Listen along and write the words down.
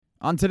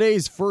On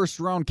today's first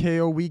round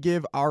KO, we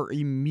give our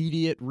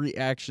immediate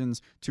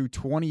reactions to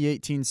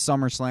 2018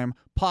 SummerSlam,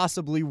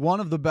 possibly one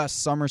of the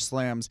best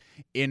SummerSlams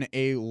in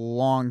a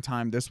long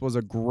time. This was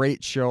a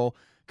great show.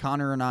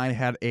 Connor and I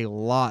had a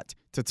lot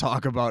to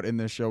talk about in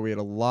this show. We had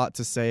a lot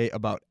to say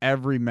about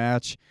every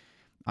match.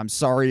 I'm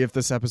sorry if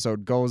this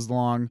episode goes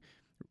long.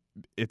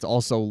 It's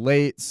also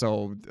late,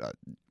 so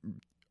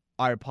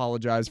I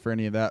apologize for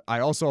any of that.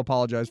 I also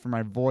apologize for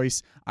my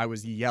voice. I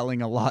was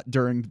yelling a lot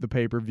during the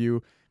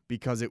pay-per-view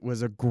because it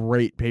was a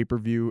great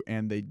pay-per-view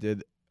and they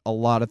did a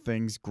lot of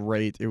things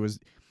great. It was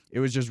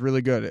just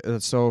really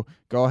good. So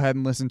go ahead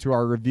and listen to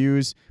our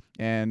reviews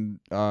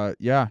and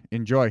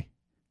enjoy.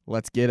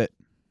 Let's get it.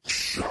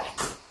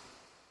 Shock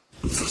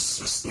the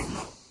system.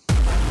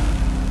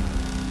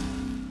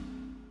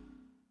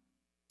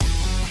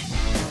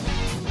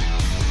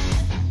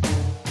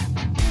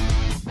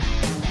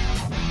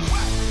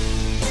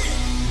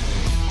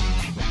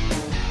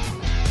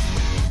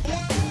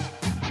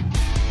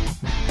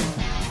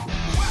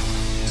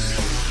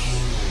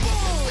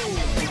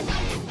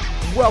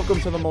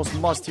 Welcome to the most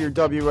must-hear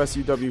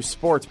WSUW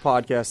sports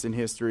podcast in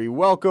history.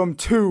 Welcome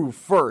to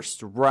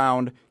First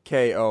Round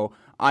KO.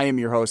 I am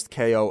your host,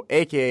 KO,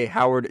 a.k.a.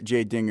 Howard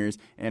J. Dingers,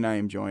 and I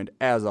am joined,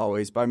 as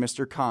always, by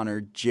Mr.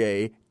 Connor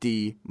J.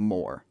 D.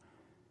 Moore.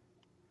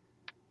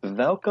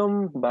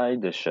 Welkom bij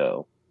de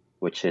show,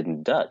 which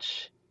in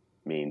Dutch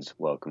means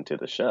welcome to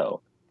the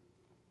show.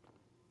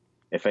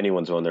 If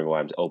anyone's wondering why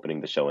I'm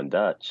opening the show in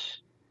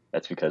Dutch,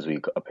 that's because we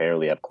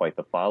apparently have quite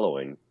the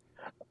following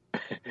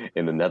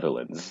in the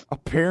Netherlands.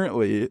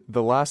 Apparently,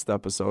 the last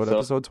episode,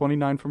 episode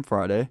 29 from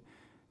Friday,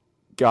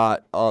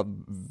 got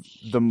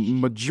the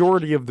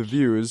majority of the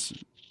views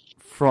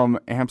from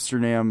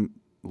Amsterdam,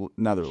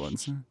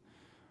 Netherlands.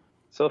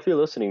 So if you're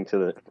listening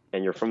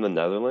and you're from the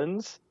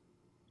Netherlands,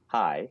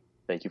 hi,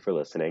 thank you for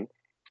listening.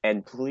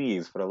 And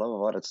please, for the love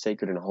of all that's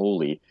sacred and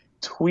holy,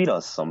 tweet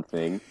us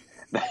something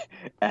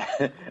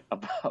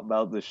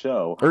about the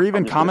show. Or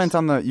even you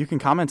can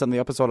comment on the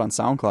episode on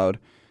SoundCloud.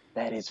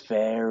 That is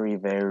very,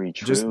 very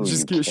true.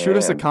 Just shoot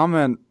us a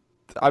comment.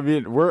 I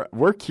mean,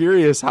 we're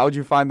curious. How'd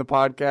you find the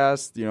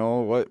podcast? You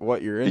know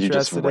what you're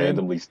interested in.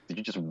 Did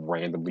you just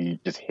randomly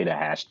just hit a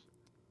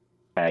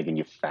hashtag and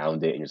you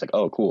found it and you're just like,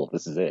 oh, cool,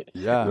 this is it.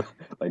 Yeah.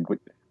 like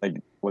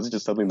was it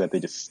just something that they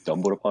just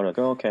stumbled upon? Like,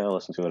 oh, okay, I'll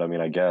listen to it. I mean,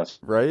 I guess.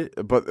 Right,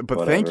 but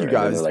thank you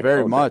guys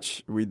very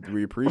much.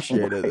 We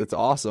appreciate it. It's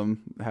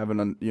awesome having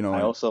a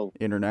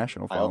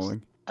international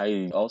following.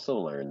 I also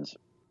learned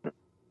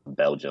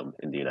Belgium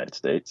in the United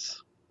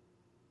States.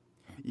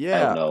 Yeah, I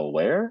don't know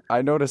where.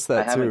 I noticed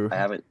that too. I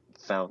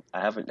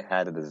haven't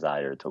had a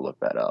desire to look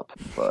that up,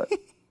 but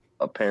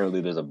apparently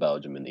there's a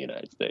Belgium in the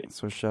United States.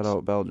 So shout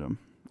out Belgium.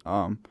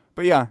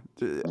 But yeah,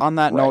 on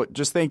that note,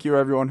 just thank you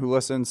everyone who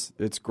listens.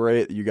 It's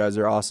great. You guys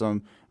are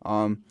awesome.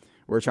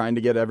 We're trying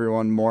to get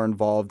everyone more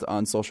involved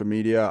on social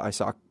media. I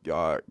saw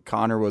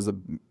Connor was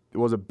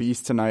a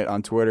beast tonight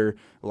on Twitter,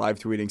 live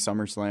tweeting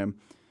SummerSlam.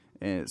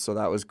 And so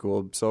that was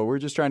cool. So we're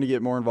just trying to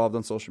get more involved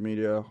on social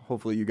media.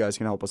 Hopefully you guys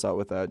can help us out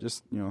with that.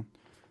 Just,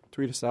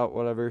 tweet us out,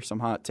 whatever,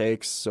 some hot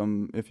takes,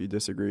 some if you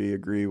disagree,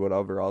 agree,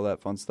 whatever, all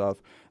that fun stuff.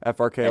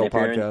 FRKO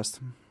podcast.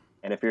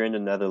 And if you're in the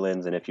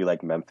Netherlands and if you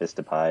like Memphis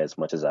Depay as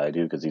much as I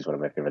do, because he's one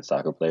of my favorite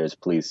soccer players,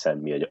 please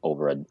send me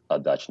over a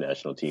Dutch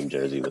national team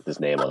jersey with his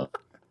name on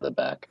the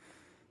back.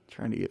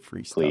 Trying to get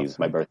free stuff. Please,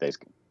 my birthday's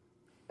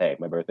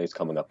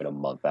coming up in a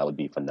month. That would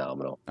be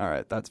phenomenal. All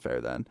right, that's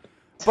fair then.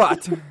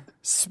 But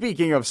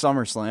speaking of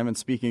SummerSlam and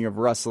speaking of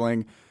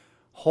wrestling,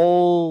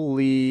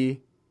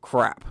 holy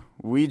crap.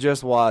 We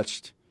just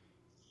watched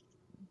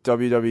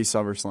WWE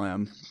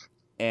SummerSlam,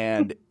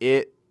 and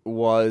it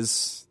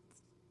was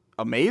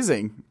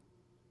amazing.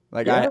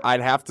 Like, yeah. I'd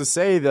have to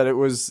say that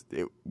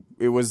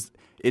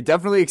it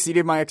definitely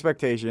exceeded my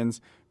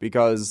expectations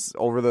because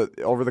over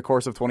the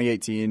course of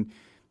 2018,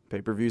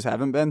 pay-per-views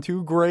haven't been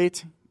too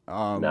great.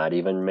 Not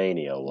even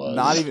Mania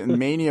was.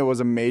 Mania was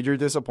a major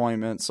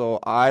disappointment. So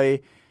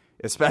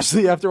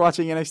especially after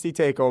watching NXT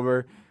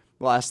TakeOver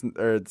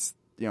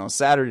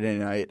Saturday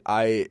night,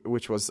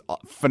 which was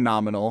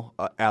phenomenal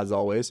as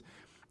always.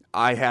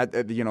 I had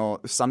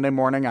Sunday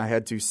morning I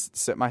had to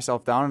sit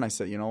myself down and I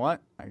said, you know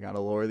what? I gotta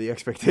lower the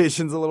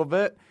expectations a little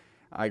bit.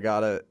 I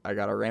gotta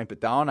ramp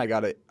it down. I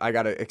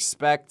gotta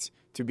expect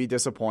to be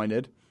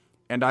disappointed,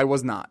 and I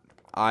was not.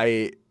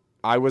 I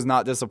was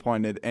not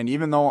disappointed, and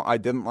even though I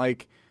didn't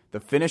like the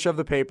finish of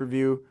the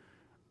pay-per-view,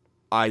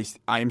 I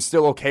am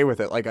still okay with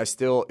it. Like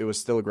it was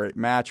still a great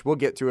match. We'll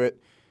get to it.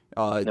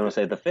 I'm gonna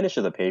say the finish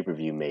of the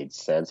pay-per-view made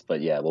sense,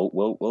 but yeah,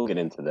 we'll get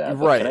into that.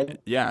 But right?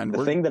 And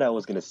the thing that I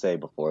was gonna say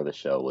before the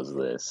show was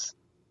this: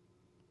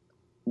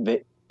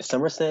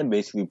 SummerSlam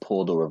basically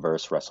pulled a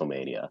reverse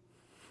WrestleMania,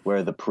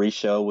 where the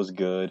pre-show was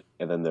good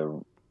and then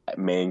the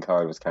main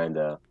card was kind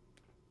of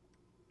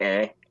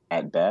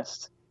at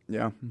best.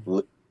 Yeah.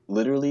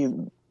 Literally,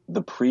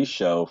 the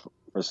pre-show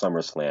for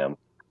SummerSlam.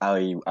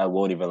 I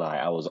won't even lie.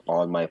 I was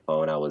on my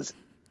phone. I was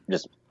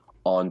just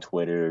on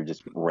Twitter,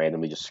 just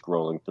randomly just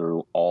scrolling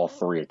through all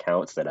three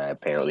accounts that I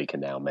apparently can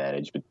now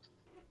manage. But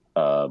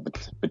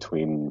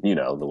between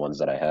the ones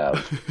that I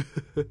have.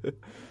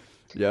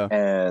 Yeah.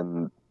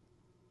 And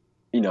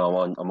I'm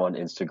on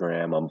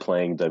Instagram. I'm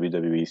playing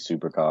WWE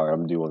Supercar.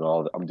 I'm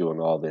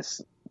doing all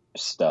this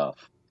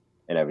stuff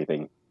and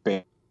everything.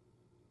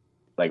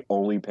 Like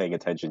only paying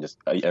attention just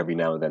every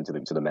now and then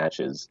to the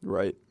matches.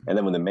 Right. And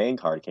then when the main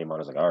card came on, I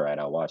was like, all right,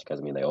 I'll watch because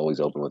I mean they always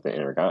open with the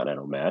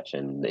Intercontinental match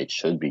and it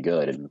should be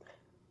good. And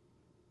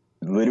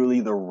literally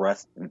the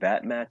rest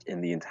that match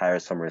in the entire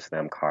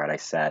SummerSlam card, I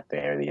sat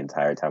there the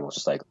entire time. I was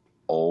just like,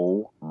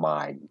 oh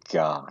my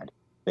god,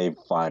 they've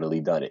finally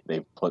done it.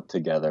 They've put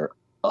together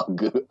a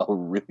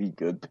really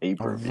good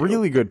pay-per-view. A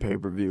really good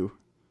pay-per-view.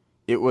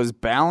 It was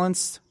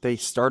balanced. They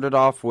started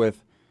off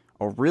with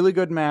a really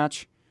good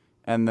match,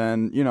 and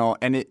then,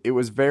 and it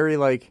was very,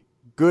 like,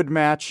 good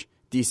match,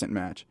 decent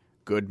match,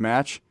 good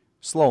match,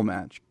 slow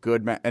match,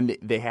 good match, and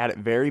they had it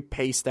very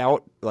paced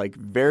out, like,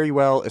 very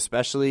well,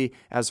 especially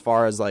as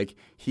far as, like,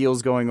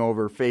 heels going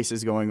over,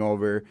 faces going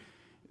over,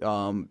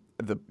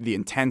 the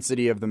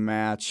intensity of the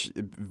match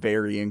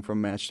varying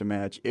from match to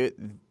match.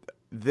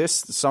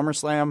 This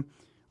SummerSlam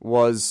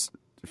was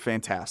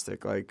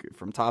fantastic, like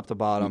from top to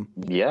bottom.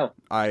 Yeah,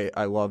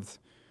 I loved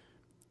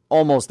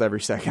almost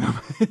every second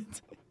of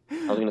it.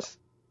 I was gonna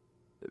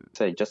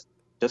say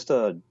just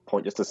a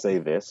point, just to say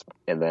this,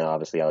 and then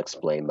obviously I'll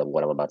explain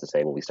what I'm about to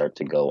say when we start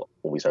to go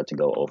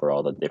over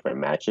all the different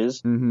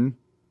matches. Mm-hmm.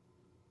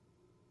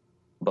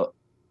 But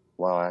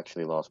wow, I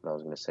actually lost what I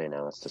was gonna say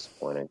now. That's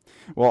disappointing.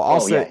 Well,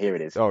 I'll say yeah, here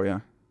it is. Oh yeah,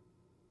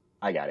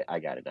 I got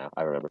it now.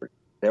 I remember.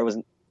 There was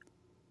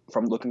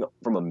from looking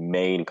from a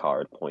main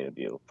card point of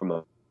view,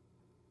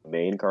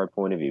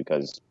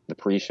 because the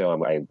pre-show,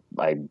 I'm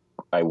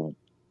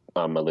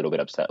a little bit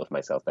upset with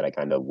myself that I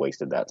kind of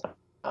wasted that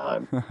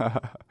time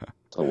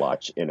to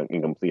watch. In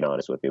complete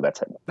honest with you, that's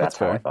how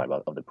fair. I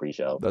thought of the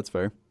pre-show. That's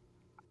fair.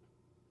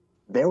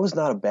 There was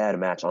not a bad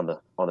match on the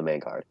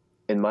main card,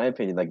 in my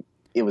opinion. Like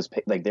it was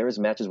like there was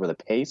matches where the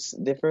pace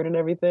differed and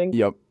everything.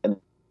 Yep. And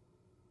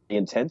the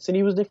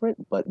intensity was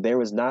different, but there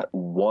was not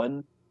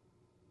one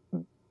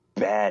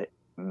bad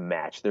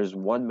match. There's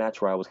one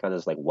match where I was kind of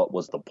just like, what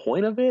was the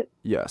point of it?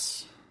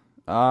 Yes.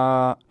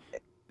 Yeah.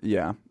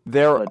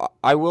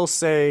 I will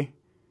say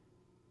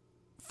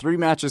 3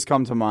 matches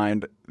come to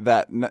mind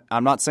that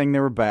I'm not saying they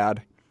were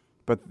bad,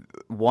 but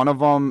one of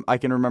them I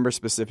can remember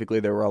specifically.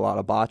 There were a lot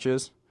of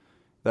botches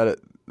that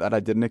I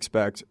didn't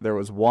expect. There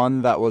was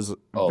one that was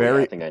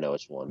I think I know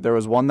which one. There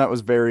was one that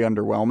was very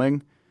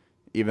underwhelming,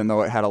 even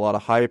though it had a lot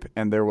of hype,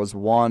 and there was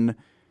one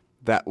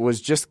that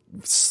was just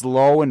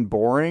slow and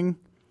boring.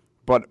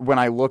 But when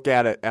I look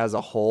at it as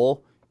a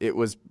whole, it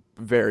was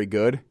very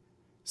good.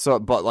 So,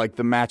 but like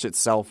the match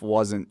itself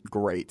wasn't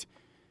great.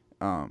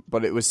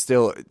 But it was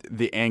still,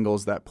 the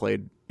angles that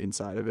played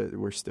inside of it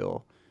were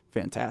still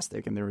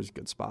fantastic, and there was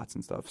good spots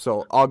and stuff.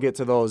 So I'll get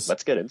to those.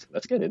 Let's get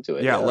into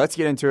it. Yeah, let's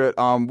get into it.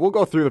 We'll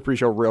go through the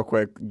pre-show real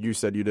quick. You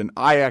said you didn't.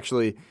 I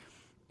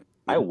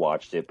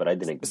watched it, but I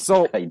didn't.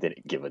 So I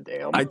didn't give a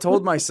damn. I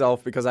told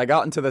myself, because I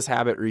got into this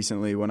habit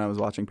recently when I was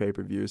watching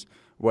pay-per-views,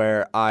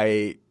 where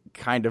I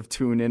kind of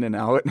tune in and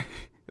out,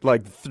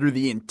 like through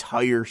the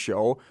entire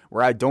show,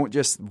 where I don't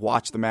just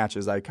watch the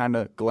matches. I kind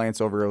of glance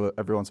over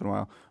every once in a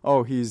while.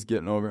 Oh, he's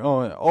getting over.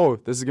 Oh,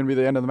 this is going to be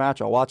the end of the match.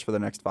 I'll watch for the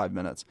next 5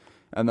 minutes,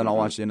 and then I'll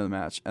watch the end of the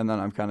match, and then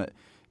I'm kind of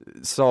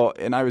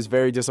and I was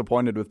very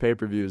disappointed with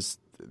pay-per-views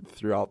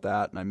throughout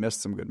that, and I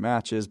missed some good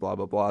matches, blah,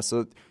 blah, blah.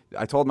 So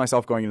I told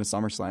myself going into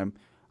SummerSlam,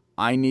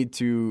 I need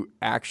to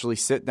actually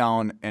sit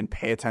down and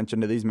pay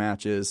attention to these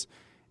matches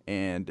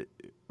and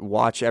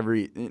watch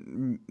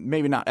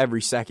maybe not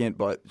every second,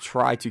 but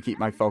try to keep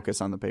my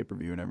focus on the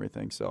pay-per-view and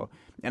everything. So,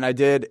 and I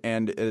did,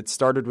 and it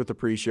started with the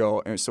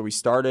pre-show. And so we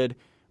started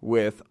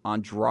with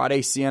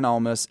Andrade Cien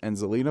Almas and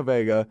Zelina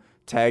Vega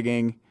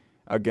tagging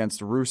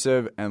against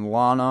Rusev and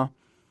Lana.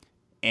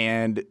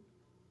 And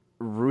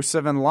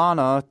Rusev and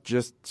Lana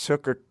just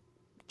took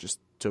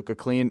a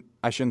clean,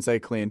 I shouldn't say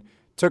clean,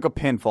 took a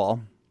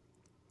pinfall.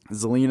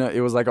 Zelina,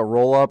 it was like a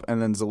roll-up, and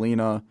then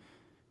Zelina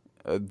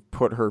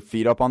put her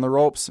feet up on the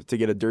ropes to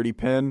get a dirty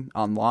pin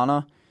on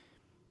Lana.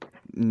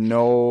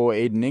 No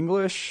Aiden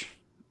English,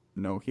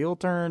 no heel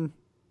turn.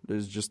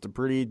 There's just a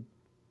pretty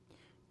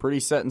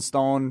set in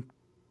stone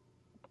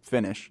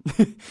finish.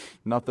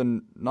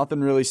 Nothing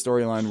really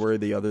storyline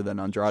worthy other than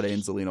Andrade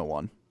and Zelina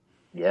won.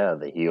 Yeah,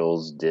 the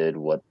heels did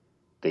what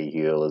the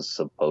heel is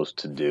supposed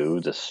to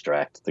do: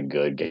 distract the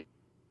good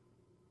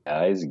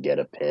guys, get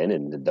a pin,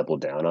 and double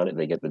down on it.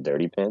 They get the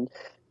dirty pin.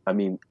 I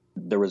mean,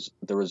 the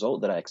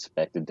result that I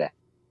expected to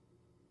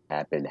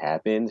happen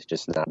happened,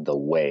 just not the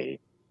way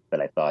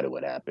that I thought it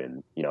would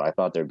happen. I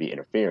thought there'd be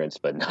interference,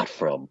 but not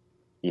from,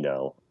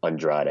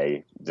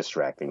 Andrade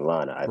distracting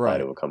Lana. I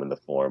thought it would come in the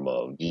form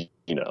of,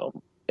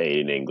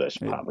 Aiden English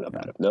popping up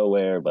out of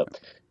nowhere. But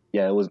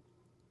yeah, it was.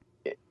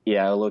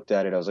 Yeah, I looked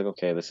at it. I was like,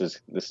 okay, this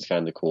is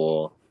kind of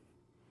cool.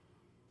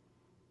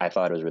 I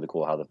thought it was really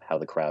cool how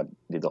the crowd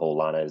did the whole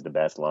Lana is the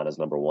best, Lana's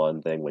number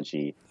one thing when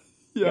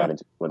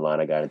when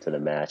Lana got into the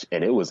match,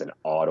 and it was an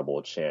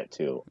audible chant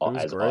too,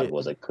 as audible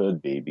as it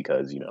could be,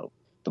 because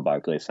the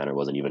Barclays Center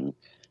wasn't even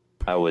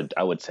I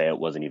would say it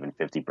wasn't even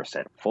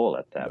 50% full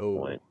at that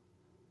point.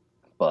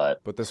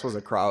 But this was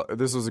a crowd.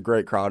 This was a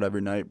great crowd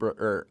every night,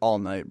 or all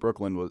night.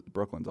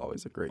 Brooklyn's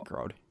always a great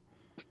crowd.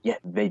 Yeah,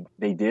 they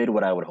did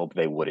what I would hope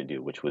they wouldn't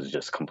do, which was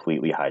just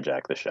completely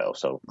hijack the show.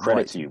 So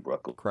credit to you,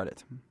 Brooklyn.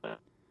 Credit.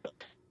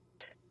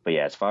 But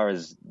yeah, as far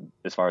as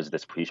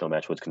this pre-show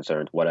match was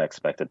concerned, what I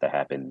expected to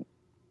happen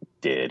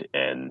did,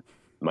 and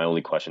my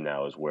only question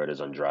now is where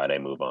does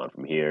Andrade move on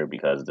from here?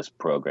 Because this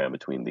program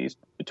between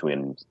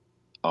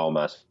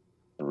Almas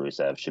and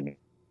Rusev should be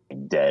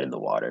dead in the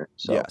water.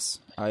 So. Yes,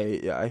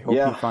 I hope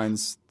he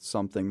finds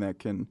something that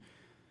can,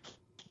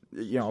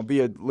 be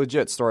a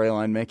legit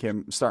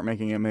storyline. Start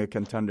making him a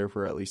contender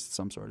for at least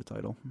some sort of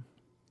title.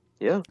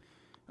 Yeah.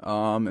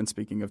 And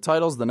speaking of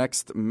titles, the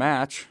next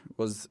match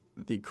was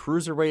the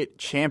Cruiserweight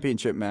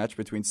Championship match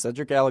between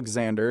Cedric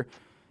Alexander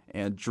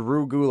and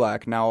Drew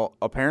Gulak. Now,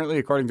 apparently,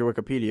 according to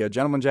Wikipedia,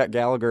 Gentleman Jack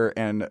Gallagher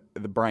and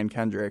the Brian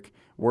Kendrick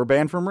were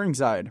banned from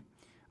ringside.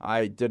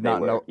 I did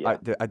not know. Yeah.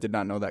 I did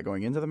not know that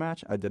going into the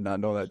match. I did not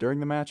know that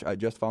during the match. I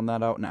just found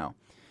that out now.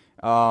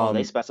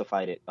 They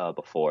specified it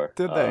before.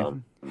 Did they?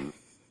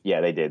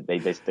 Yeah, they did.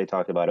 They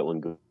talked about it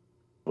when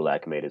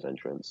Gulak made his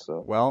entrance.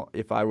 So. Well,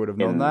 if I would have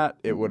known that,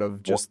 it would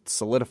have just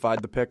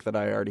solidified the pick that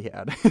I already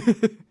had.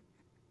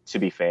 To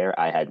be fair,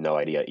 I had no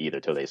idea either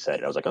till they said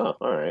it. I was like, oh,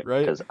 all right. Right?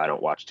 Because I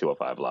don't watch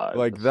 205 Live.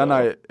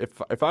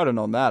 If I would have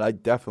known that, I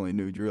definitely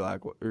knew Drew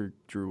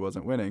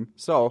wasn't winning.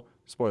 So,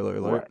 spoiler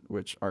alert,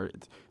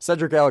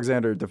 Cedric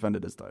Alexander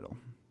defended his title.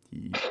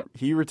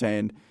 He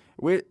retained.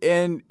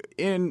 In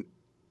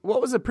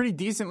what was a pretty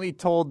decently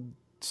told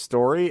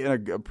story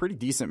and a pretty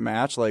decent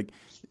match. Like,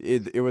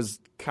 it was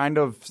kind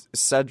of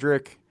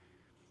Cedric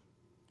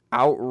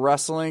out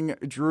wrestling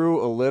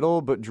Drew a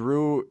little, but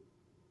Drew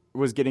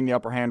was getting the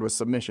upper hand with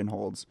submission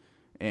holds,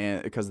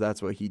 and because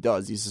that's what he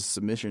does. He's a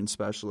submission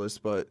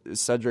specialist, but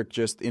Cedric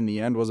just in the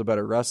end was a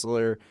better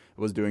wrestler,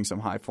 was doing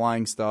some high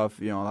flying stuff,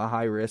 the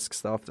high risk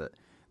stuff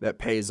that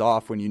pays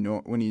off when you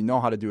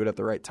know how to do it at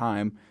the right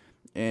time.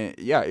 And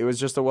yeah, it was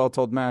just a well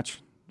told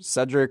match.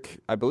 Cedric,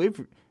 I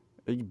believe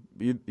he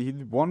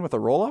won with a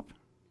roll up.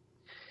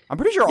 I'm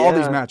pretty sure all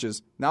these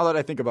matches, now that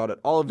I think about it,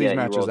 all of these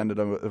matches ended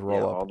up with a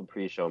roll up. All the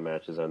pre-show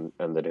matches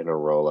ended in a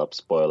roll up.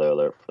 Spoiler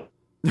alert for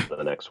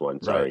the next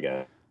one. Sorry,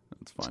 guys.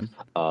 That's fine.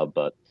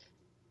 But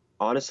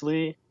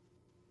honestly,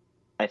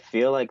 I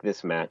feel like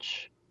this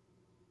match,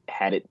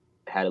 had a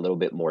little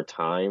bit more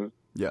time,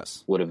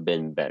 would have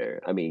been better.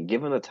 I mean,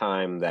 given the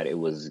time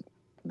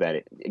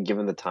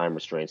given the time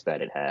restraints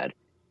that it had,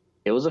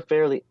 it was of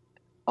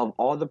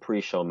all the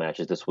pre-show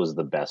matches, this was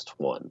the best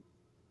one.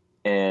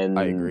 And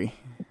I agree.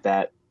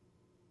 That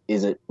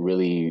isn't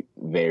really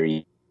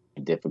very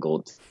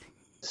difficult to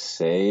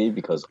say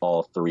because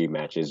all three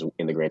matches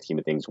in the grand scheme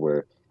of things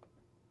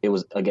it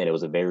was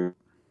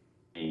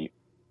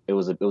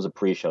a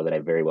pre-show that I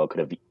very well could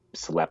have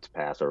slept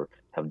past or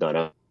have done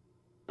other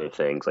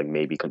things, like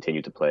maybe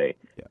continue to play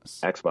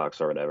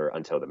Xbox or whatever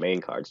until the main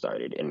card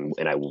started, and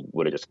I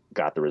would have just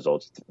got the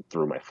results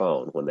through my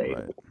phone when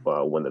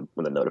when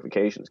the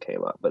notifications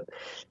came up. But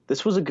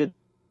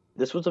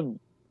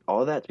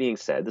all that being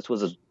said, this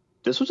was a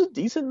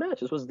decent match.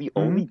 This was the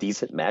only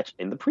decent match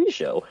in the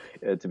pre-show,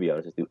 to be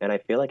honest with you. And I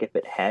feel like if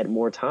it had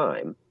more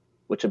time,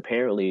 which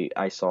apparently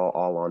I saw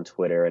all on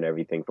Twitter and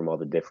everything from all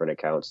the different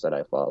accounts that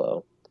I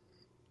follow,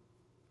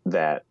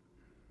 that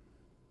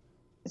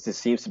this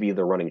seems to be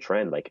the running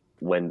trend. Like,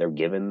 when they're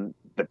given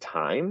the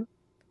time,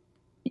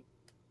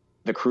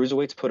 the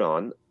cruiserweights put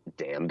on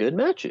damn good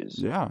matches.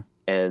 Yeah.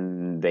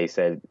 And they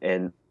said,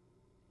 when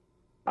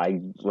I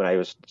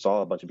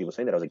saw a bunch of people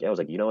saying that, I was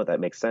like, you know what, that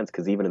makes sense,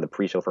 because even in the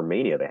pre-show for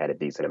Mania, they had a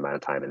decent amount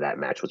of time, and that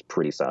match was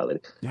pretty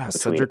solid. Yeah,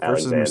 Cedric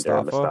versus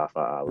Mustafa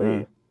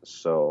Ali.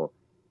 So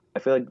I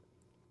feel like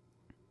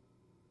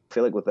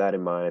with that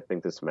in mind, I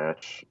think this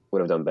match would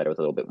have done better with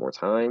a little bit more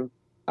time.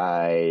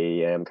 I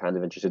am kind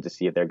of interested to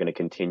see if they're going to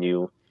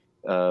continue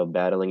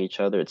battling each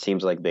other. It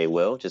seems like they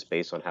will, just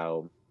based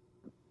on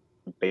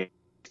the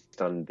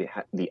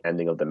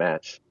ending of the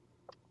match.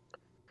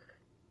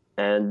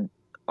 And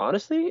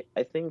honestly,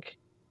 I think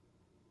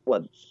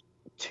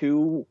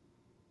two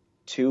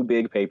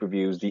big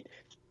pay-per-views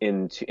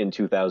in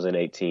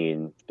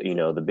 2018,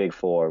 the big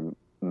four,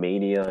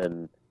 Mania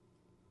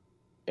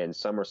and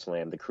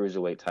SummerSlam, the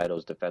cruiserweight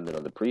titles defended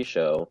on the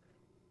pre-show,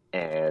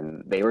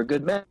 and they were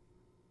good matches.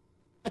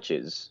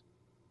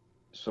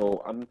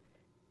 So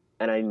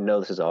and I know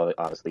this is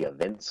obviously a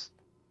Vince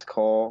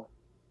call,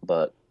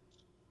 but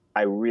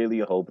I really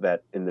hope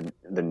that in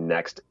the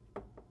next,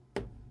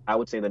 I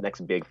would say the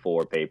next big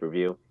four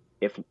pay-per-view,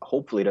 if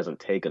hopefully it doesn't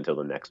take until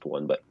the next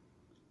one, but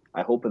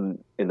I hope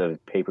in the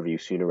pay-per-view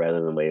sooner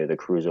rather than later, the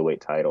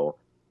cruiserweight title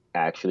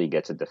actually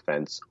gets a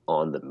defense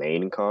on the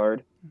main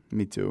card.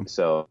 Me too.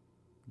 So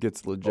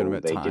gets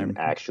legitimate time. They can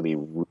actually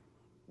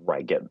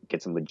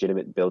get some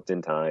legitimate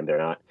built-in time. They're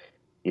not,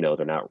 I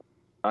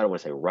don't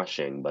want to say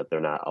rushing, but they're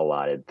not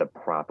allotted the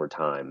proper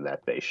time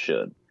that they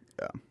should.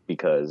 Yeah.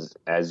 Because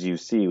as you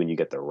see, when you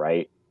get the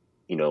right,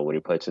 when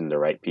you put in the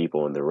right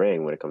people in the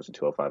ring, when it comes to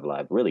 205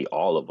 Live, really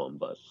all of them,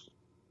 but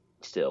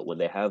still, when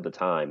they have the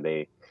time,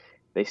 they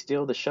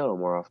steal the show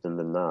more often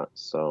than not.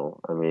 So,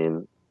 I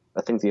mean,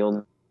 I think the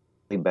only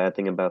bad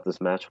thing about this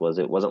match was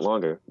it wasn't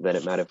longer. Then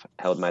it might have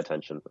held my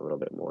attention a little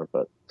bit more.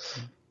 But,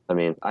 I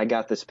mean, I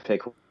got this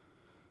pick.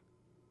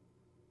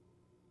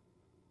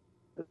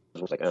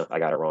 It was like, I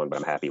got it wrong, but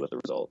I'm happy with the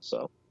result.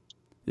 So,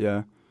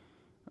 Yeah.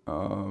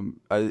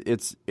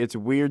 It's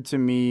weird to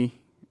me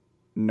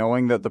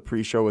knowing that the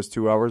pre-show was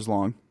 2 hours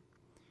long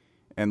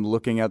and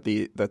looking at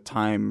the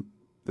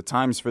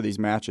times for these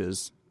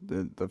matches.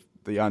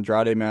 The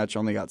Andrade match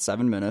only got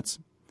 7 minutes.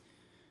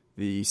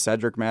 The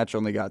Cedric match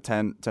only got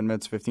 10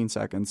 minutes, 15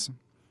 seconds.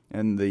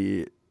 And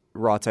the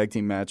Raw Tag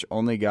Team match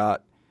only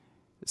got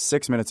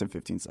 6 minutes and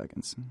 15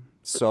 seconds.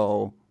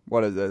 So,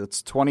 what is it?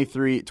 It's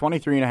 23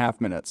 and a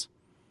half minutes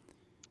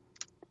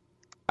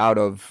out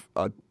of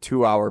a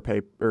 2 hour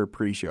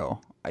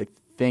pre-show. I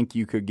think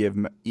you could give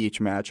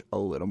each match a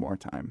little more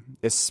time,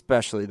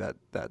 especially that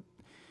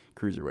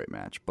cruiserweight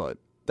match. But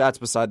that's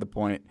beside the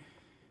point.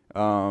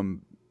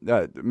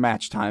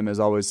 Match time is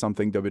always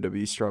something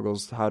WWE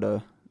struggles how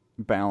to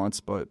balance,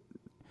 but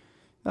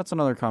that's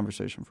another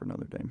conversation for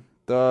another day.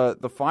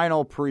 The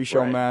final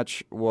pre-show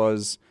match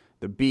was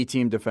the B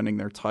team defending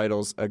their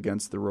titles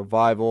against the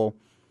Revival,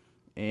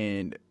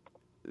 and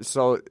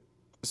so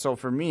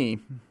for me,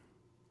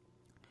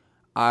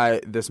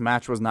 this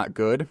match was not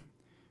good,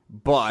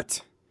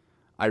 but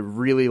I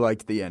really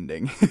liked the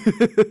ending.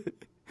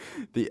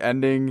 The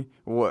ending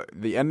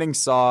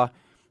saw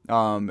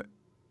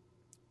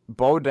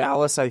Bo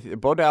Dallas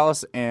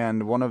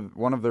and one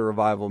of the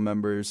Revival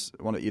members,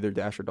 one of either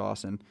Dash or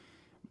Dawson,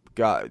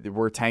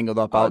 were tangled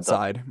up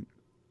outside.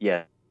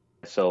 Yeah.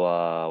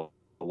 So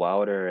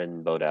Wilder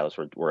and Bo Dallas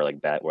were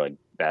battling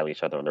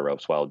each other on the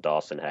ropes while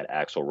Dawson had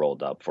Axel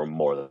rolled up for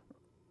more than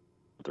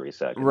 3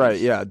 seconds. Right,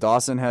 yeah.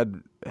 Dawson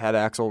had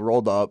Axel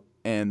rolled up,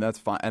 and that's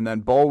fine. And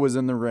then Bo was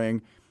in the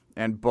ring,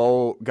 and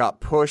Bo got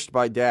pushed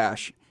by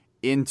Dash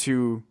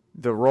into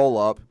the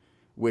roll-up,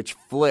 which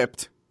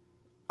flipped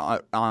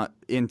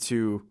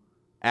into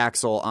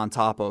Axel on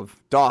top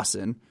of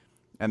Dawson,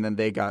 and then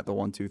they got the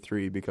 1, 2,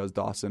 3 because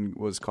Dawson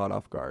was caught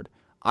off guard.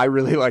 I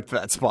really liked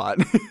that spot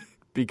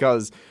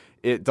because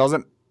it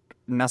doesn't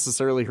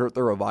necessarily hurt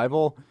the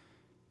Revival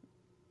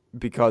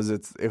because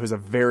it was a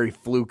very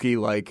fluky,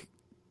 like,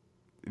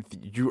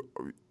 you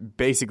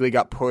basically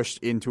got pushed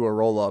into a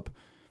roll-up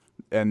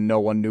and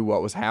no one knew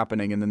what was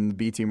happening, and then the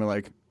B team were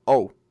like,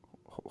 oh,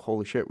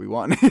 holy shit, we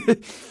won.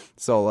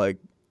 So, like,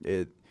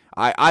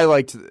 I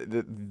liked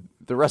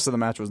the rest of the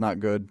match was not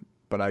good,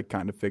 but I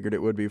kind of figured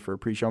it would be for a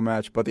pre-show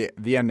match, but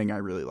the ending I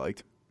really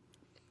liked.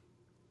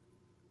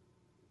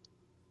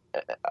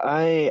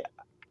 I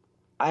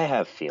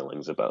have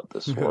feelings about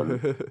this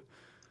one.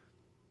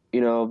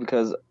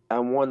 Because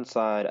on one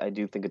side, I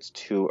do think it's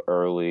too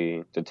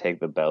early to take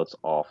the belts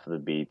off the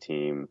B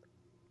team.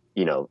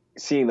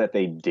 Seeing that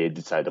they did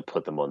decide to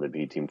put them on the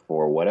B team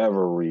for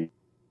whatever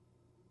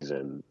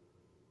reason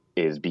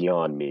is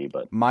beyond me,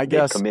 but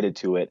they've committed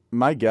to it.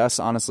 My guess,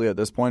 honestly, at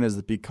this point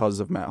is because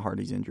of Matt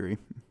Hardy's injury.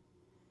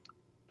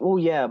 Well,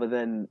 yeah, but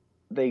then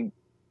they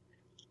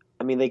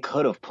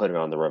could have put it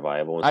on the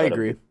Revival. I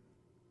agree.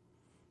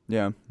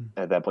 Yeah.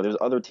 At that point, there's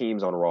other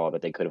teams on Raw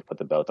that they could have put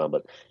the belt on,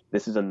 but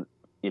this isn't.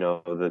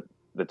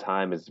 The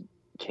time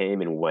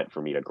came and went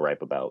for me to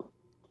gripe about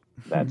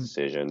that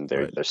decision.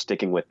 They're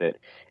sticking with it,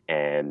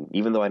 and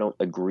even though I don't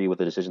agree with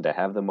the decision to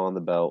have them on the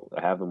belt,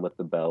 or have them with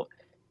the belt,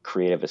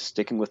 Creative is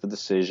sticking with the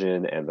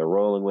decision and they're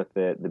rolling with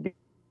it. The B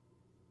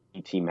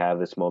team have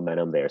this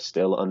momentum. They're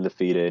still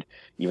undefeated,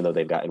 even though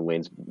they've gotten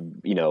wins,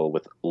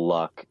 with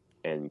luck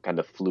and kind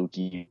of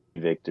fluky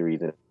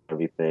victories and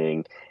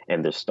everything.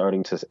 And they're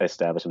starting to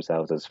establish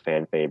themselves as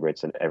fan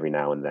favorites and every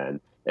now and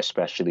then,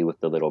 especially with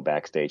the little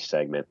backstage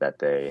segment that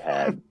they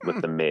had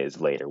with The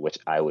Miz later, which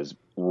I was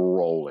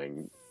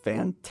rolling.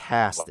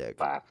 Fantastic.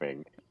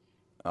 Laughing.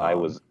 I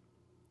was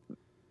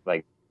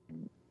like,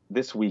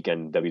 this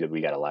weekend,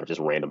 WWE got a lot of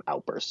just random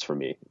outbursts from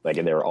me. Like,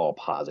 and they were all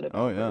positive.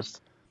 Oh, outbursts.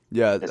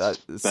 Yeah.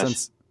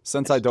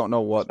 Since I don't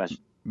know what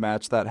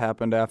match that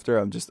happened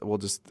after,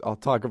 I'll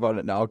talk about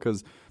it now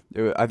because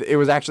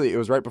it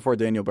was right before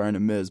Daniel Bryan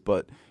and Miz,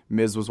 but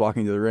Miz was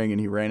walking to the ring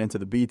and he ran into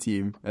the B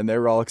team and they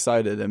were all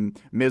excited and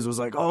Miz was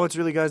like, "Oh, it's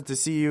really good to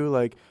see you.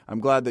 Like,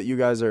 I'm glad that you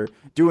guys are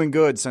doing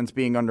good since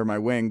being under my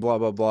wing, blah,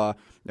 blah, blah.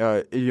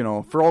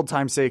 For old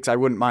time's sakes, I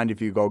wouldn't mind if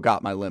you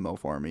got my limo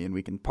for me and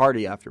we can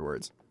party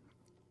afterwards."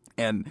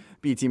 And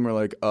B team were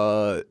like,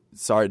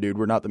 sorry, dude,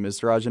 we're not the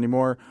Miztourage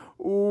anymore.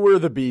 We're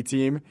the B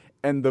team.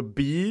 And the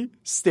B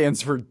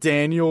stands for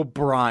Daniel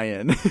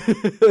Bryan,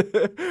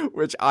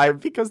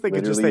 because they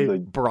could just say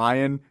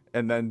Bryan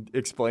and then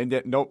explained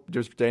it. Nope,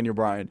 just Daniel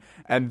Bryan.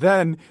 And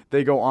then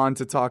they go on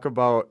to talk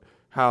about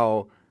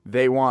how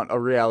they want a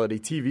reality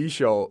TV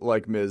show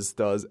like Miz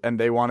does, and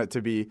they want it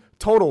to be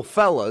total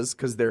fellas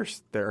because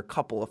they're a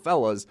couple of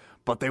fellas,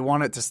 but they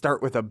want it to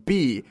start with a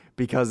B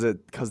because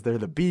they're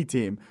the B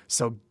team.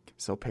 So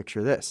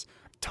picture this: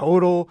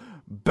 total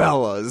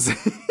Bellas.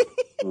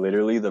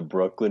 Literally the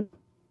Brooklyn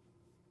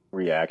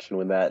reaction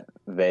when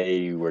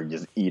they were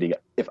just eating.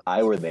 If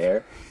I were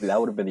there, that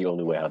would have been the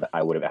only way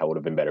I would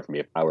have been better for me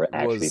if I were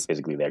actually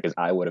physically there, because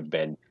I would have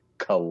been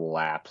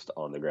collapsed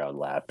on the ground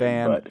laughing.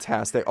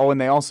 Fantastic.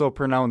 And they also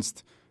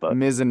pronounced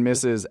Ms. and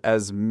Mrs.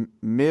 as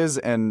Ms.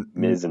 and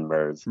Mers.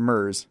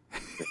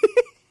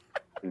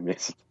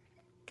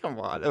 Come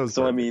on. That was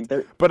so perfect. I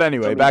mean, but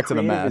anyway, back to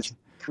the match.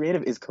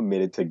 Creative is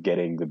committed to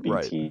getting the B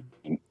team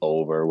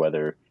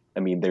over.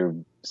 They're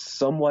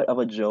somewhat of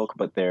a joke,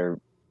 but they're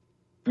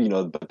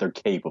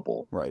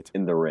capable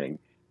in the ring.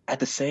 At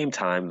the same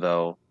time,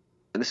 though,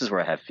 and this is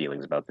where I have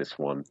feelings about this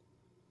one.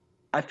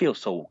 I feel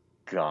so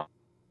god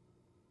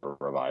for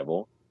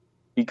Revival,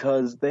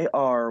 because they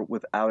are,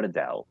 without a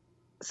doubt,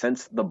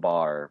 since the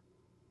Bar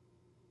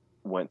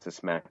went to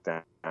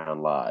SmackDown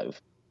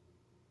Live,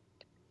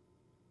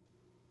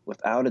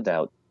 without a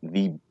doubt,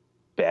 the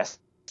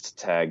best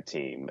tag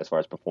team as far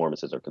as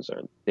performances are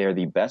concerned. They're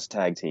the best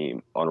tag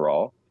team on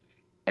Raw,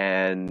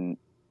 and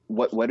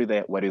what do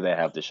they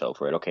have to show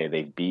for it? Okay,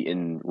 they've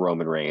beaten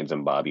Roman Reigns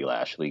and Bobby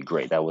Lashley.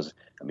 Great, that's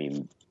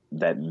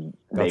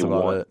they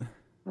won. It.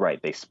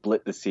 Right, they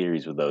split the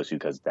series with those two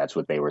because that's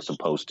what they were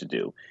supposed to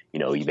do.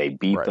 They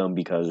beat them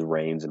because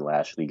Reigns and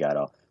Lashley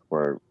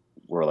were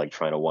like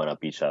trying to one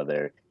up each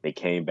other. They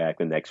came back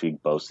the next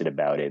week, boasted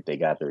about it. They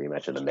got the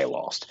rematch, and then they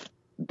lost.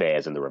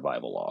 Baz and the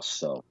Revival lost.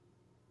 So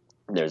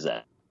there's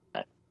that.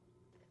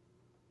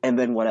 And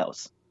then what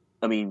else?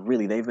 I mean,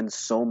 really, they've been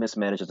so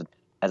mismanaged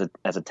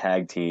as a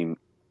tag team,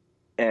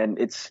 and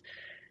it's,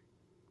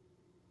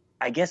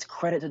 I guess,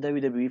 credit to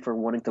WWE for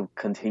wanting to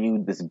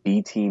continue this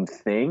B team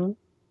thing.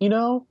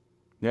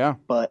 Yeah.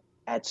 But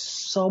at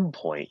some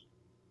point,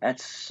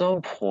 because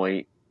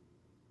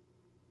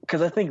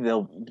I think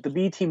the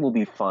B team will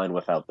be fine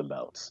without the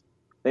belts.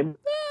 They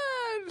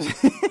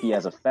be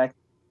as effective.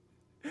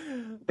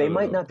 They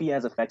might not be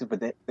as effective,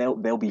 but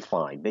they'll be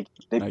fine.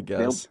 I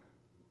guess.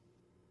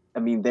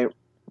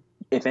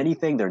 If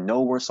anything, they're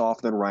no worse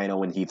off than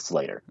Rhino and Heath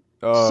Slater.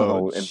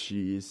 Oh,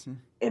 jeez.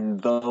 And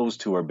those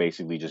two are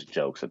basically just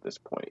jokes at this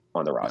point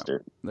on the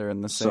roster. Yeah. They're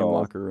in the same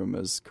locker room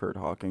as Kurt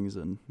Hawkins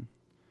and.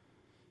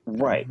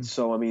 Right.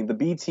 So, the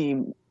B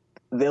team,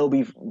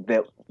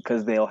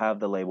 because they'll have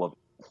the label of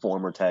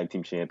former tag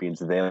team champions,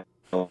 they'll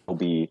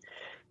be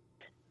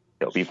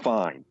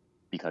fine,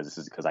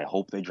 because I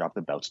hope they drop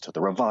the belts to the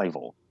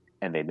Revival,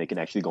 and then they can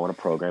actually go on a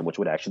program which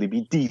would actually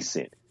be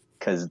decent,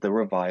 because the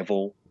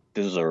Revival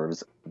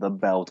deserves the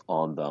belt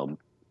on them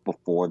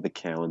before the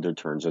calendar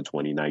turns to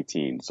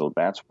 2019. So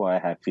that's why I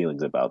have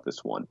feelings about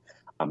this one.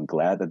 I'm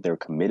glad that they're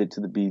committed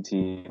to the B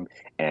team,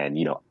 and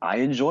I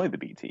enjoy the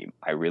B team.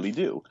 I really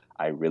do.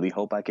 I really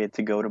hope I get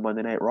to go to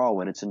Monday Night Raw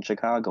when it's in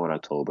Chicago in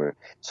October,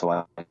 so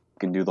I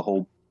can do the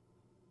whole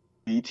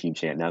B team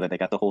chant now that they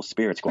got the whole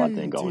Spirit Squad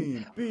thing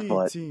going. B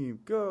team,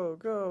 go,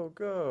 go,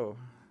 go.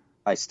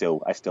 I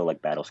still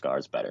like Battle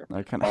Scars better.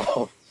 I kind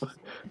of.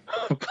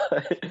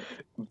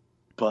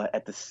 But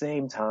at the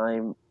same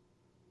time,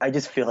 I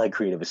just feel like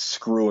Creative is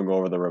screwing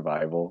over the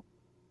Revival.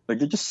 Like,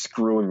 they're just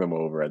screwing them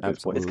over at this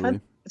point. It's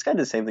kind of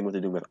the same thing what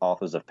they're doing with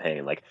Authors of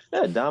Pain. Like,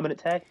 dominant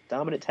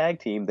tag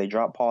team. They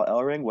drop Paul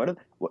Ellering. What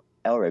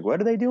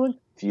are they doing?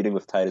 Feuding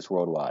with Titus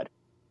Worldwide.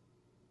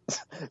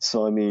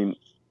 So I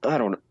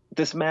don't know.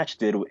 This match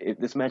did what it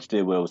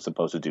was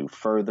supposed to do.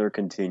 Further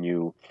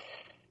continue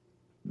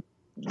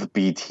the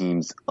B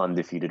team's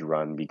undefeated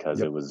run,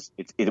 because it was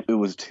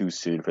too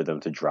soon for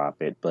them to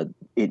drop it. But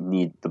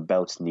the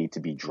belts need to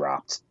be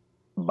dropped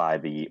by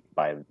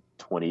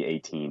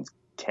 2018's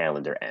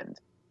calendar end.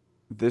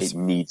 It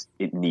needs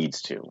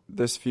to.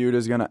 This feud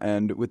is going to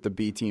end with the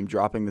B team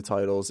dropping the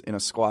titles in a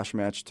squash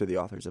match to the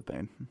Authors of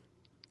Pain.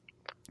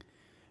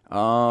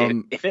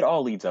 If it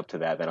all leads up to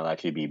that, then I'll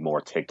actually be more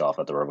ticked off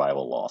that the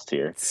Revival lost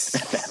here.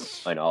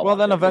 Well,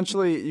 then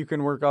eventually you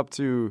can work up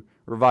to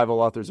Revival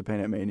Authors of Pain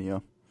at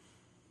Mania.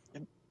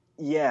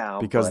 Yeah.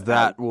 Because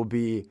that will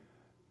be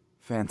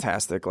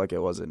fantastic like it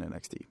was in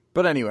NXT.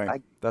 But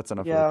anyway, that's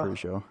enough for the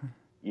pre-show.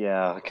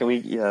 Yeah.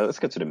 Let's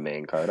get to the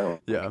main card. I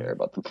don't care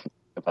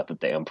about the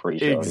damn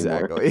pre-show anymore.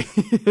 Exactly.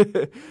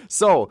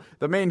 So,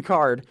 the main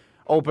card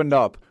opened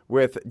up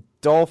with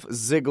Dolph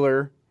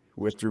Ziggler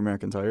with Drew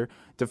McIntyre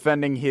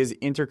defending his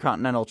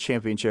Intercontinental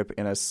Championship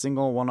in a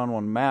single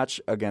one-on-one match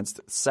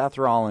against Seth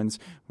Rollins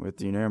with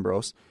Dean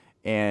Ambrose.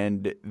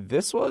 And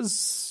this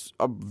was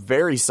a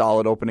very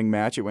solid opening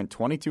match. It went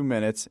 22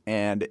 minutes,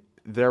 and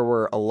there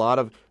were a lot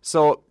of...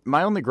 So,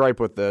 my only gripe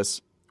with this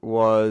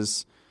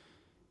was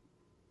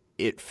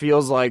it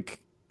feels like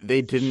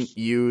they didn't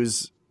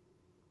use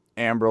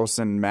Ambrose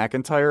and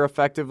McIntyre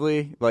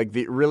effectively. Like,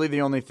 the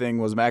only thing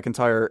was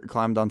McIntyre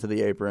climbed onto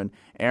the apron.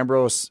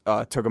 Ambrose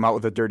took him out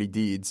with the dirty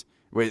deeds.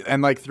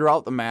 And, like,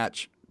 throughout the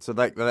match, so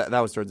that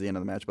was towards the end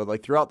of the match, but,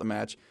 like, throughout the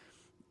match,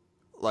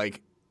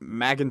 like,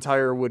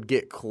 McIntyre would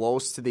get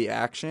close to the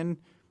action,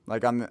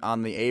 like,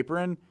 on the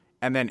apron,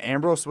 and then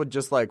Ambrose would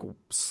just, like,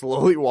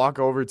 slowly walk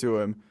over to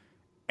him,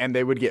 and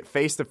they would get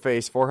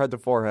face-to-face, forehead to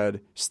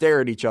forehead, stare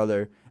at each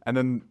other, and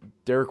then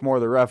Derek Moore,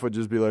 the ref, would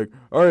just be like,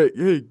 all right,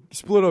 hey,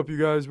 split up, you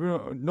guys.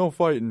 No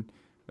fighting.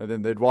 and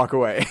then they'd walk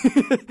away.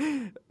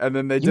 And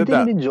then they You did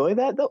that. didn't enjoy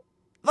that though.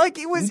 Like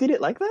it You was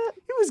didn't like that.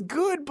 it was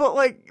good, but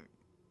like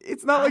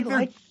it's not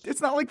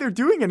like they're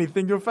doing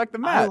anything to affect the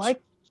match.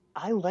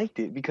 I liked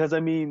it because I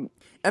mean,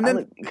 And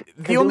then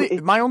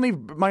my only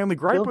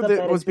gripe with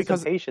it was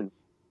because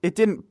it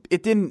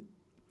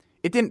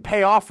didn't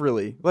pay off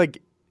really.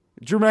 Like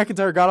Drew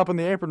McIntyre got up on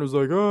the apron and was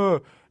like,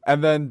 "Oh,"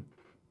 and then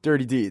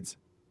dirty deeds.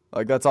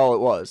 Like that's all it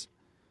was.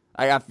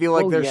 I feel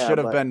like there should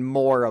have been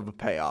more of a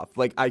payoff.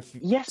 Like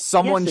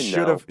someone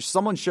should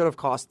have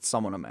cost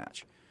someone a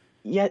match.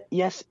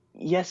 Yes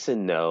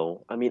and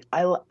no. I mean,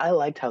 I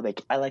liked how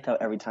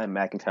every time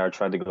McIntyre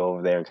tried to go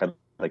over there and kind of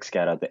like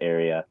scout out the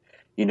area,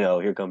 you know,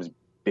 here comes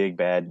Big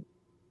Bad,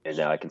 and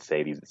now I can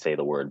say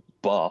the word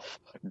buff,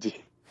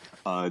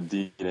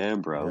 Dean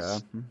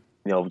Ambrose.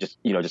 Yeah.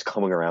 Just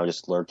coming around,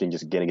 just lurking,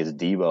 just getting his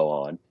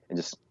Devo on, and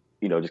just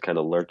kind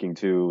of lurking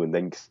too, and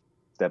then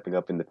stepping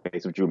up in the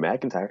face of Drew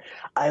McIntyre.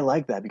 I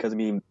like that because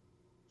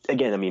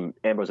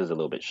Ambrose is a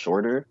little bit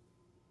shorter.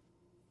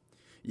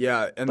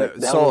 Yeah, and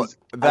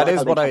that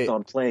is what I kept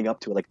on playing up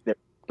to, like there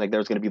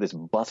was going to be this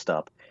bust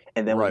up,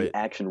 and then when the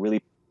action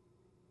really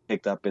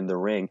picked up in the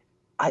ring,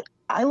 I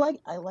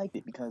liked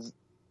it because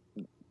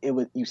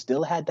you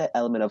still had that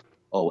element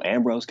of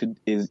Ambrose can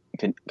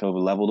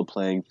level the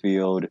playing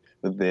field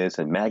with this,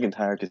 and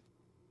McIntyre has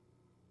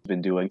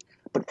been doing,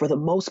 but for the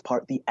most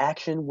part the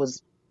action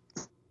was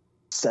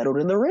settled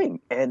in the ring,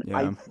 and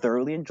I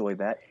thoroughly enjoyed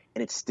that,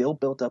 and it still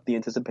built up the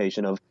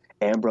anticipation of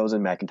Ambrose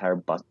and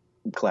McIntyre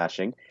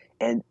clashing.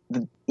 And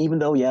even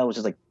though, it was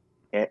just like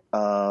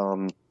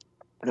McIntyre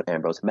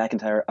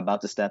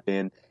about to step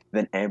in,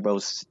 then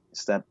Ambrose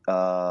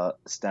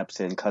steps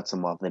in, cuts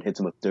him off, and then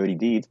hits him with dirty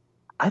deeds,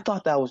 I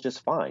thought that was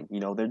just fine. You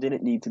know, there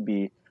didn't need to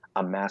be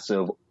a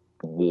massive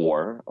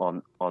war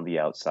on the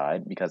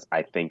outside, because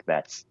I think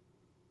that's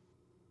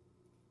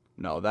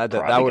that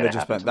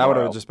would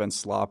have just been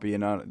sloppy,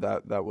 and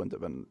that wouldn't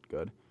have been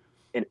good.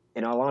 In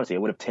all honesty, it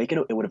would have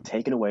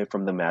taken away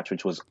from the match,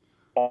 which was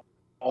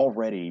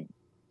already.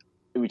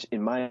 Which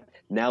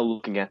now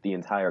looking at the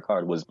entire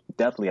card was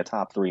definitely a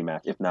top 3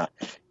 match, if not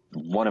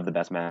one of the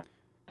best matches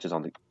it's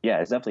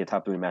definitely a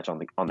top 3 match on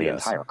the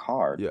entire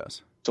card.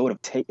 Yes. So it would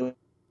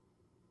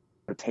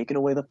have taken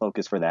away the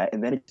focus for that,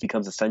 and then it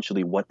becomes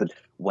essentially what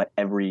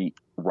every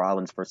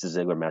Rollins versus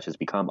Ziggler match has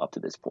become up to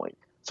this point.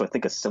 So I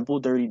think a simple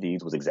dirty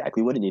deeds was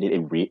exactly what it needed.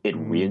 It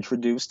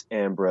reintroduced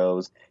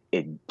Ambrose.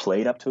 It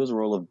played up to his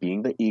role of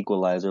being the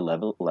equalizer,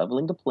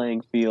 leveling the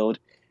playing field.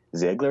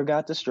 Ziggler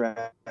got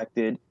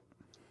distracted.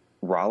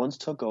 Rollins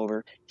took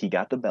over. He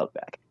got the belt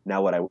back.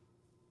 Now what I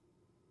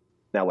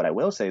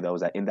will say though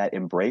is that in that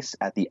embrace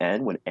at the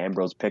end when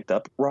Ambrose picked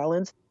up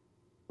Rollins,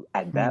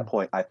 at that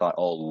point I thought,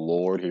 "Oh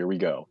Lord, here we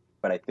go."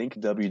 But I think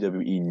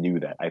WWE knew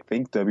that. I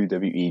think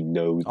WWE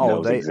knows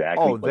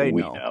exactly what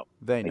we know.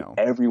 They know.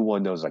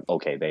 Everyone knows, like,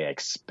 okay, they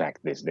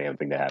expect this damn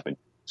thing to happen.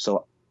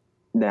 So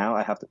now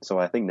I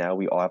think now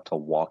we all have to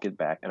walk it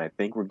back, and I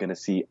think we're gonna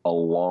see a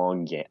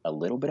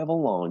little bit of a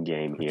long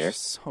game here.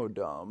 So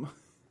dumb.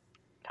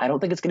 I don't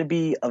think it's going to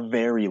be a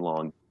very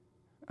long.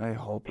 I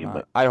hope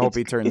not. I hope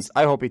he turns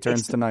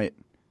tonight.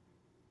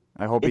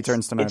 I hope he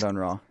turns tonight on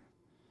Raw.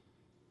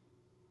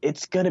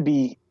 It's going to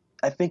be.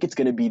 I think it's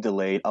going to be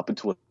delayed up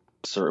until a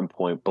certain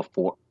point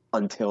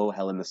until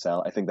Hell in the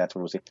Cell. I think that's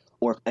when we'll see.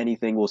 Or if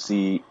anything, we'll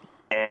see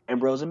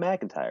Ambrose and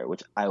McIntyre,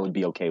 which I would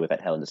be okay with at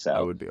Hell in the Cell.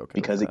 I would be okay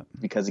because with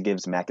that. Because it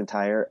gives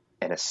McIntyre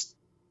an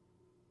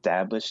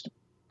established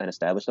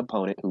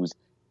opponent who's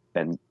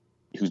been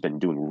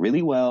doing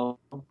really well,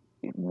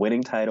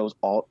 winning titles,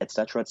 et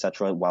cetera,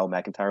 while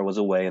McIntyre was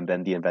away, and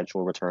then the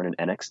eventual return in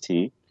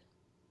NXT.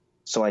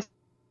 So I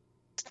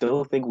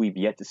still think we've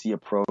yet to see a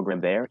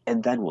program there,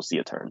 and then we'll see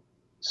a turn.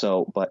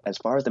 So, but as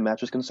far as the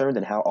match was concerned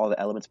and how all the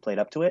elements played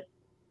up to it,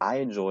 I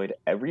enjoyed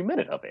every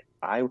minute of it.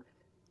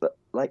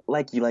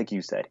 Like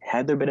you said,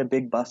 had there been a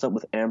big bust up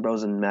with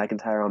Ambrose and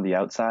McIntyre on the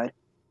outside,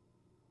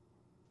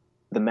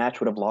 the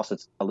match would have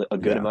lost a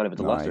good amount of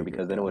its luster,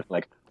 because then it was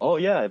like,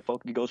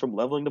 it goes from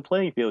leveling the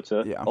playing field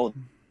to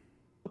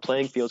the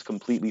playing field's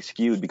completely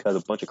skewed because a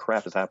bunch of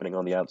crap is happening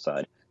on the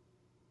outside.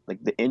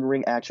 Like, the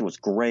in-ring action was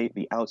great.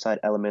 The outside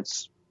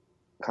elements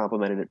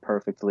complemented it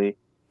perfectly.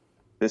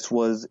 This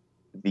was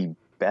the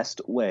best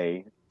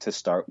way to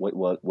start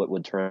what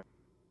would turn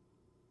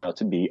out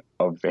to be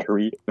a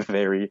very,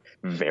 very,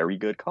 very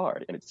good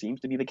card. And it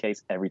seems to be the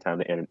case every time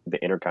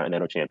the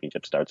Intercontinental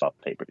Championship starts off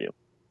the pay-per-view.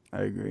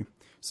 I agree.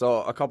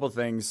 So a couple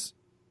things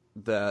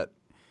that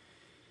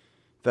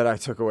I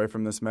took away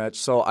from this match.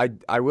 So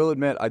I will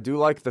admit, I do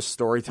like the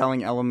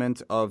storytelling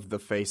element of the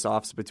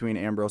face-offs between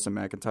Ambrose and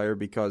McIntyre,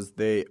 because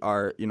they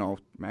are,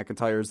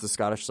 McIntyre is the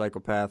Scottish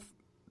psychopath.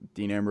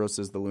 Dean Ambrose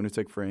is the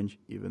lunatic fringe,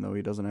 even though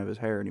he doesn't have his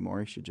hair anymore.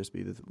 He should just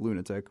be the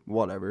lunatic.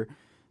 Whatever.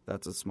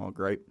 That's a small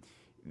gripe.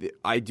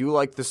 I do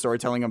like the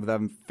storytelling of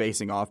them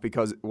facing off,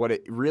 because what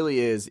it really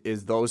is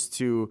those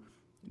two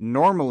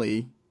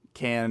normally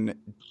can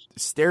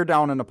stare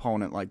down an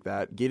opponent like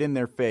that, get in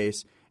their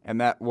face, and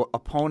that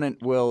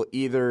opponent will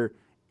either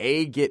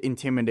A, get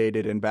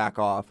intimidated and back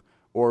off,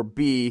 or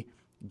B,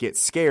 get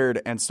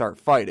scared and start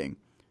fighting.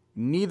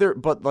 Neither,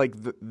 but like,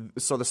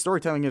 so the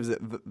storytelling is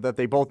that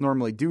they both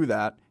normally do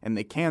that, and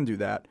they can do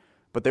that,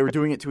 but they were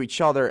doing it to each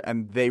other,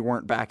 and they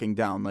weren't backing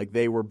down. Like,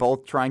 they were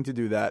both trying to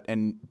do that,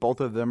 and both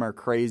of them are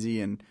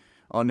crazy and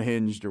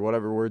unhinged, or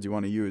whatever words you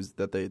want to use,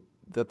 that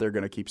they're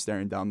going to keep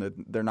staring down. That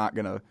they're not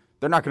gonna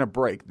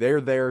break.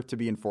 They're there to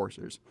be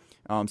enforcers.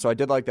 So I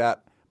did like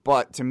that,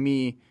 but to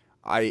me,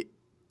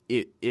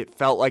 it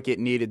felt like it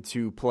needed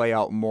to play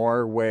out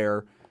more.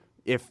 Where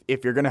if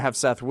you're gonna have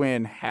Seth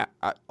win,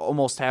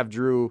 almost have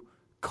Drew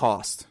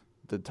cost him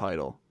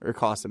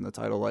the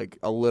title, like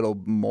a little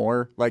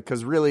more, like,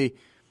 because really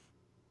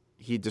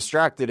he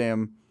distracted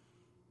him,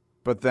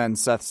 but then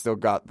Seth still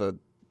got the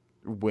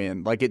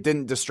win. Like, it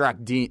didn't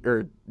distract Dean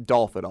or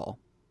Dolph at all.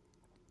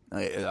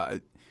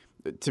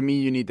 To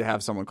me, you need to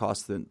have someone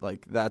cost it.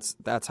 Like, that's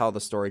how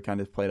the story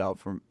kind of played out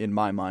in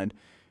my mind.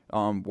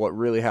 What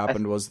really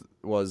happened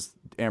was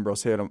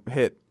Ambrose hit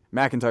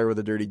McIntyre with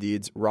the dirty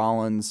deeds.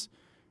 Rollins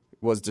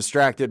was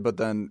distracted, but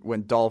then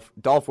when Dolph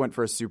went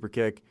for a super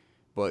kick,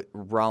 but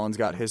Rollins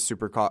got his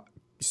super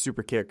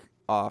kick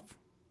off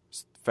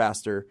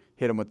faster,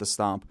 hit him with the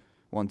stomp.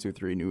 1, 2,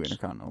 3, new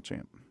Intercontinental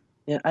champ.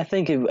 Yeah, I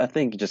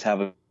think just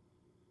having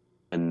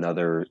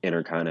another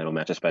Intercontinental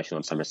match, especially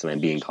on SummerSlam,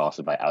 being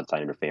costed by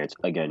outside interference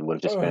again would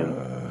have just been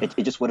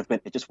it just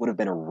would have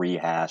been a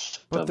rehash.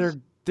 But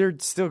they're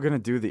still gonna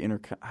do the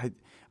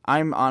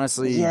I'm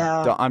honestly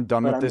I'm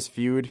done with this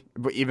feud.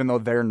 But even though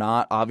they're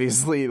not,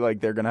 obviously, like,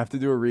 they're gonna have to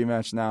do a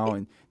rematch now,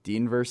 and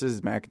Dean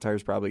versus McIntyre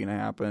is probably gonna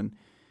happen.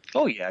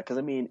 Oh yeah, because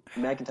I mean,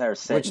 McIntyre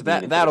said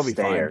that'll be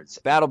fine.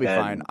 That'll be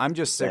fine. I'm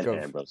just sick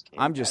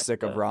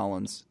of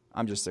Rollins.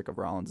 I'm just sick of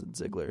Rollins and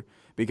Ziggler,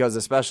 because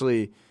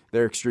especially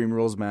their Extreme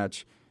Rules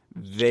match,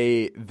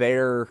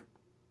 their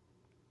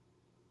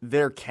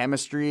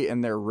chemistry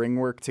and their ring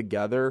work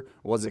together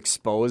was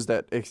exposed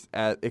at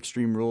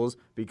Extreme Rules,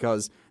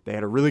 because they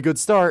had a really good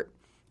start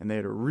and they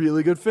had a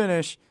really good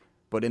finish,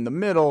 but in the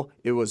middle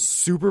it was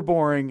super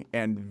boring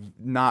and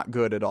not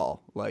good at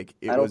all. Like,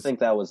 I don't think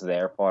that was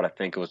their fault. I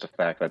think it was the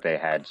fact that they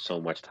had so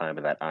much time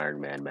in that Iron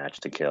Man match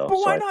to kill. But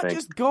why not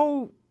just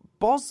go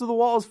balls to the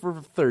walls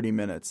for 30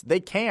 minutes? They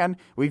can.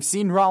 We've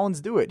seen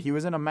Rollins do it. He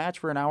was in a match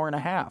for an hour and a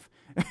half.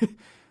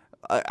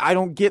 I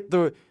don't get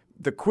the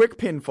quick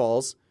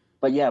pinfalls.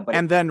 But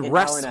then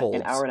rest holds.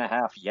 An hour and a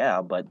half,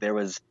 yeah, but there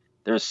was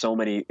so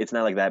many. It's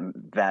not like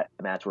that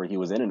match where he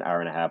was in an hour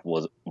and a half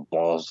was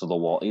balls to the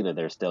wall either.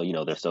 There's still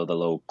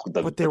the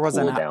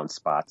cool down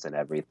spots and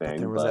everything. But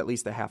there was at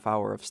least a half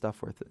hour of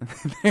stuff worth it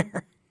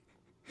there.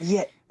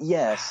 Yeah,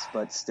 yes,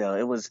 but still,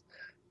 it was.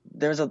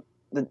 There's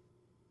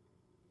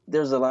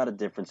a lot of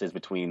differences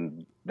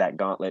between that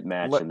gauntlet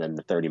match and then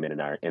the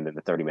 30-minute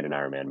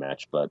Iron Man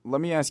match. But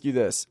let me ask you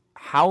this: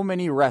 how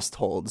many rest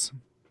holds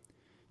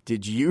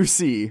did you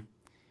see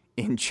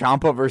in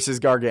Ciampa versus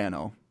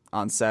Gargano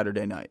on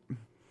Saturday night?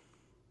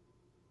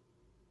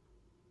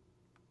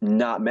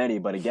 Not many,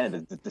 but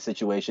again, the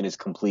situation is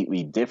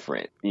completely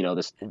different. You know,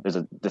 the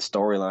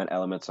storyline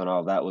elements and all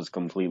of that was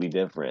completely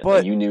different.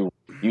 But you knew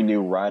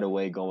right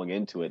away going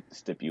into it, the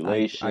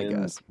stipulation, I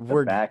guess. The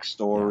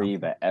backstory,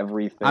 the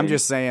everything. I'm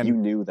just saying, you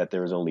knew that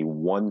there was only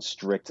one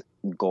strict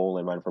goal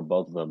in mind for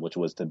both of them, which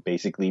was to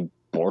basically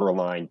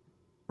borderline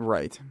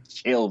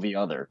kill the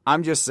other.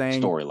 I'm just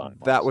saying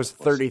storyline. That was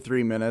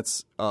 33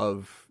 minutes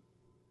of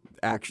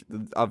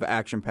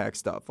action-packed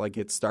stuff. Like,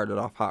 it started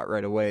off hot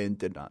right away and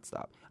did not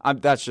stop.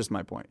 That's just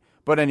my point.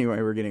 But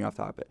anyway, we're getting off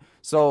topic.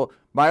 So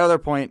my other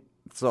point.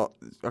 So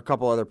a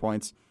couple other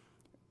points.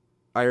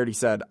 I already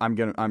said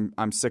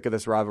I'm sick of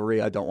this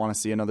rivalry. I don't want to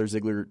see another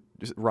Ziggler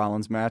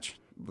Rollins match.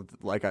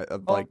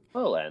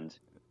 Will end.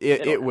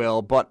 It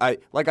will, but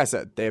like I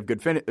said, they have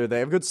good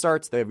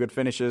starts, they have good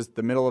finishes.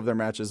 The middle of their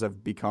matches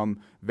have become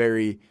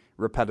very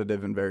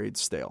repetitive and very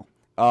stale.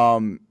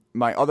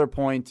 My other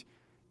point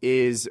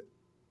is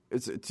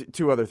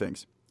two other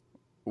things.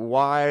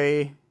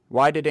 Why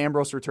did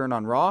Ambrose return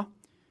on Raw?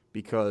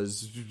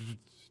 Because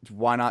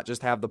why not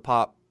just have the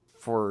pop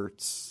for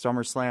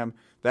SummerSlam?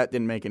 That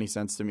didn't make any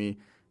sense to me,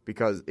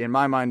 because in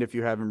my mind, if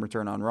you have him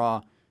return on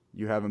Raw,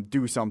 you have him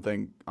do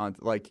something on,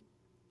 like,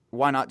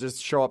 why not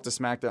just show up to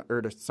SmackDown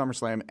or to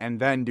SummerSlam and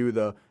then do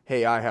the,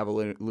 hey, I have a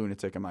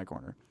lunatic in my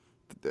corner?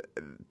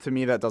 To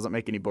me, that doesn't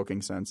make any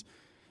booking sense.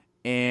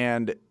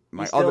 And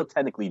he still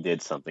technically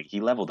did something. He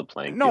leveled the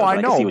playing field. No,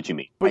 I know. I see what you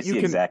mean. But I see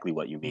exactly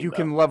what you mean. You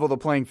can level the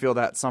playing field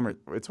at Summer.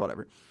 It's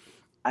whatever.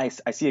 I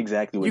see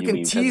exactly what you mean.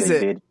 You can tease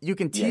it. You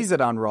can tease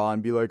it on Raw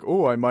and be like,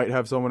 oh, I might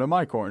have someone in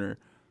my corner.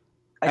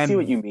 I see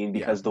what you mean,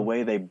 because the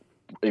way they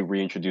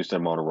reintroduced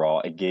him on Raw,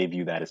 it gave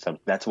you that as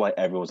something. That's why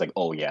everyone was like,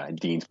 oh yeah,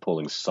 Dean's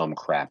pulling some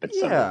crap at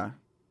some. Yeah.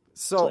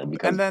 So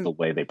because of the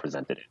way they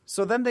presented it.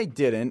 So then they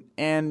didn't,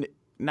 and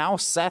now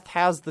Seth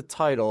has the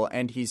title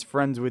and he's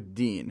friends with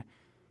Dean.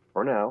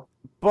 For now.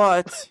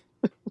 But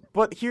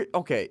here,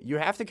 okay, you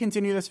have to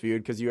continue this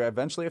feud because you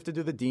eventually have to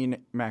do the Dean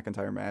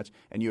McIntyre match,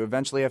 and you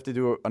eventually have to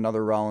do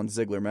another Rollins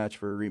Ziggler match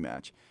for a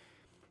rematch.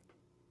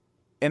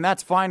 And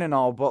that's fine and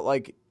all, but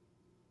like,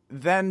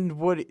 then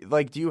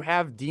do you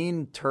have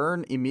Dean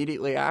turn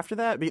immediately after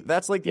that?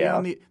 That's like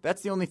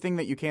that's the only thing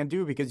that you can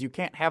do, because you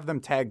can't have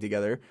them tag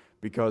together,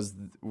 because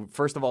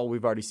first of all,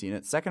 we've already seen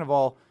it. Second of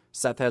all,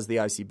 Seth has the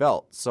IC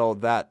belt, so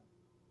that's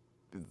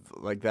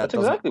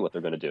exactly what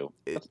they're going to do.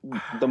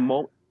 The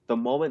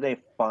moment they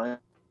finally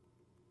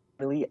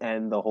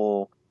end the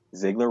whole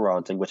Ziggler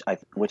Raw thing, which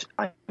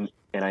I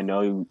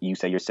know you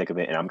say you're sick of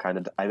it, and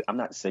I'm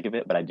not sick of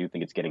it, but I do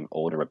think it's getting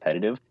old and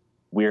repetitive.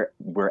 We're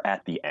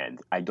at the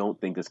end. I don't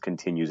think this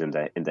continues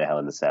into Hell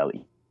in a Cell,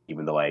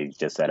 even though I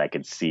just said I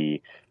could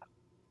see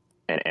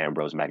an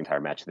Ambrose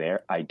McIntyre match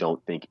there. I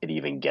don't think it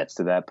even gets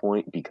to that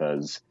point,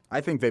 because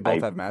I think they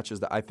both have matches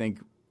that I think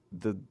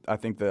the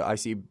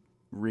IC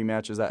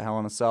rematch is at Hell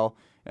in a Cell,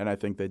 and I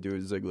think they do a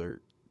Ziggler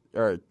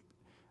or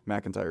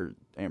McIntyre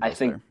Ambrose. I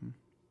think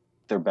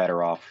they're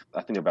better off.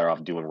 I think they're better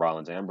off doing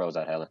Rollins Ambrose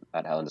at Hell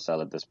in a Cell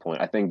at this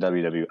point. I think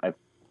WWE.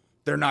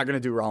 They're not going to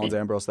do Rollins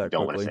Ambrose that quickly.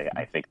 Don't want to say it.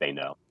 I think they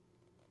know.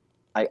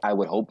 I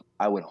would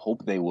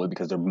hope they would,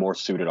 because they're more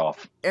suited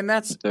off, and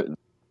that's they're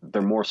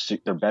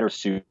better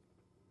suited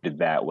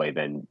that way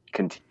than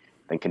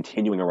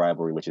continuing a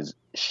rivalry which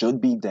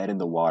should be dead in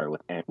the water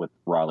with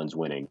Rollins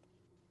winning,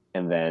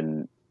 and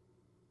then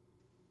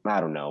I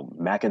don't know,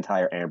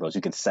 McIntyre Ambrose,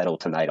 you can settle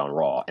tonight on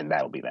Raw, and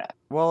that'll be that.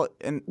 Well,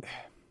 and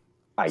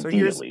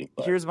ideally,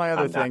 so here's my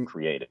other thing. Not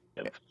creative,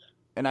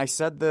 and I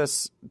said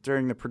this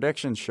during the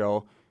prediction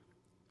show.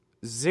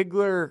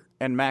 Ziggler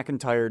and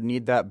McIntyre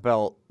need that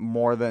belt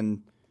more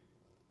than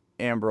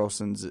Ambrose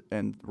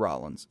and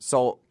Rollins.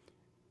 So,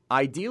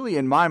 ideally,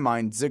 in my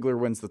mind, Ziggler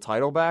wins the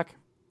title back.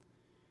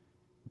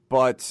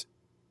 But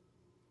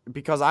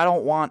because I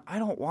don't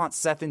want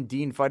Seth and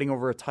Dean fighting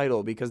over a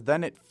title, because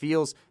then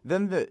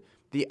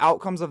the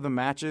outcomes of the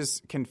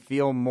matches can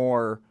feel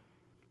more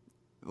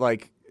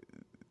like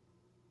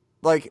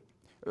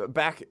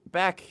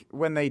back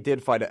when they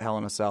did fight at Hell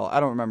in a Cell. I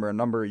don't remember, a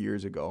number of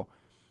years ago.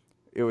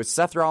 It was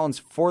Seth Rollins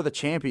for the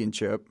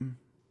championship.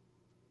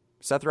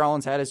 Seth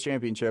Rollins had his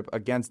championship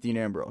against Dean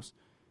Ambrose.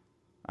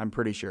 I'm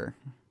pretty sure.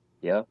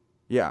 Yeah.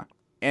 Yeah.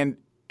 And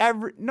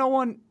no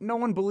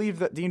one believed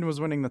that Dean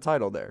was winning the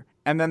title there.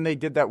 And then they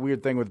did that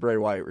weird thing with Bray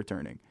Wyatt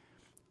returning.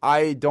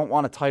 I don't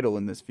want a title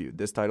in this feud.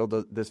 This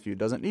feud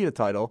doesn't need a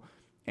title.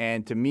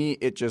 And to me,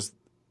 it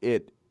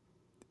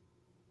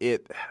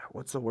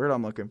what's the word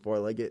I'm looking for?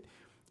 Like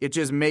it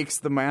just makes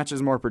the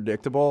matches more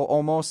predictable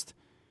almost.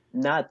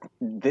 Not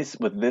this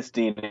with this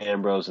Dean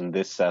Ambrose and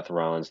this Seth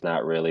Rollins,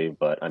 not really.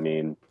 But I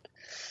mean,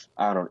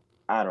 I don't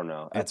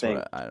know. I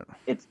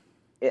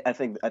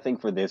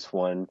think for this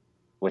one,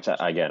 which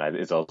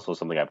is also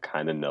something I've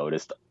kind of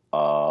noticed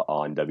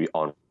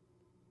on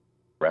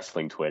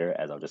wrestling Twitter,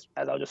 as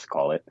I'll just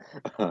call it.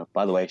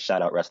 By the way,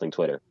 shout out wrestling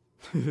Twitter.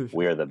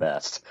 We're the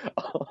best.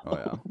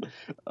 Oh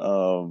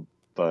yeah.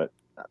 But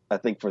I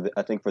think for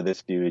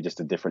this feud, just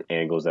the different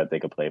angles that they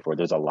could play for.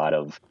 There's a lot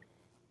of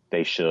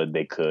they should,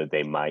 they could,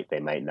 they might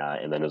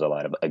not, and then there's a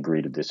lot of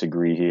agree to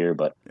disagree here.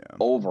 But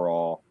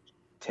overall,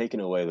 taking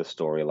away the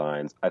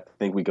storylines, I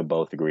think we could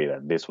both agree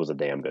that this was a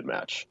damn good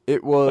match.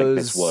 It was.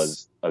 This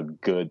was a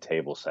good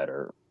table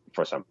setter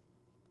for some.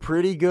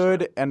 Pretty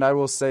good, and I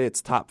will say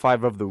it's top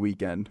 5 of the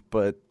weekend,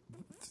 but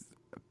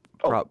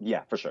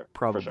yeah, for sure.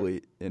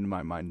 Probably in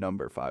my mind,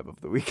 number 5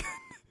 of the weekend.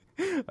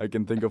 I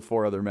can think of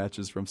 4 other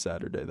matches from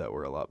Saturday that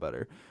were a lot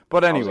better.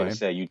 But anyway, I was going to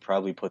say you'd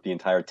probably put the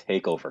entire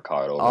takeover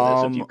card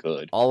over this if you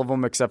could. All of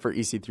them except for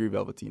EC3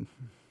 Velveteen.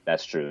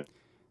 That's true.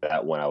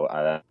 That one,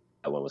 that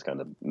one was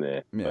kind of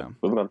meh. Yeah.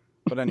 Moving on.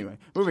 But anyway,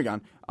 moving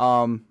on.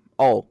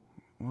 What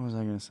was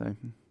I going to say?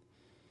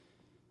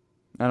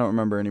 I don't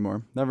remember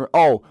anymore.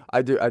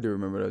 I do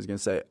remember what I was going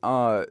to say.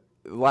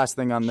 Last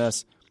thing on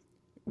this,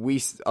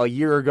 a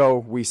year ago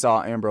we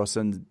saw Ambrose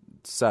and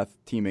Seth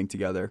teaming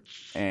together,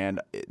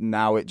 and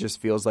now it just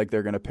feels like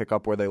they're going to pick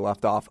up where they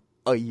left off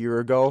a year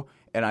ago,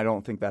 and I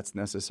don't think that's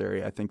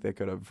necessary. I think they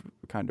could have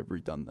kind of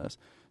redone this.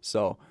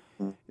 So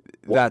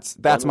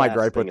that's my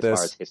gripe with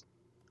this.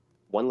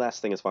 One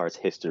last thing as far as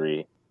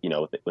history,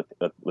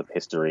 with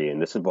history, and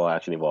this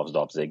actually involves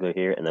Dolph Ziggler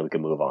here, and then we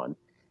can move on.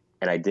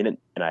 And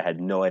I had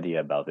no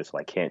idea about this, so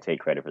I can't take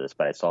credit for this,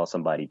 but I saw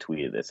somebody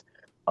tweeted this.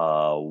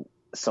 A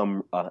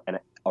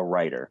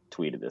writer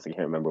tweeted this. I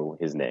can't remember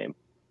his name.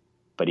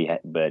 But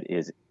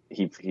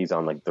he's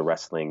on like the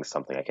wrestling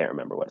something. I can't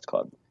remember what it's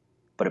called.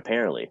 But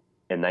apparently,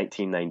 in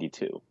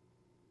 1992,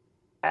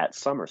 at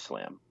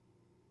SummerSlam,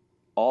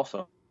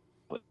 also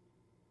a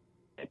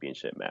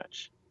championship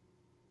match,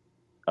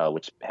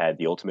 which had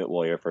the Ultimate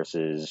Warrior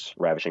versus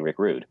Ravishing Rick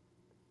Rude.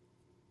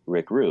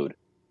 Rick Rude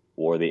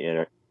wore the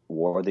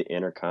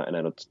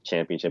Intercontinental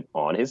Championship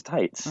on his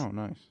tights. Oh,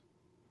 nice.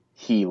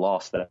 He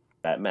lost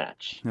that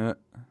match.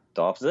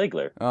 Dolph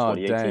Ziggler,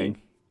 2018.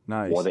 Dang.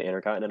 Nice. Wore the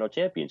Intercontinental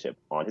Championship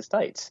on his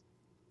tights.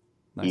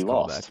 He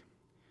lost.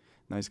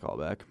 Nice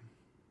callback.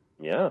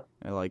 Yeah.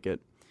 I like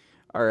it.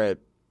 All right.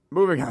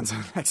 Moving on to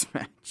the next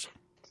match.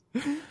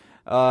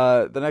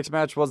 The next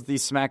match was the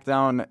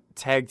SmackDown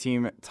Tag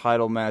Team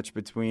title match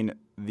between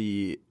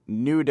the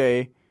New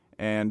Day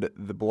and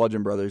the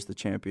Bludgeon Brothers, the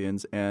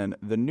champions. And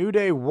the New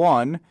Day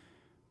won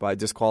by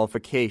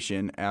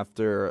disqualification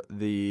after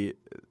the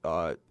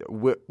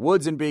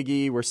Woods and Big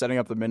E were setting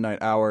up the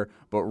Midnight Hour,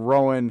 but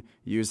Rowan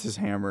used his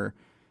hammer.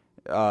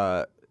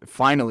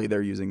 Finally,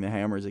 they're using the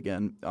hammers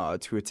again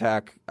to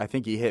attack. I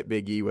think he hit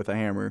Big E with a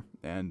hammer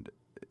and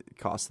it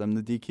cost them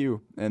the DQ.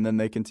 And then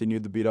they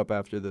continued to beat up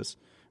after this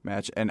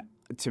match. And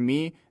to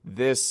me,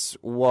 this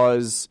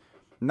was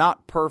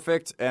not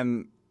perfect.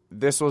 And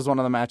this was one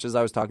of the matches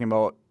I was talking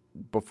about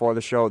before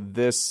the show.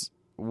 This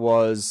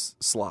was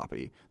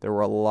sloppy. There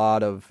were a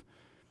lot of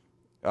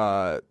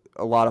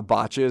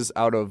botches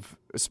out of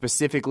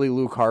specifically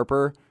Luke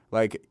Harper.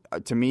 Like,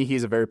 to me,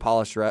 he's a very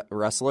polished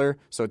wrestler.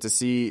 So to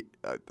see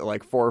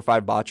like 4 or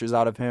 5 botches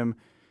out of him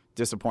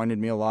disappointed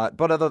me a lot.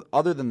 But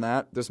other than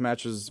that, this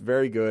match was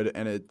very good,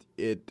 and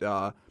it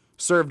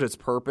served its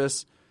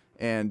purpose,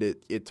 and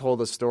it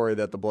told a story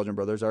that the Bludgeon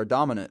Brothers are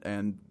dominant,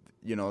 and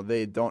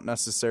they don't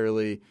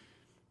necessarily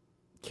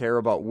care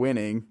about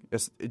winning.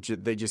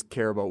 They just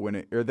care about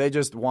winning, or they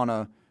just want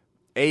to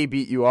A,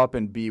 beat you up,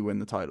 and B, win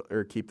the title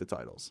or keep the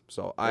titles.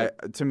 So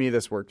to me,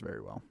 this worked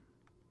very well.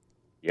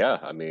 Yeah,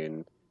 I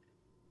mean,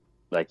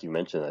 like you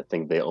mentioned, I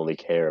think they only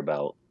care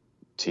about,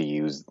 to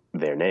use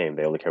their name,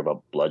 they only care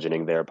about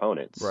bludgeoning their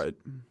opponents. Right.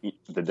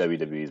 The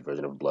WWE's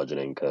version of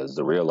bludgeoning, because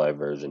the real life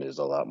version is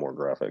a lot more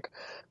graphic.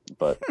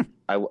 But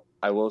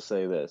I will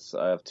say this.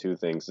 I have 2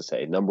 things to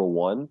say. Number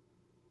one,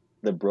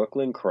 the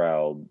Brooklyn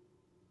crowd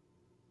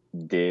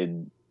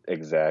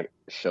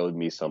showed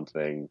me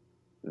something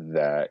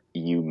that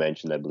you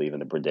mentioned, I believe, in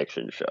the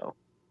prediction show,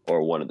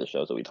 or one of the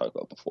shows that we talked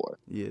about before.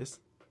 Yes.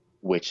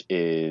 Which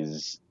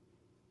is,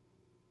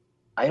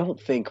 I don't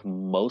think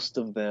most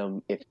of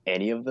them, if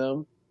any of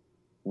them,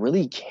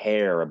 really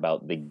care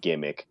about the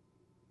gimmick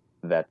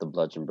that the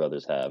Bludgeon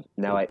Brothers have.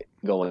 Now,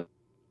 going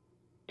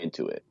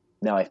into it.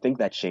 Now, I think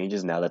that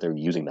changes now that they're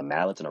using the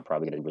mallets and are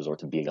probably going to resort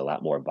to being a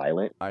lot more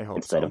violent. I hope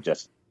instead of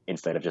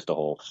just a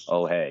whole,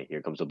 oh, hey,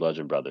 here comes the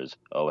Bludgeon Brothers.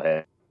 Oh,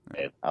 hey,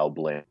 I'll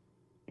blink.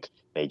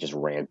 They just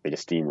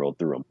steamrolled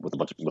through them with a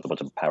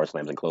bunch of power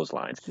slams and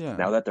clotheslines. Yeah.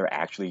 Now that they're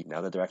actually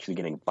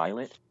getting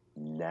violent,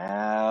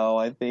 now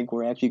I think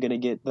we're actually going to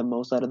get the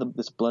most out of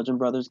this Bludgeon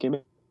Brothers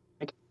gimmick.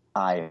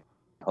 I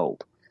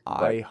hope.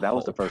 That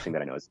was the first thing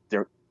that I noticed.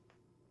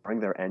 During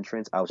their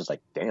entrance, I was just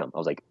like, damn. I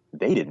was like,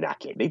 they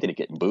didn't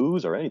get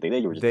boos or anything.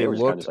 They were just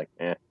kind of just like,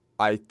 eh.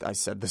 I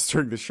said this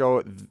during the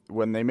show.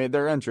 When they made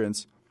their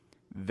entrance,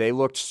 they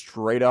looked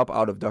straight up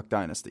out of Duck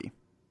Dynasty.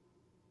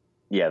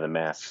 Yeah, the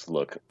masks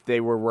look.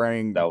 They were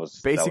wearing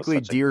basically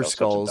deer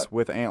skulls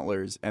with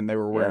antlers, and they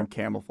were wearing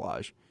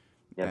camouflage.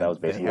 Yeah, that was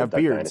basically a Duck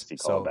Dynasty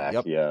callback.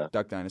 Yep, yeah,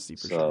 Duck Dynasty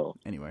for sure.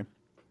 Anyway.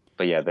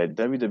 But yeah, the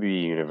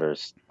WWE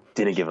Universe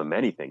didn't give them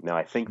anything. Now,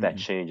 I think that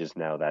changes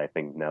now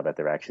that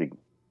they're actually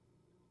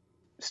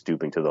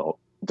stooping to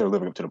they're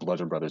living up to the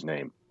Bludgeon Brothers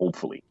name.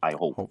 Hopefully. I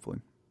hope.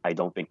 Hopefully. I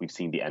don't think we've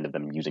seen the end of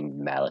them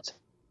using mallets,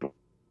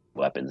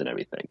 weapons, and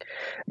everything.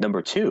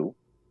 Number 2,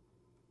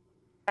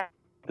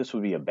 this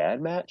would be a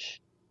bad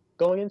match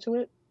going into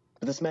it,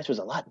 but this match was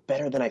a lot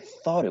better than I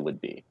thought it would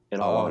be, in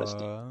all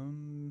honesty.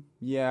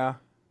 Yeah,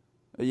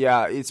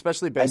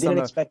 especially based on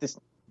the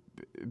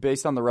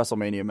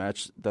WrestleMania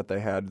match that they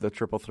had, the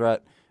triple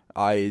threat.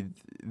 They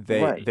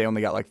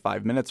only got like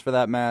 5 minutes for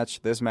that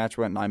match. This match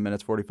went 9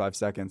 minutes 45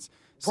 seconds.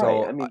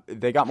 So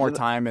they got more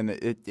time, and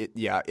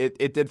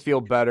it did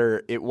feel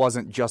better. It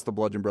wasn't just the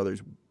Bludgeon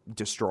Brothers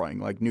destroying.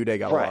 Like, New Day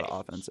got a lot of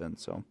offense in.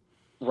 So.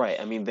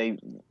 Right. I mean,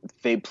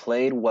 they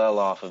played well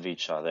off of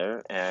each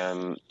other,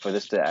 and for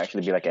this to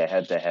actually be like a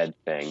head-to-head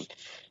thing,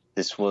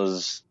 this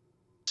was,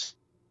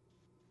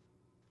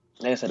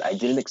 like I said, I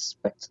didn't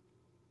expect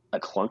a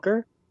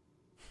clunker,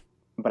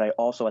 but I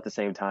also at the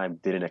same time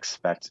didn't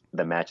expect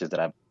the matches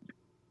that I've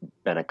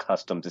been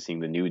accustomed to seeing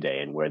the New Day,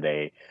 and where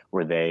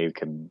they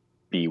could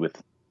be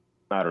with,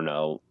 I don't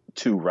know,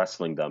 2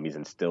 wrestling dummies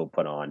and still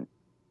put on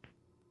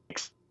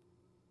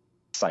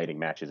exciting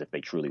matches if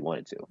they truly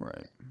wanted to.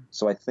 Right.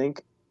 So I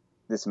think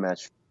this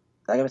match,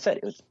 like I said,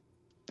 it was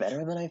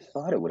better than I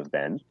thought it would have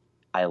been.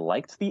 I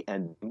liked the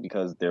ending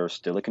because there's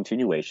still a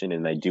continuation,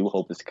 and I do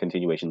hope this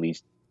continuation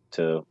leads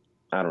to,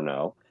 I don't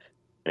know,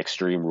 an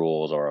Extreme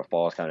Rules or a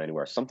Falls Count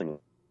Anywhere, something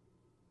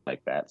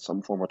like that,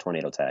 some form of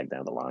tornado tag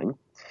down the line.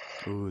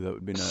 Ooh, that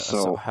would be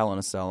a Hell in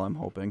a Cell, I'm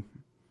hoping.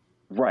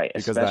 Right.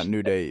 Because that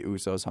New Day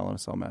Usos Hell in a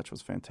Cell match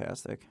was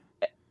fantastic.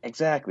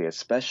 Exactly,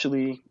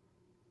 especially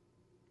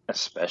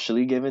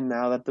given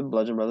now that the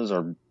Bludgeon Brothers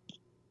are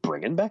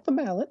bringing back the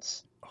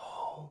mallets.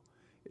 Oh,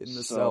 in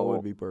the cell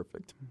would be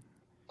perfect.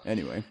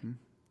 Anyway.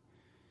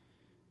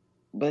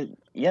 But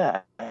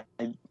yeah,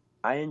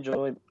 I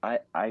enjoyed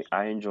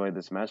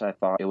this match. I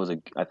thought it was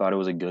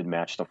a good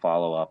match to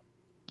follow up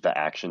the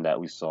action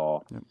that we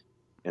saw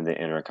in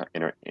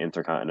the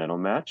Intercontinental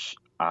match.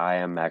 I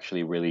am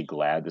actually really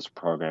glad this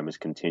program is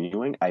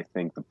continuing. I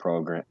think this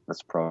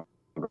program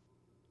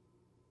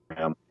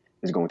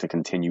is going to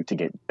continue to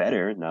get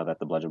better now that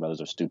the Bludgeon Brothers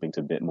are stooping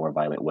to a bit more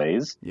violent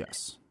ways.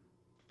 Yes.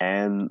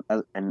 And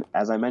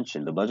as I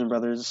mentioned, the Bludgeon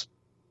Brothers,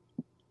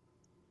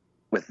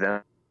 with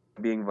them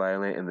being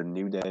violent and the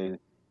New Day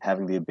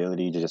having the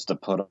ability to just to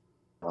put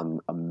on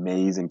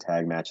amazing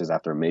tag matches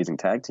after amazing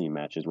tag team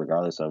matches,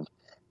 regardless of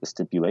the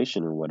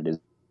stipulation or what it is.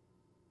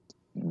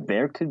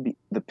 There could be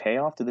the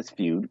payoff to this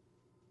feud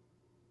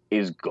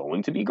is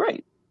going to be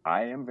great.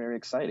 I am very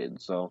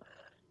excited. So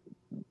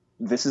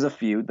this is a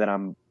feud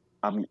that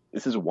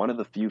this is one of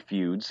the few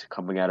feuds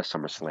coming out of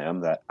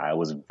SummerSlam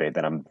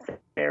that I'm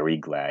very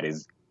glad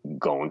is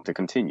going to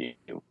continue.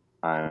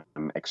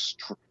 I'm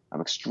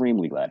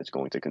extremely glad it's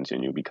going to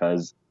continue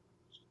because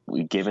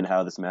given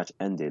how this match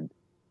ended,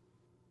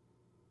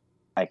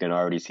 I can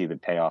already see the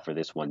payoff for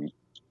this one.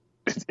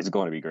 It's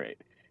going to be great.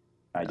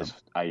 I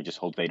just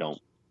hope they don't.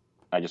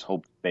 I just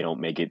hope they don't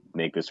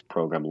make this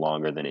program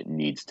longer than it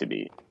needs to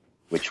be,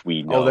 which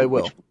we know. Oh, they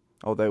will.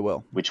 They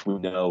will. Which we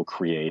know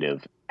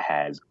creative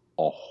has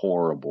a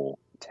horrible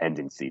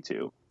tendency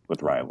to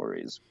with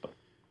rivalries.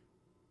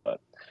 But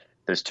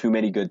there's too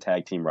many good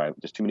tag teams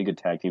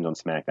on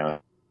SmackDown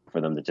for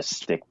them to just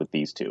stick with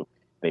these two.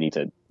 They need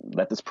to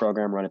let this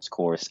program run its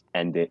course,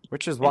 end it.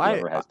 Which is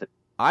why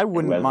I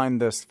wouldn't mind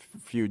this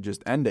feud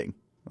just ending.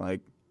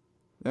 Like,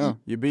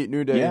 you beat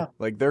New Day. Yeah.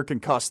 Like, they're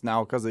concussed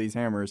now because of these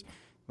hammers.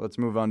 Let's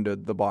move on to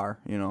the bar,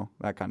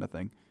 that kind of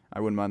thing.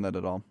 I wouldn't mind that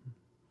at all.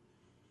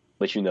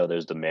 But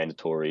there's the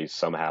mandatory,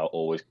 somehow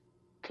always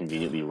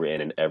conveniently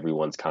written in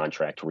everyone's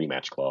contract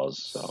rematch clause.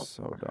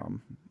 So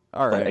dumb.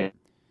 All right.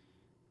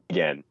 But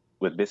again,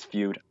 with this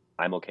feud,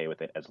 I'm okay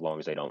with it as long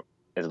as it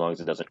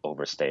doesn't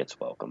overstay its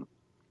welcome.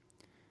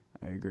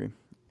 I agree.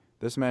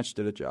 This match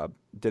did its job.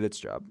 It did its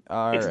job.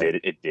 Yeah.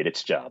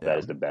 That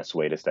is the best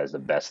that's the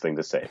best thing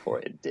to say for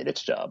it. It did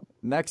its job.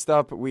 Next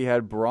up, we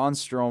had Braun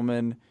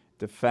Strowman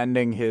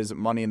defending his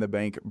Money in the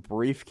Bank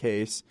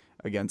briefcase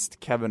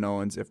against Kevin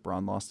Owens if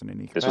Braun lost in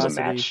any capacity. This was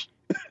a match.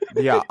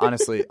 Yeah,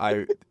 honestly,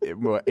 it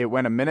went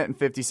 1 minute and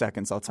 50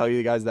 seconds. I'll tell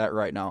you guys that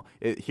right now.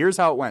 Here's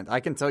how it went. I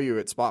can tell you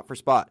it spot for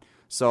spot.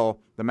 So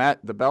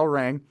the bell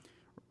rang.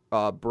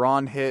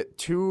 Braun hit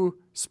 2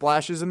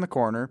 splashes in the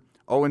corner.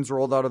 Owens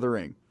rolled out of the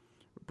ring.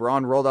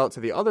 Braun rolled out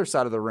to the other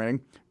side of the ring,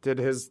 did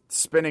his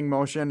spinning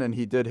motion, and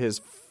he did his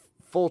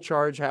full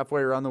charge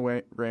halfway around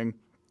the ring,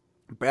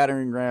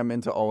 battering ram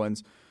into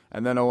Owens.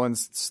 And then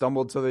Owens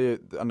stumbled to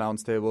the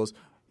announce tables.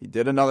 He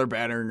did another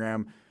battering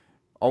ram.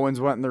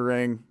 Owens went in the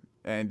ring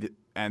and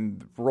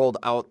rolled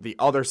out the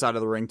other side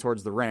of the ring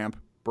towards the ramp.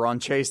 Braun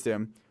chased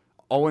him.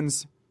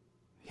 Owens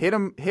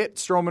hit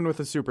Strowman with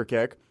a super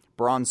kick.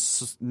 Braun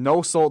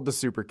no-sold the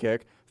super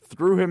kick,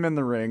 threw him in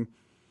the ring.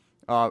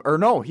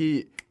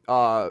 Did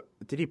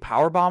he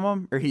powerbomb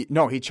him? He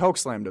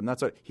chokeslammed him.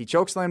 That's what he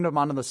chokeslammed him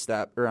onto the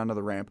step or onto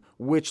the ramp,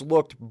 which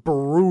looked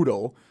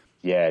brutal.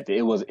 Yeah,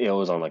 it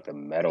was on like the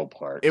metal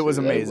part. It was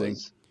amazing.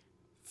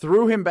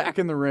 Threw him back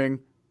in the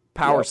ring,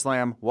 power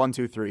slam, 1,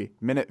 2, 3,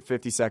 minute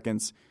 50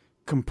 seconds,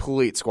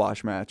 complete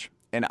squash match.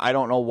 And I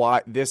don't know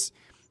why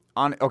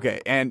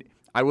and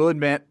I will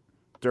admit,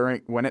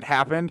 when it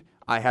happened,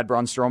 I had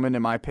Braun Strowman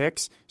in my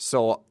picks.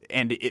 So,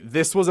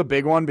 this was a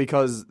big one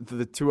because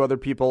the 2 other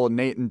people,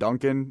 Nate and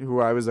Duncan, who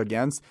I was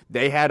against,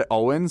 they had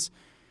Owens.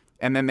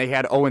 And then they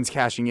had Owens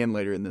cashing in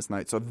later in this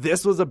night. So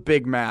this was a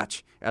big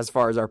match as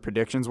far as our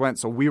predictions went.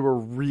 So we were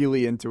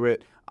really into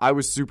it. I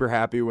was super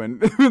happy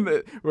when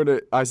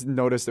I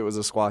noticed it was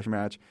a squash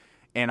match.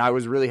 And I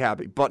was really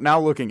happy. But now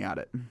looking at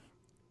it,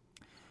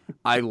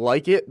 I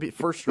like it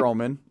for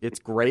Strowman. It's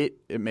great.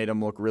 It made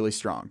him look really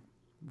strong.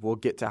 We'll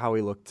get to how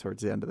he looked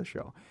towards the end of the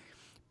show.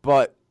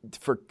 But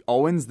for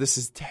Owens, this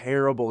is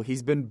terrible.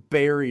 He's been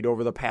buried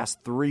over the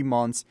past 3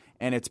 months,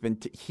 and it's been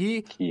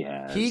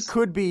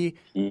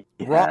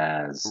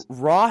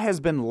Raw has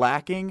been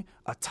lacking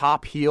a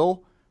top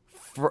heel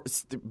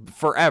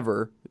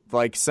forever,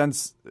 like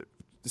since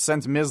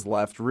Miz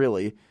left,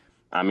 really.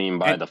 I mean,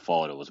 by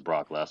default, it was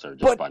Brock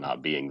Lesnar by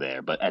not being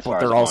there. But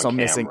they're also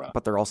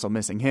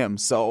missing him.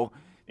 So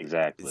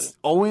exactly,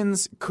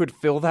 Owens could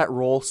fill that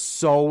role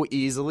so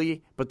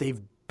easily, but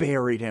they've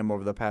buried him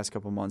over the past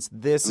couple months.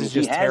 This is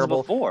just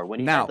terrible. Before when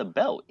he had the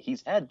belt,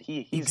 he's had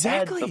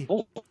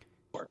before.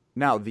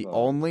 Now the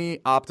only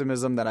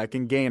optimism that I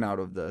can gain out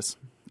of this,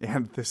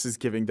 and this is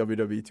giving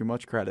WWE too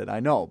much credit, I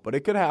know, but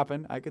it could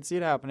happen. I could see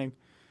it happening.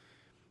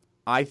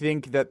 I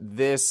think that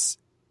this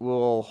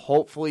will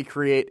hopefully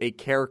create a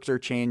character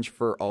change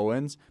for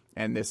Owens,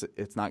 and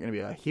it's not going to be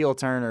a heel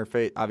turn or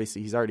face.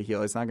 Obviously, he's already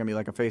heel. It's not going to be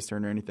like a face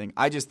turn or anything.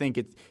 I just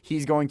think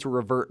he's going to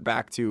revert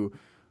back to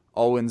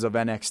Owens of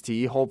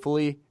NXT,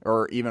 hopefully,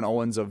 or even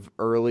Owens of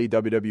early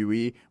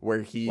WWE,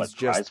 where he's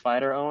prize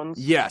fighter Owens?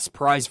 Yes,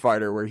 prize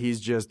fighter, where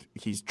he's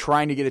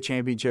trying to get a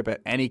championship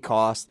at any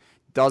cost.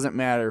 Doesn't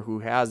matter who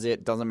has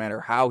it, doesn't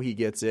matter how he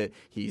gets it.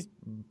 He's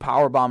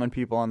power bombing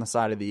people on the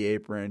side of the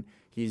apron.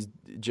 He's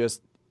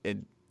just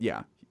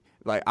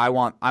like I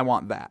want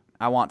that.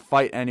 I want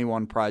fight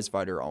anyone prize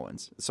fighter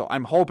Owens. So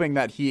I'm hoping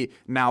that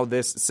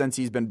since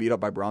he's been beat up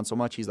by Braun so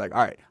much, he's like,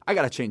 all right, I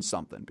got to change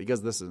something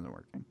because this isn't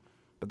working.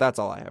 But that's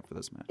all I have for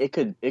this match. It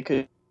could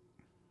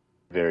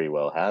very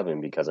well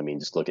happen because, I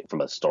mean, just look at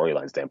from a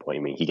storyline standpoint. I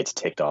mean, he gets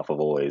ticked off of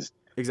always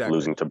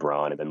losing to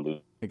Braun and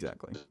then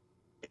exactly.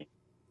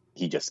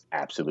 He just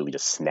absolutely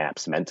just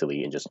snaps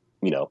mentally and just,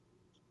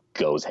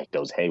 goes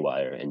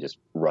haywire and just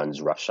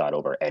runs roughshod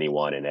over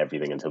anyone and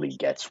everything until he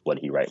gets what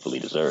he rightfully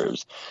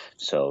deserves.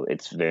 So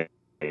it's very,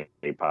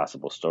 very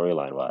possible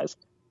storyline wise.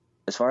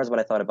 As far as what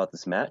I thought about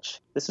this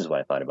match, this is what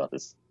I thought about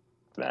this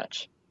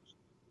match.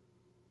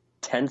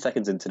 10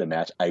 seconds into the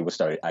match, I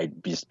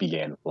just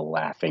began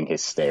laughing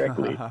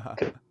hysterically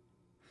because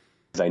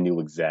I knew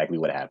exactly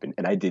what happened,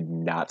 and I did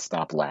not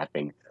stop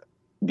laughing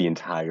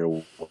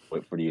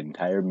for the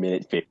entire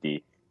minute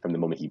 50. From the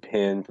moment he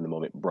pinned, from the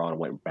moment Braun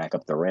went back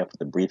up the ramp with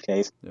the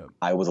briefcase, Yep.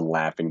 I was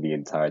laughing the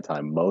entire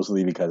time,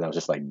 mostly because I was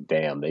just like,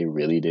 damn, they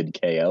really did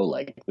KO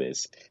like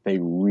this. They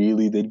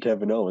really did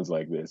Kevin Owens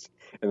like this.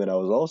 And then I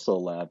was also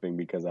laughing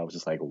because I was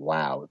just like,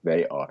 wow,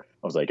 I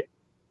was like,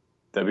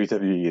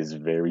 WWE is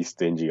very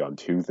stingy on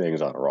two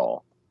things on Raw.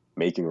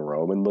 Making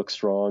Roman look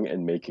strong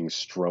and making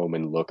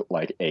Strowman look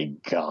like a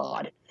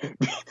god.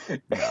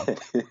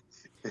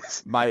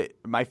 My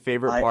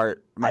favorite part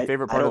of this match.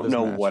 I don't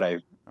know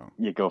what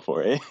you go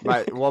for it.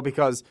 Well,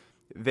 because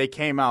they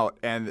came out,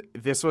 and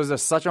this was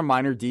such a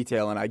minor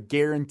detail, and I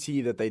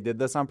guarantee that they did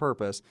this on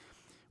purpose.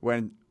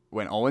 When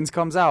Owens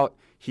comes out,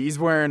 he's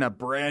wearing a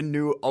brand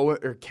new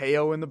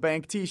KO in the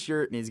Bank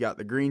t-shirt, and he's got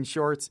the green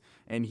shorts,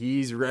 and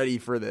he's ready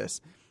for this.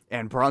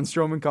 And Braun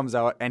Strowman comes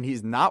out, and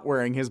he's not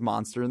wearing his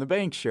Monster in the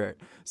Bank shirt.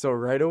 So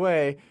right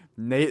away,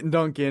 Nate and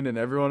Duncan and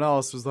everyone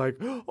else was like,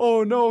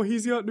 oh no,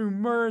 he's got new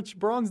merch.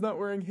 Braun's not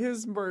wearing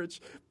his merch.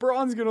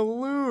 Braun's going to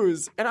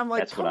lose. And I'm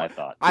like, that's what I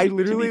thought. I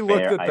literally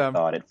looked at them. I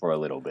thought it for a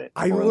little bit.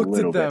 I looked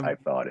at them. I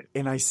thought it.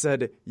 And I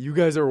said, you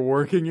guys are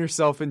working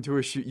yourself into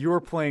a shoot. You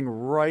are playing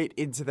right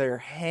into their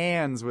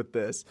hands with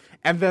this.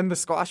 And then the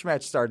squash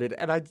match started,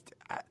 and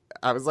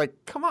I was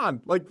like, come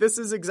on. Like, this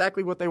is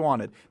exactly what they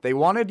wanted. They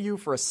wanted you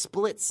for a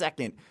split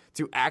second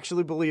to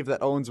actually believe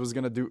that Owens was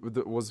going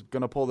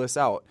to pull this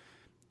out.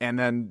 And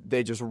then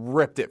they just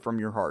ripped it from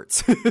your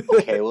hearts.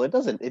 Okay, well, it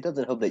doesn't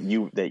help that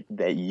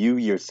you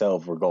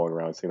yourself were going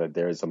around saying that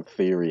there is some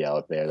theory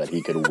out there that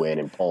he could win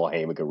and Paul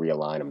Heyman could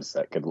align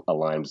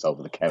himself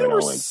with Kevin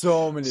Owens. Owens.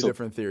 So many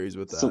different theories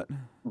with that.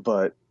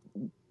 But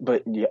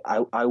yeah,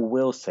 I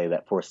will say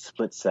that for a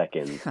split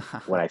second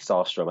when I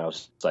saw Strowman, I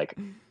was like,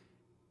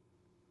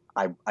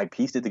 I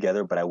pieced it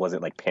together, but I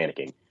wasn't like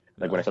panicking.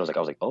 Like when I saw it, I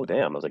was like, oh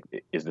damn! I was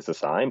like, is this a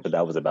sign? But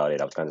that was about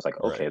it. I was kind of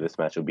like, okay, this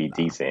match will be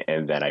decent,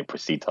 and then I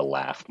proceed to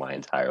laugh my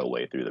entire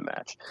way through the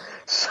match.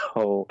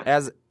 So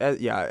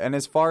and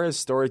as far as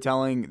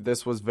storytelling,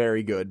 this was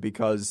very good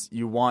because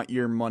you want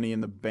your Money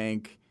in the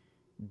Bank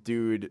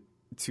dude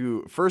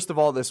to. First of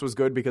all, this was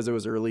good because it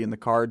was early in the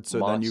card, so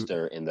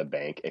Monster in the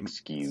Bank,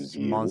 excuse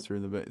you. Monster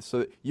in the Bank.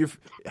 So you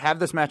have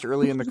this match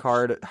early in the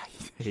card. I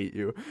hate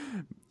you.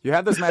 You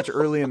have this match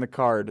early in the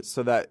card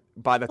so that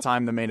by the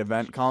time the main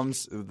event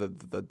comes,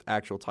 the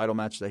actual title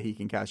match that he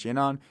can cash in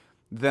on,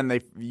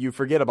 then you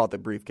forget about the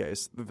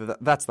briefcase.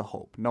 That's the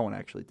hope. No one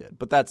actually did,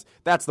 but that's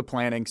the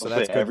planning. So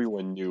that's good.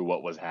 Everyone knew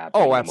what was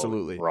happening. Oh,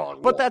 absolutely.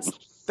 But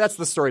that's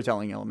the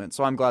storytelling element.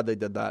 So I'm glad they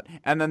did that.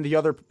 And then the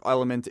other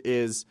element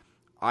is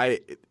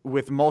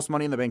with most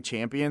Money in the Bank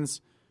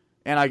champions,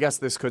 and I guess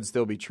this could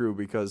still be true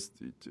because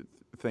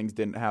things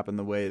didn't happen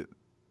the way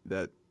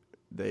that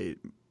they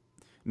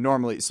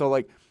normally. So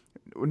like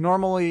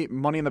normally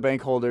Money in the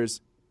Bank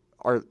holders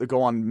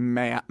go on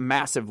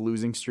massive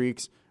losing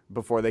streaks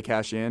before they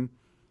cash in.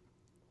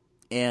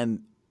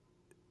 And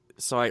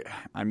so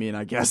I mean,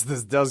 I guess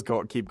this does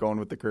keep going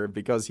with the curve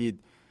because he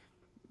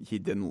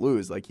didn't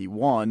lose. Like he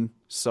won,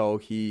 so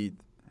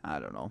I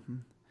don't know.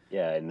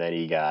 Yeah, and then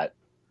he got.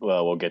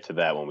 Well, we'll get to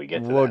that when we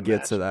get to that. We'll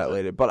get to that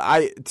later.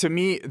 But to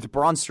me,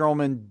 Braun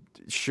Strowman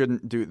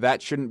shouldn't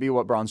be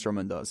what Braun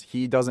Strowman does.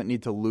 He doesn't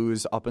need to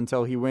lose up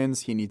until he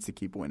wins. He needs to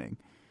keep winning,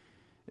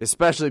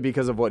 especially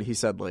because of what he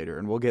said later,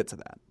 and we'll get to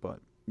that. But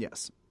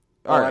yes.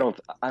 All right.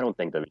 I don't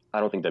think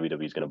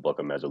WWE is going to book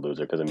him as a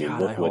loser because I mean,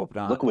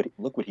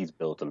 look what he's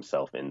built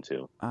himself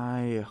into.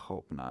 I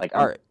hope not. Like,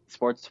 all right,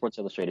 Sports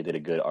Illustrated did a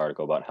good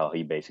article about how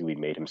he basically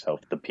made himself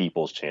the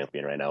people's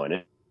champion right now,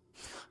 and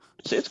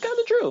it's kind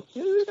of true.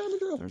 It's kind of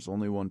true. There's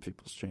only one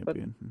people's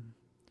champion,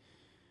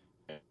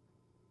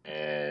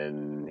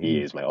 and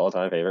he is my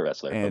all-time favorite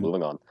wrestler. And but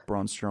moving on,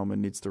 Braun Strowman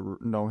needs to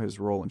know his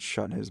role and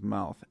shut his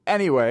mouth.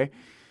 Anyway.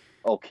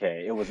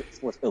 Okay, it was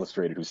Sports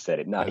Illustrated who said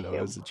it, not him.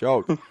 It was a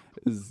joke.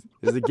 It's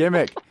a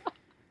gimmick.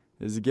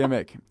 It's a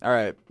gimmick. All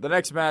right, the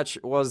next match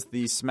was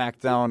the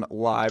SmackDown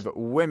Live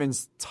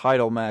women's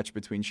title match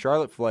between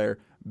Charlotte Flair,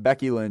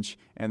 Becky Lynch,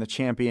 and the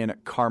champion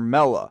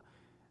Carmella.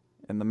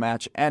 And the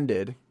match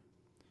ended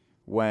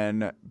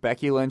when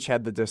Becky Lynch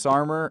had the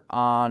disarmor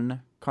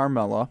on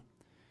Carmella.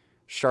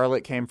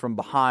 Charlotte came from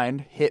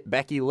behind, hit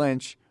Becky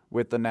Lynch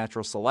with the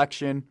natural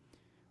selection.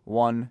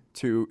 1,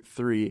 2,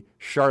 3.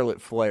 Charlotte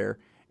Flair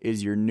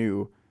is your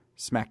new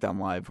SmackDown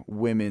Live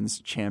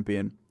Women's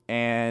Champion.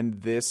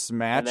 And this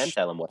match... And then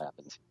tell them what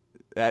happened.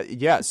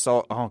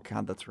 Oh,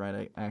 God, that's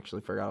right. I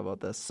actually forgot about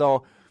this.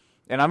 So,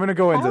 and I'm going to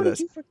go into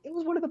this. It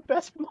was one of the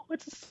best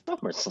moments of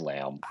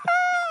SummerSlam.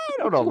 I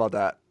don't know about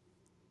that.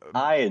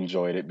 I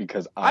enjoyed it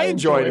because I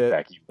enjoyed it.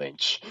 Becky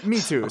Lynch. Me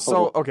too.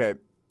 So, okay,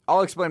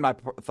 I'll explain my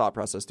thought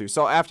process too.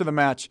 So after the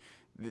match,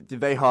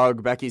 they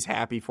hug. Becky's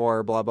happy for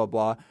her, blah, blah,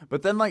 blah.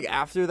 But then, like,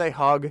 after they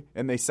hug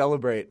and they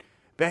celebrate,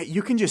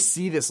 you can just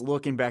see this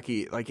look in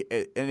Becky, like,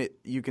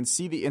 you can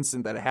see the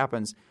instant that it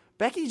happens.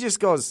 Becky just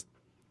goes,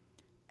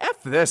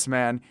 F this,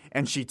 man.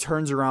 And she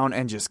turns around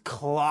and just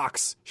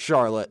clocks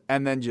Charlotte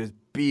and then just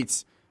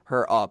beats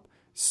her up.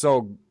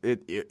 So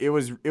it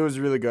was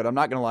really good. I'm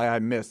not going to lie, I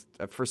missed.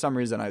 For some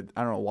reason, I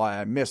don't know why,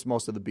 I missed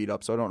most of the beat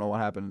up, so I don't know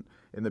what happened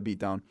in the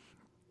beatdown.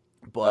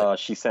 But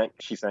she sent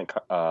she threw her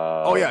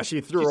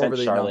over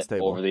the announce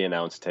table. Over the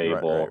announce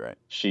table. Right.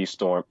 She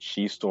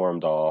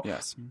stormed off.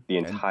 Yes. The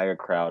entire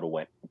crowd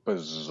went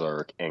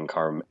berserk, and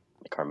Carmella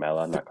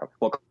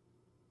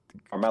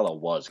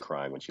was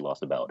crying when she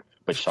lost the belt,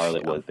 but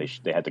Charlotte was.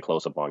 They had to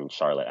close up on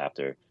Charlotte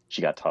after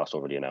she got tossed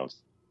over the announce.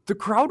 The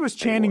crowd was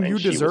chanting, "You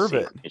deserve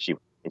it." And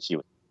she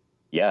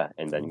yeah,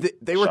 and then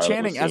they were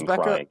chanting as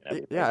Becca.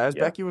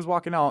 Becky was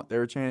walking out, they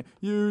were chanting,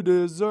 "You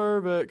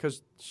deserve it,"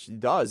 because she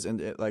does,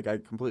 and I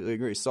completely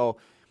agree. So,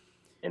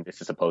 and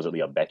this is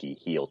supposedly a Becky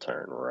heel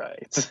turn,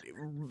 right?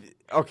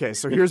 Okay,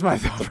 so here's my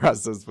thought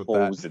process with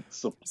that.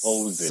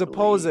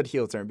 Supposed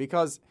heel turn,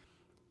 because,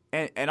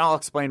 and I'll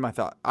explain my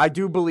thought. I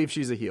do believe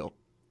she's a heel,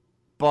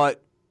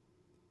 but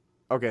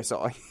okay,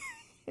 so.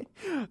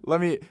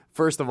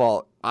 First of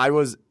all,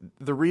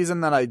 the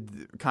reason that I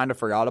kind of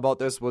forgot about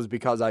this was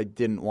because I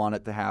didn't want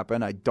it to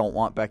happen. I don't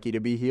want Becky to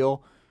be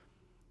heel.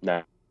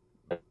 Nah,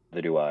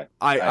 neither do I.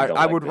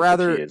 I would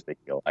rather. She is the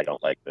heel. I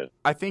don't like this.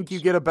 I think you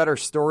get a better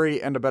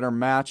story and a better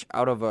match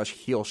out of a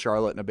heel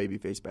Charlotte and a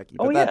babyface Becky.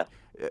 But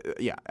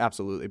yeah,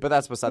 absolutely. But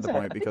that's beside the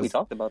point, because we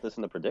talked about this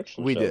in the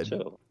prediction we show did.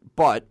 Too.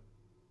 But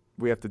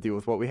we have to deal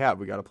with what we have.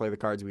 We got to play the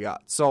cards we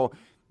got. So.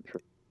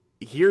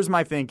 Here's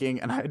my thinking,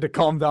 and I had to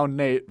calm down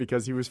Nate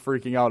because he was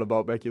freaking out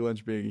about Becky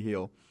Lynch being a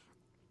heel.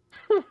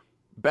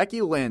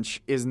 Becky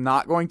Lynch is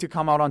not going to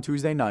come out on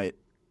Tuesday night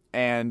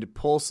and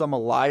pull some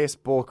Elias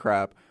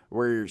bullcrap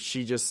where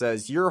she just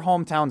says, "Your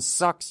hometown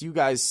sucks, you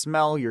guys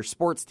smell, your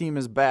sports team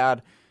is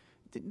bad."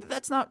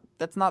 That's not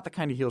the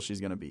kind of heel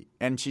she's going to be.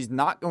 And she's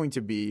not going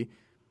to be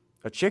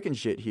a chicken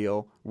shit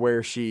heel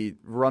where she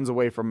runs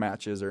away from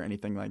matches or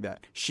anything like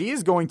that. She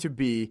is going to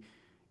be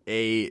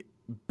a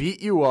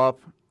beat you up,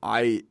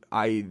 I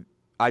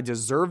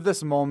deserve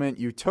this moment.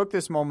 You took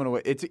this moment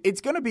away.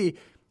 It's going to be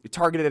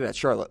targeted at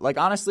Charlotte. Like,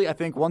 honestly, I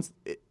think once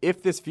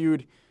this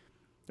feud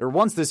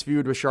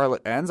with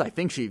Charlotte ends, I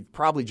think she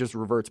probably just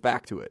reverts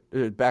back to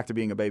it, back to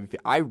being a babyface.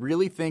 I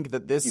really think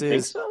that this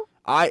think so?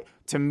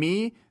 To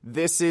me,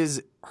 this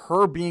is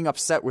her being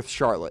upset with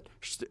Charlotte.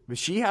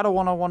 She had a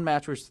one-on-one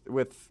match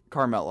with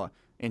Carmella,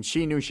 and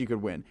she knew she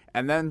could win.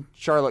 And then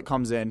Charlotte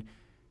comes in,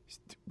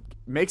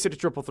 makes it a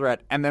triple threat,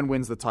 and then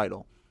wins the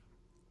title.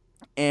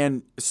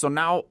 And so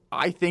now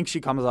I think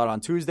she comes out on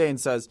Tuesday and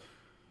says,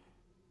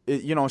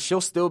 she'll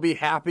still be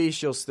happy,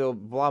 she'll still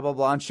blah blah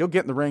blah, and she'll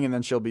get in the ring and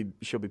then she'll be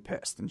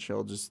pissed and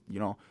she'll just,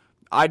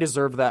 I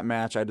deserve that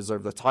match, I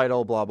deserve the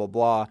title, blah blah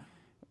blah.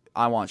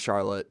 I want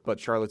Charlotte, but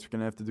Charlotte's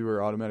gonna have to do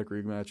her automatic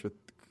rematch with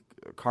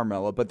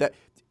Carmella. But that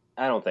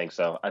I don't think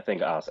so. I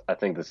think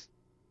this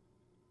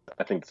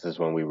is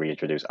when we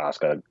reintroduce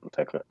Asuka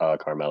to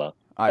Carmella.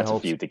 That's a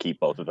feud to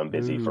keep both of them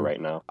busy for right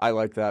now. I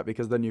like that,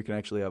 because then you can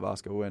actually have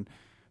Asuka win.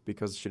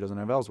 Because she doesn't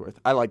have Ellsworth.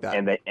 I like that.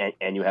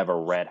 And you have a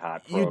red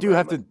hot program. You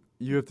have to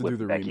do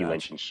the Becky rematch.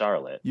 Lynch and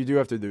Charlotte. You do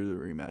have to do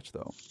the rematch,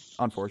 though,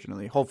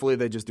 unfortunately. Hopefully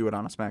they just do it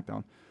on a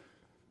SmackDown.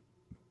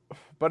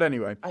 But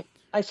anyway.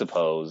 I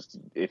suppose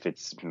if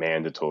it's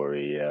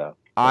mandatory, yeah.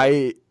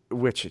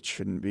 Which it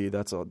shouldn't be.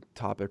 That's a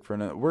topic for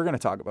another. We're going to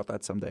talk about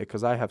that someday,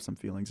 because I have some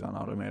feelings on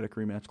automatic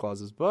rematch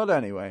clauses. But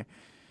anyway.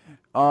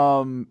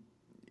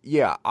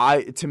 Yeah,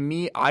 to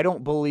me, I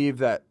don't believe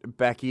that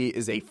Becky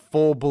is a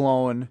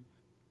full-blown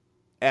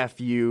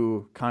F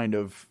you kind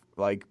of,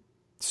 like,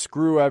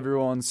 screw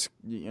everyone's,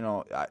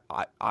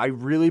 I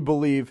really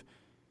believe,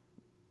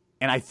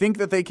 and I think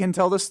that they can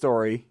tell the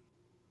story,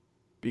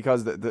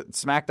 because the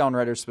SmackDown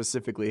writers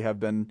specifically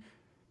have been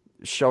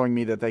showing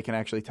me that they can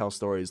actually tell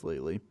stories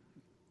lately.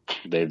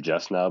 They've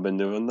just now been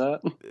doing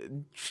that?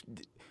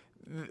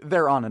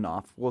 They're on and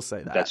off, we'll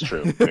say that. That's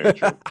true, very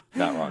true.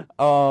 Not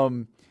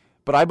wrong.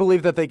 But I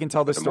believe that they can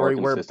tell the story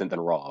more consistent than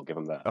Raw, I'll give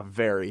them that.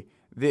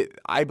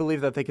 I believe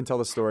that they can tell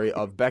the story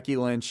of Becky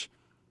Lynch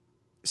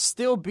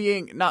still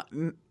being like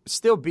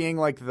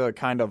the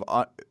kind of,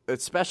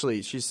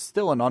 especially she's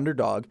still an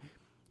underdog,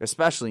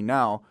 especially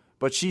now.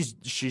 But she's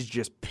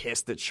just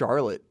pissed at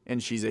Charlotte,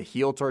 and she's a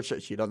heel towards.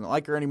 She doesn't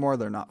like her anymore.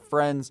 They're not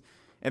friends,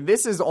 and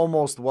this is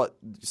almost what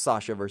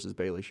Sasha versus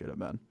Bayley should have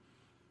been.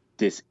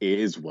 This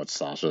is what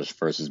Sasha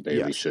versus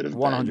Bayley should have been.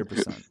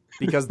 100%.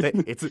 Because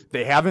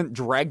they haven't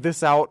dragged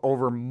this out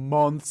over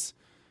months.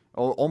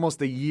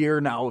 Almost a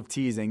year now of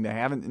teasing. They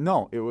haven't.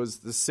 No, it was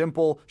the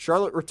simple.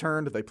 Charlotte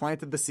returned. They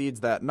planted the seeds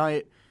that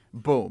night.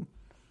 Boom.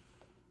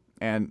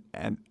 And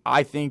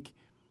I think,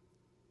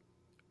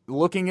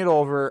 looking it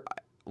over,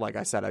 like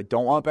I said, I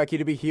don't want Becky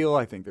to be heel.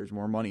 I think there's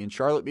more money in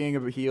Charlotte being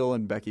a heel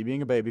and Becky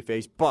being a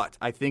babyface. But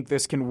I think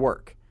this can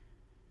work.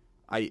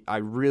 I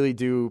really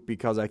do,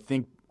 because I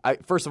think,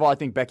 first of all, I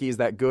think Becky is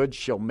that good.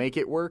 She'll make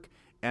it work.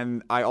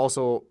 And I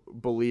also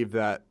believe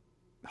that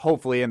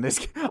hopefully, and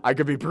this I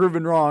could be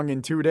proven wrong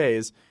in 2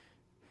 days,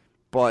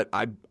 but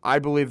I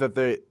believe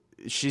that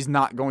she's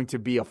not going to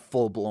be a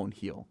full-blown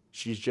heel.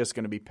 She's just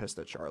going to be pissed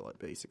at Charlotte,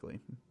 basically.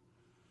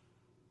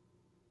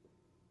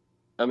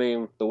 I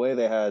mean, the way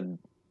they had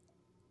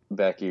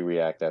Becky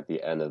react at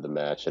the end of the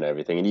match and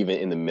everything, and even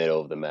in the middle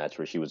of the match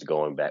where she was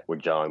jawing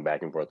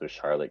back and forth with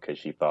Charlotte because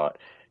she thought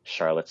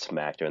Charlotte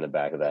smacked her in the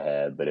back of the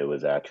head, but it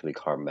was actually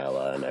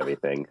Carmella and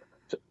everything.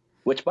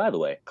 Which, by the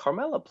way,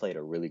 Carmella played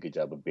a really good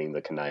job of being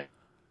the conniving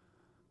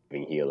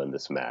heel in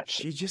this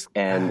match.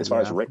 As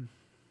far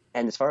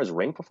as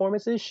ring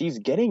performances, she's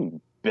getting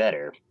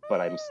better,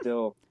 but I'm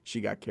still.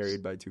 She got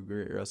carried by 2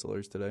 great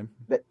wrestlers today.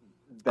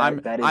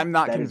 I'm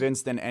not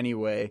convinced in any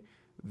way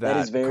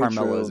that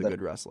Carmella is a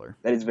good wrestler.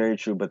 That is very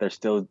true, but there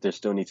still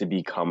needs to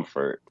be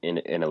comfort in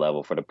a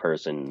level for the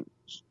person,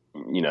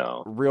 you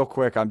know. Real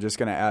quick, I'm just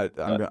gonna add.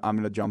 I'm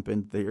gonna jump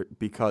in there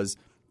because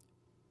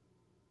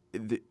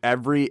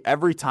every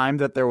time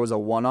that there was a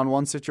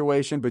one-on-one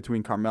situation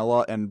between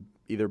Carmella and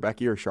either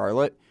Becky or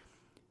Charlotte,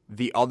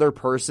 the other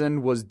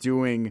person was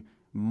doing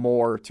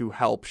more to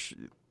help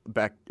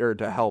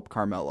to help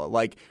Carmella.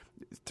 Like,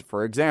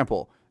 for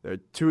example, there are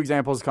 2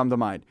 examples come to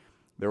mind.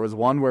 There was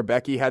one where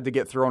Becky had to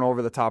get thrown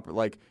over the top.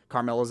 Like,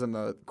 Carmella's in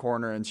the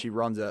corner and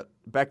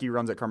Becky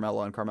runs at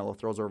Carmella and Carmella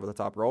throws her over the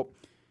top rope.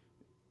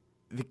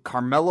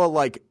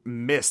 Carmella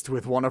missed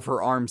with one of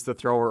her arms to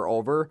throw her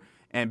over,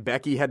 and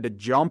Becky had to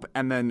jump,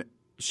 and then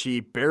she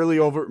barely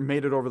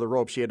made it over the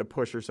rope. She had to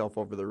push herself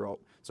over the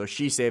rope. So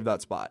she saved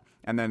that spot.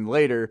 And then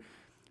later,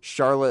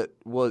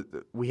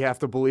 we have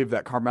to believe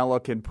that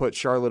Carmella can put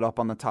Charlotte up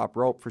on the top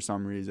rope for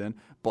some reason.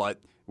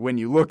 But when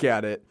you look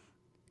at it,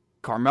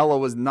 Carmella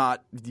was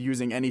not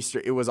using any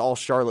it was all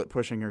Charlotte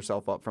pushing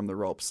herself up from the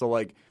rope.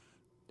 So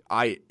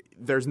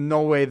there's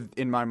no way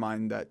in my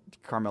mind that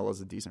Carmella's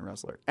a decent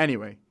wrestler.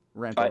 Anyway,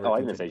 I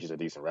didn't say she's a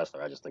decent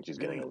wrestler. I just think she's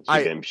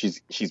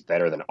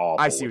better than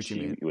awful. I see what you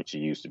mean. What she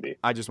used to be.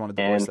 I just wanted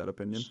to voice that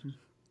opinion.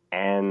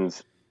 And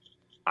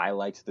I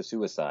liked the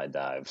suicide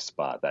dive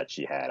spot that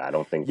she had. I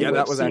don't think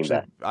that was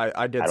actually.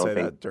 I did say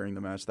that during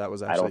the match. That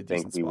was actually. I don't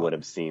think we would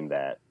have seen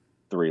that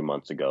 3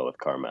 months ago with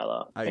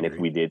Carmella. And if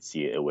we did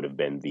see it, it would have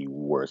been the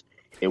worst.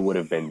 It would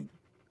have been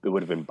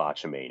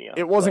botchamania.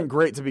 It wasn't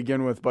great to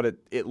begin with, but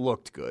it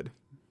looked good.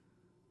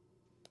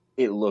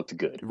 It looked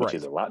good, which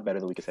is a lot better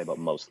than we could say about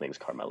most things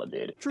Carmella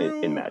did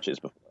in matches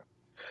before.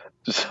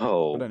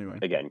 So, anyway.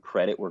 Again,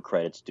 credit where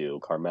credit's due.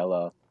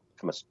 Carmella,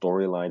 from a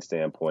storyline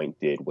standpoint,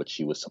 did what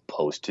she was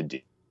supposed to do.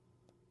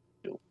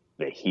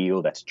 The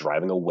heel that's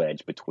driving a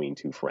wedge between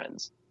 2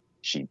 friends.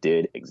 She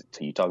did.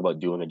 So you talk about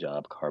doing a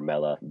job.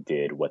 Carmella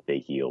did what the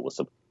heel was.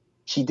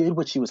 She did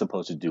what she was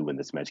supposed to do in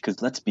this match.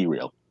 Because let's be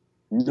real,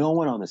 no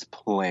one on this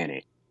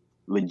planet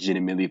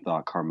legitimately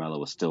thought Carmella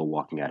was still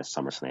walking out of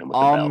SummerSlam with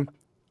the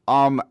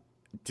belt.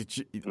 Did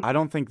you? I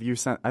don't think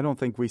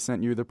we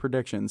sent you the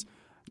predictions.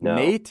 No.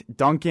 Nate,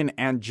 Duncan,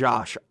 and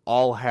Josh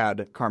all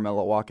had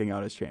Carmella walking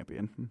out as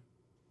champion.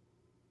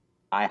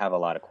 I have a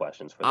lot of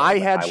questions for them.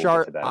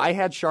 I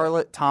had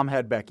Charlotte. Tom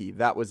had Becky.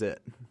 That was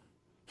it.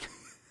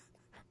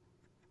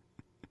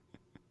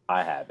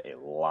 I have a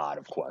lot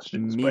of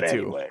questions. Me but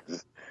too.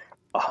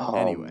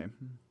 Anyway.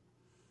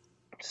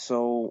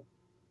 So,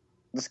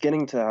 just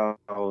getting to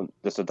how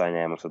just the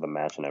dynamics of the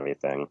match and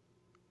everything.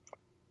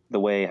 The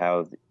way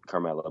how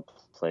Carmella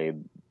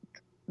played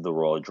the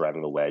role of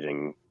driving the wedge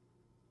and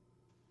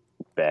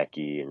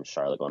Becky and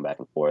Charlotte going back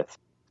and forth.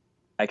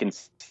 I can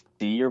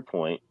see your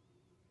point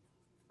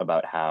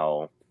about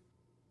how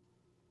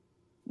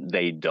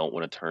they don't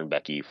want to turn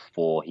Becky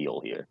full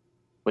heel here.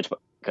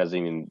 Because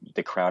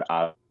the crowd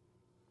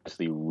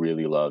obviously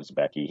really loves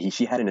Becky.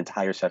 She had an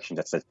entire section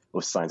that said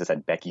those signs that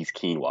said Becky's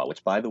quinoa,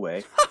 which, by the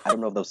way, I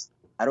don't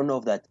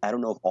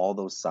know if all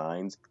those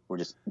signs were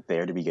just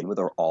there to begin with,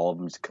 or all of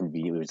them just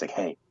conveniently was like,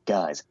 "Hey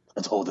guys,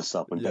 let's hold this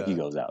up when Becky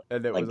goes out."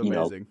 And it was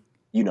amazing.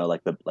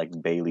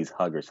 Like Bailey's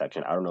hugger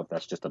section. I don't know if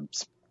that's just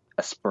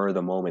a spur of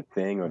the moment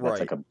thing, or if that's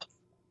like a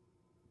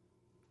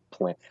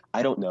plan.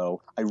 I don't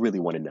know. I really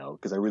want to know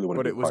because I really want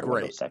to be part of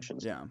one of those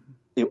sections. Yeah.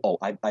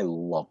 I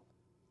loved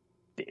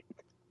it.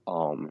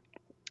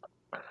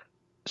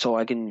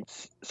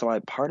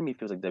 Part of me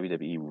feels like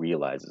WWE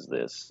realizes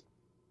this,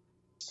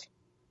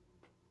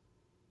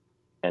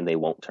 and they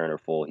won't turn her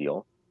full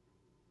heel.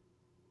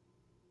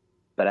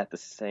 But at the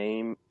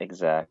same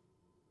exact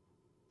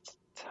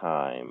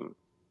time,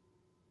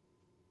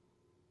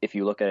 if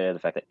you look at it, the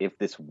fact that if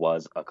this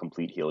was a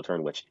complete heel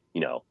turn, which,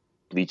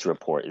 Bleacher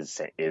Report is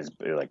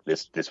like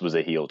this was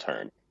a heel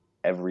turn.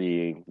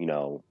 Every,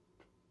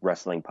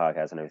 wrestling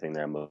podcast and everything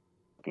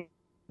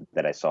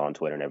that I saw on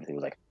Twitter and everything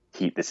was like,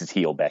 this is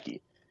heel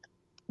Becky.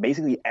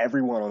 Basically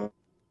everyone on,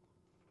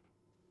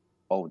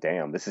 oh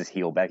damn, this is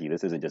heel Becky.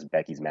 This isn't just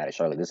Becky's mad at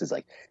Charlotte. This is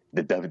like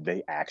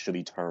they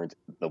actually turned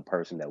the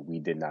person that we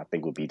did not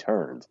think would be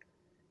turned.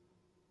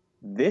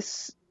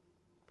 This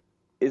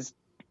would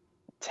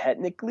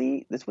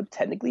technically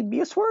be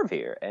a swerve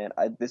here. And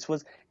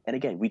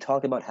again, we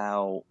talked about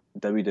how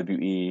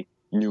WWE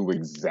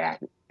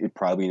it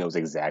probably knows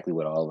exactly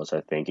what all of us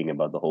are thinking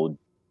about the whole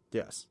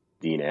Yes.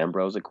 Dean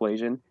Ambrose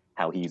equation.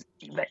 How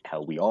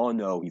we all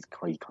know he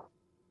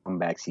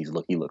comebacks.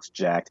 He looks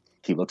jacked.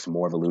 He looks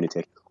more of a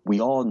lunatic. We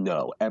all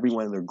know.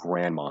 Everyone and their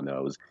grandma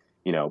knows.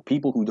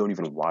 People who don't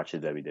even watch the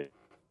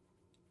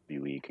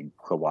WWE could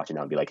watch it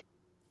now and be like,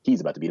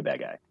 he's about to be the bad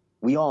guy.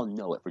 We all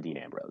know it for Dean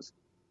Ambrose.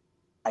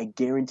 I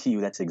guarantee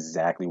you that's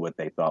exactly what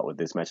they thought with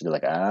this match. They're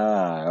like,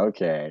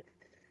 okay.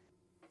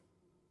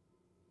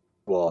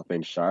 Well, I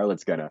think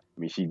Charlotte's gonna. I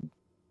mean, she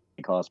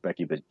cost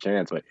Becky the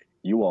chance, but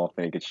you all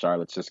think it's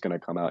Charlotte's just gonna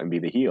come out and be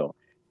the heel.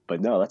 But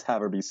no, let's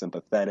have her be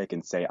sympathetic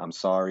and say I'm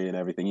sorry and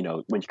everything.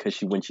 When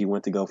she went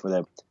to go for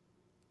the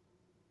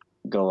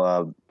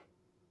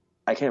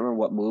I can't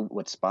remember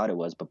what spot it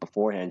was, but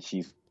beforehand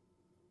she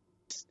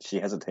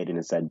hesitated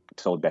and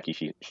told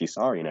Becky she's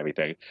sorry and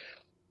everything.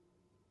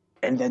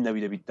 And then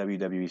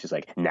WWE's just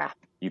like, nah,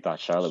 you thought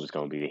Charlotte was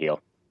going to be the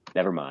heel.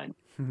 Never mind.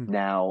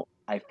 Now,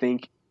 I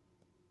think,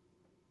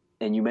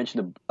 and you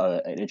mentioned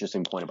an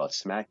interesting point about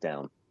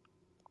SmackDown.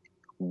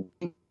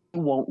 We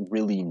won't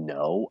really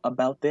know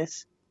about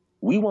this.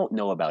 We won't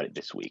know about it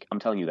this week. I'm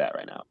telling you that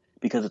right now.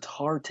 Because it's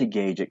hard to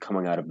gauge it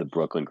coming out of the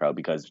Brooklyn crowd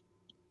because,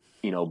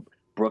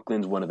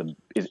 Brooklyn's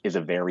is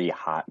a very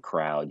hot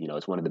crowd.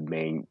 It's one of the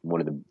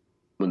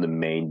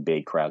main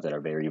big crowds that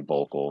are very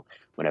vocal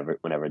whenever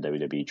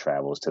WWE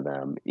travels to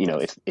them.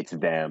 It's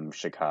them,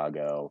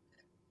 Chicago,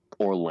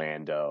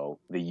 Orlando,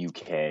 the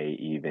UK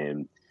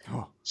even.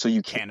 So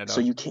you can't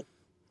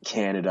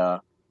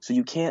Canada. So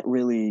you can't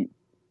really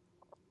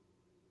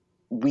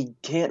we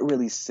can't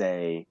really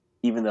say,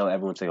 even though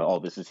everyone's saying, oh,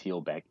 this is heel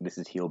back.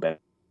 I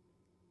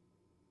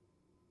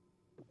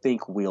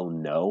think we'll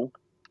know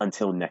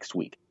until next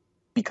week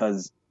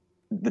because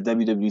the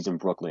WWE's in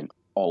Brooklyn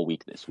all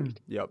week this week.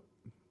 Yep.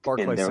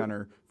 Barclays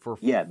Center for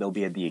they'll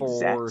be at the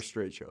exact 4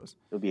 straight shows.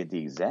 They'll be at the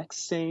exact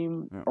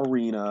same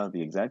arena,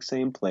 the exact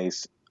same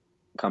place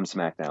come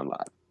SmackDown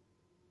Live.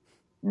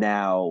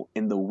 Now,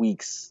 in the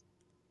weeks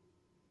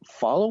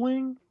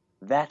following,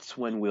 that's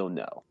when we'll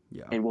know.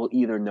 Yeah. And we'll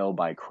either know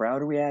by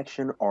crowd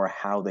reaction or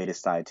how they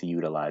decide to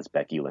utilize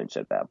Becky Lynch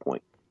at that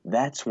point.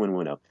 That's when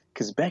we'll know.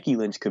 Because Becky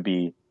Lynch could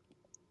be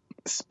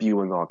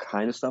spewing all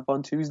kind of stuff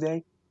on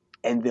Tuesday,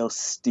 and they'll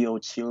still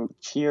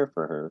cheer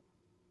for her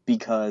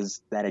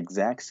because that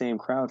exact same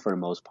crowd, for the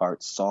most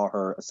part, saw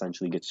her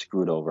essentially get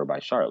screwed over by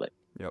Charlotte.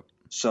 Yep.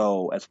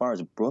 So as far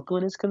as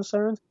Brooklyn is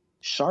concerned,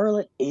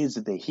 Charlotte is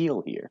the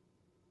heel here,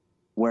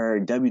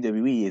 where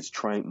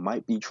WWE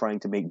might be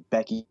trying to make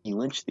Becky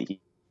Lynch the heel.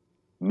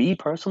 Me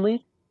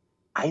personally,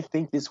 I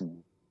think this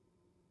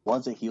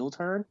was a heel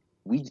turn.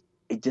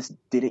 It just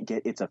didn't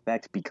get its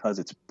effect because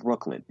it's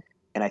Brooklyn.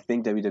 And I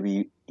think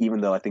WWE, even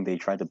though I think they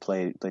tried to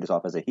play this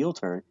off as a heel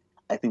turn,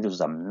 I think this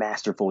was a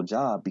masterful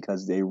job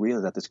because they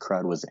realized that this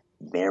crowd was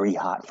very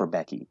hot for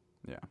Becky.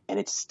 Yeah. And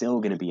it's still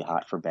going to be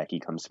hot for Becky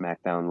come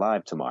SmackDown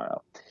Live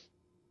tomorrow.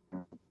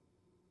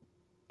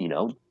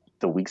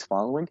 The weeks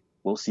following,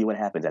 we'll see what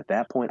happens. At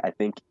that point, I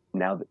think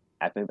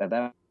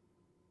that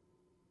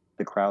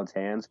the crowd's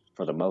hands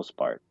for the most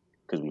part,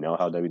 because we know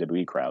how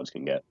WWE crowds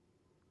can get.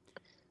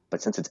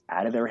 But since it's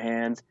out of their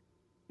hands,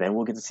 then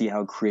we'll get to see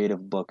how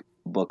creative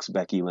books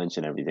Becky Lynch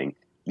and everything.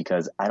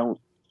 Because I don't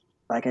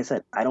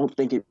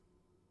think it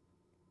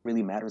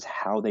really matters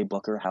how they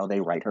book her, how they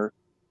write her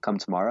come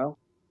tomorrow.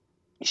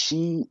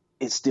 She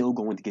is still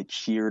going to get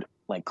cheered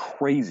like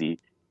crazy,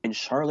 and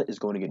Charlotte is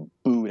going to get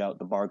booed out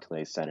the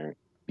Barclays Center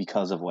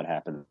because of what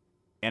happened.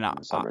 And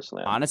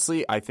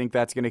honestly, I think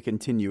that's going to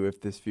continue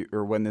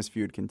when this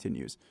feud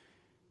continues.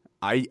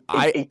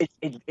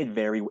 It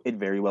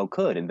very well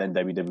could, and then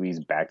WWE's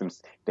back them.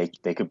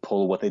 They could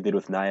pull what they did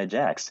with Nia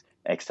Jax,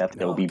 except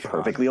they'll be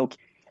perfectly okay.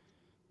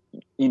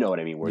 You know what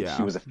I mean? Where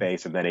she was a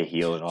face and then a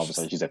heel, and all of a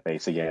sudden she's a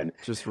face again.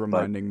 Just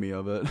reminding me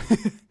of it.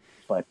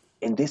 But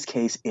in this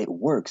case, it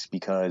works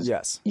because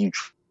you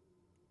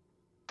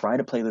try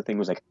to play the thing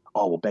was like,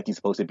 oh well, Becky's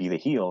supposed to be the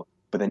heel,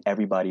 but then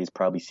everybody is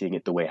probably seeing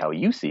it the way how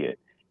you see it,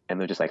 and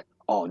they're just like,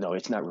 oh no,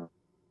 it's not really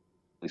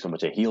so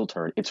much a heel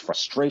turn, it's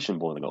frustration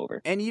boiling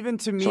over. And even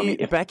to me,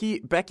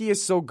 Becky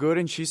is so good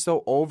and she's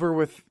so over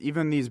with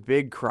even these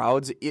big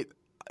crowds. It,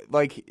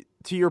 like,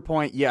 to your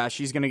point, yeah,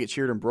 she's going to get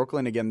cheered in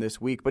Brooklyn again this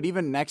week, but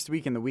even next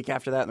week and the week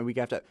after that and the week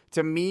after that,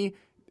 to me,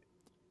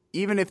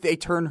 even if they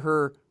turn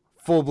her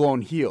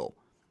full-blown heel,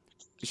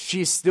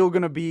 she's still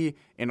going to be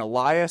in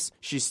Elias.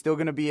 She's still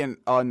going to be in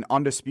an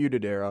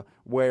Undisputed Era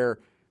where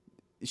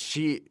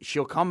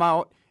she'll come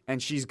out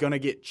and she's going to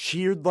get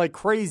cheered like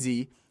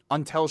crazy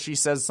until she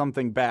says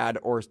something bad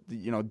or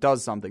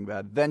does something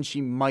bad. Then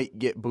she might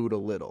get booed a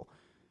little.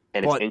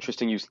 And it's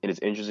interesting you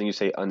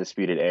say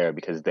Undisputed Era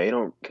because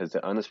the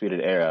Undisputed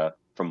Era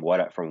from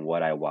what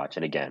I watch,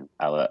 and again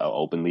I'll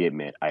openly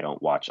admit I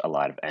don't watch a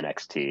lot of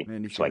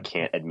NXT, so I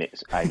can't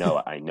admit I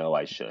know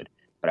I should,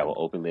 but I will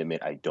openly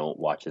admit I don't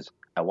watch this.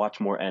 I watch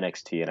more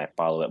NXT and I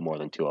follow it more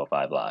than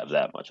 205 Live.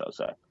 That much I'll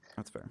say.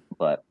 That's fair.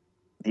 But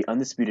the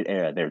Undisputed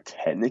Era, they're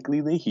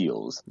technically the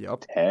heels.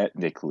 Yep.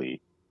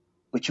 Technically.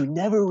 but you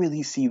never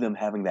really see them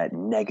having that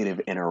negative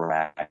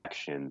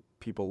interaction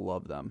People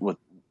love them.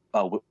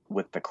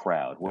 with the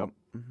crowd. Yep.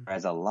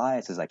 Whereas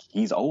Elias is like,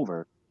 he's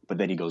over, but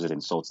then he goes and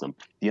insults them.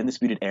 The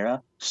Undisputed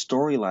Era,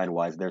 storyline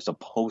wise, they're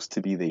supposed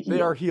to be the heels.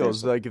 They are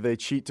heels. Like they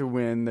cheat to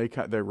win, they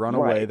run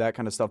away, that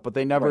kind of stuff. But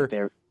they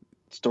never.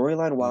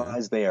 Storyline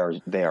wise, they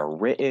are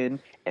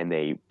written and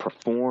they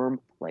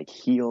perform like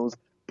heels,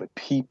 but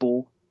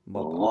people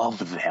love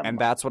them. And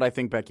that's what I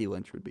think Becky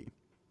Lynch would be.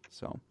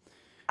 So,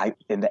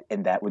 and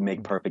that would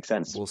make perfect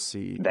sense. We'll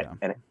see.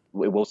 And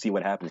we'll see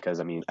what happens because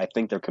I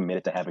think they're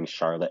committed to having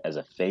Charlotte as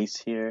a face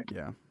here.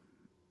 Yeah,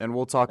 and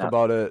we'll talk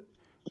about it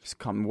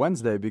come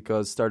Wednesday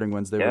because starting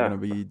Wednesday we're going to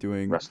be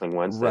doing Wrestling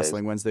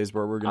Wednesdays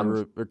where we're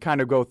going to kind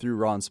of go through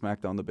Raw and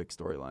SmackDown, the big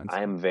storylines.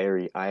 I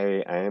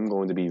am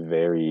going to be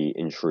very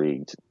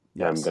intrigued.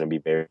 Yes. I'm going to be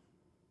very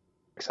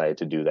excited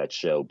to do that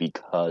show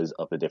because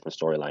of the different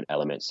storyline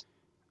elements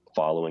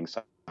following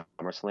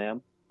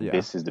SummerSlam. Yeah.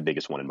 This is the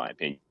biggest one in my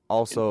opinion.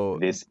 Also,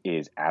 this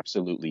is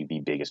absolutely the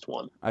biggest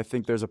one. I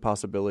think there's a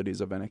possibilities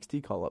of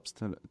NXT call-ups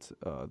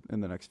in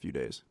the next few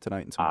days,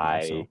 tonight and tomorrow.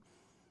 I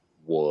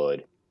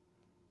would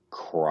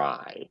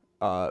cry.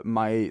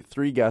 My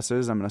 3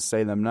 guesses, I'm going to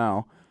say them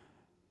now.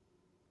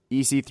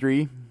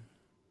 EC3,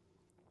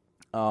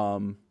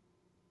 Shayna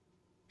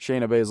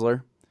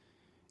Baszler,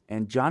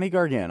 and Johnny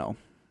Gargano.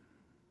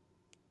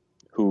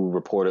 Who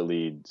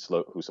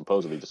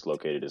supposedly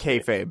dislocated his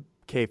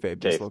Kayfabe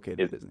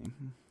dislocated his knee.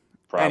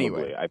 Probably.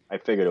 Anyway. I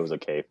figured it was a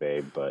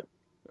kayfabe, but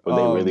would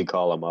they really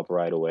call him up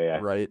right away?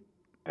 Right.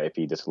 If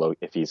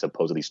he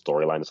supposedly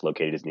storyline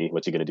dislocated his knee,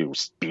 what's he gonna do?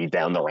 Speed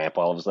down the ramp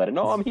all of a sudden?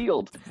 No, I'm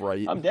healed.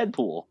 Right. I'm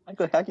Deadpool. I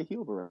could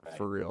heal right.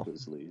 For real.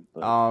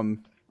 But all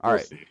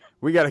right. See.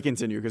 We got to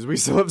continue because we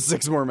still have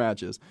 6 more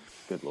matches.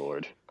 Good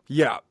Lord.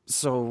 Yeah.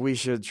 So we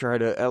should try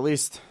to at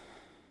least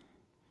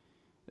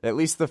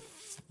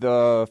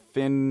the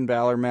Finn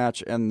Balor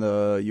match and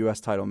the U.S.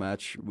 title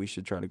match. We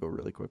should try to go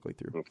really quickly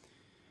through. Okay.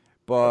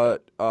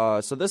 But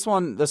so this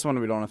one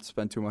we don't have to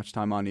spend too much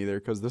time on either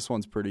because this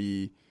one's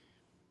pretty.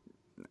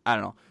 I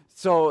don't know.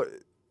 So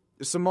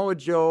Samoa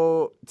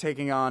Joe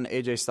taking on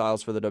AJ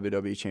Styles for the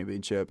WWE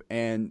Championship,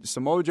 and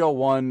Samoa Joe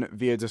won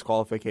via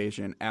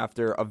disqualification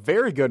after a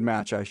very good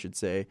match, I should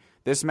say.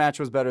 This match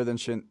was better than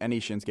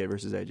any Shinsuke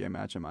versus AJ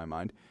match in my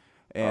mind.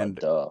 And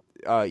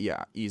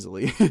yeah,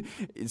 easily.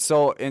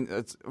 So,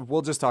 and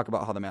we'll just talk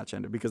about how the match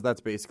ended because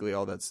that's basically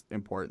all that's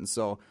important.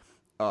 So,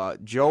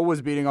 Joe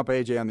was beating up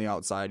AJ on the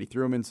outside. He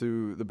threw him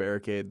into the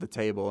barricade, the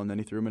table, and then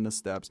he threw him into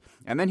steps.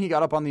 And then he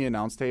got up on the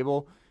announce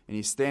table, and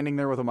he's standing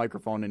there with a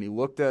microphone, and he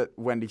looked at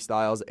Wendy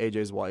Styles,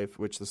 AJ's wife,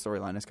 which the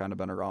storyline has kind of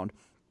been around.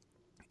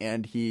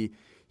 And he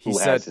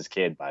said, has his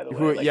kid, by the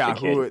way.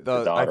 The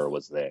daughter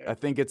was there. I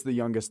think it's the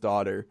youngest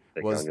daughter.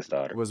 Was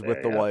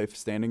with the wife,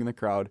 standing in the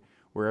crowd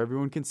where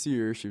everyone can see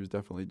her. She was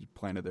definitely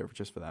planted there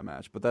just for that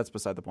match, but that's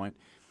beside the point.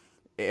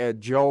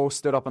 Joe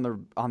stood up on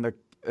the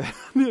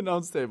the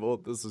announce table.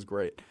 This is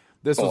great.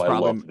 This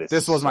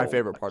was my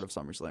favorite part of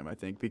SummerSlam, I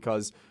think,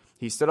 because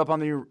he stood up on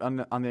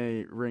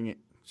the ring,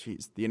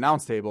 the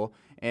announce table,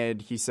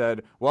 and he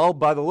said, "Well,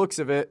 by the looks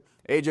of it,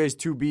 AJ's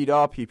too beat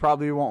up. He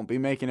probably won't be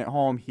making it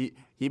home. He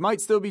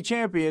might still be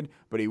champion,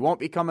 but he won't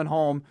be coming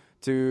home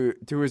to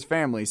his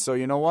family. So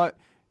you know what?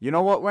 You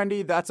know what,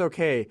 Wendy? That's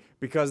okay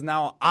because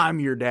now I'm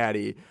your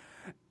daddy."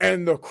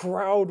 And the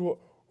crowd,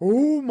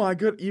 oh my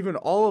god! Even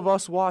all of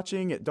us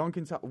watching at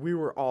Duncan's, we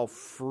were all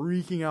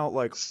freaking out.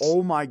 Like,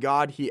 oh my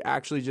god, he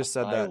actually just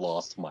said that.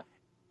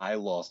 I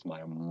lost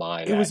my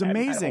mind. It was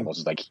amazing. I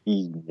almost like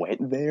he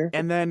went there.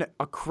 And then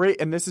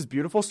and this is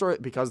beautiful story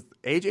because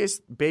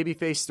AJ's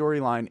babyface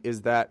storyline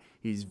is that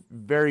he's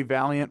very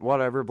valiant,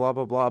 whatever, blah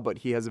blah blah, but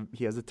he has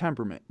a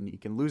temperament and he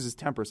can lose his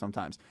temper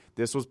sometimes.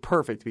 This was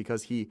perfect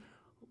because he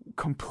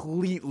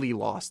completely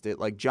lost it,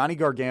 like Johnny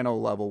Gargano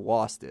level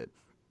lost it,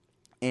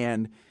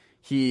 and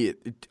he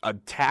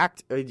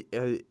attacked.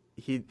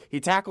 He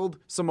tackled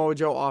Samoa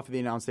Joe off of the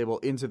announce table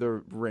into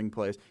the ring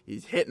place.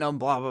 He's hitting him,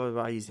 blah, blah,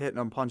 blah. He's hitting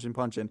him,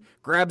 punching,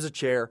 grabs a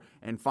chair,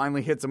 and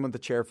finally hits him with the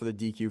chair for the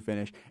DQ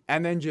finish.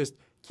 And then just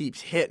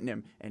keeps hitting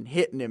him and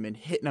hitting him and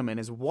hitting him. And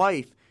his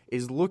wife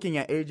is looking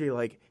at AJ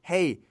like,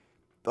 hey,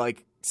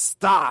 like,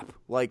 stop.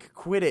 Like,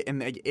 quit it.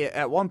 And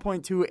at one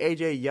point, too,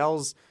 AJ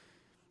yells,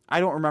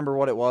 I don't remember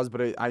what it was,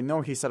 but I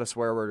know he said a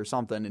swear word or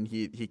something, and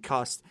he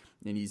cussed,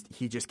 and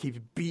he just keeps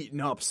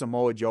beating up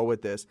Samoa Joe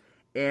with this.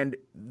 And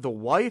the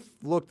wife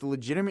looked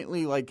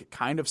legitimately like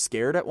kind of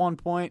scared at one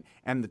point,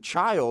 and the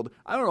child,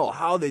 I don't know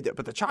how they did,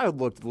 but the child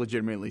looked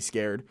legitimately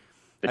scared.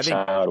 The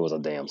child was a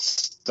damn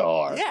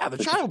star. Yeah, the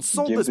child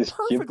sold this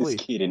perfectly. Give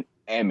this kid an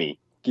Emmy.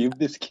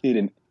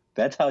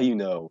 That's how you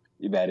know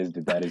that is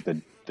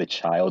the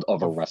child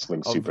of a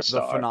wrestling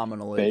superstar. The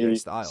phenomenal AJ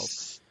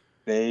Styles.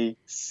 They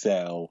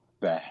sell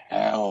the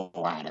hell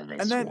out of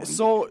this. And then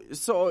so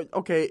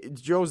okay,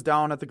 Joe's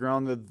down at the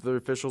ground. The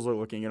officials are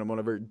looking at him.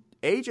 Whatever.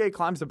 AJ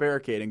climbs the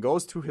barricade and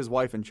goes to his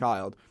wife and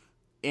child,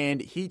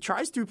 and he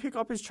tries to pick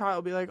up his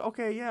child, be like,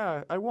 "Okay,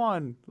 yeah, I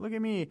won. Look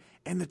at me."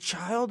 And the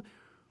child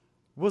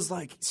was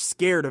like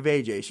scared of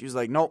AJ. She was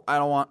like, nope, I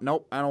don't want you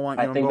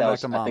to go back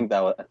to mom.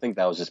 I think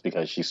that was just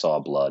because she saw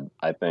blood.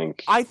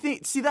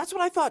 See, that's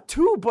what I thought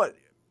too, but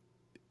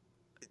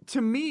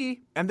to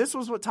me, and this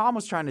was what Tom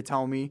was trying to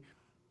tell me,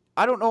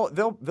 I don't know,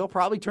 they'll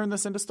probably turn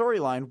this into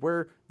storyline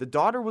where the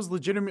daughter was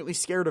legitimately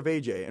scared of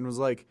AJ and was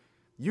like,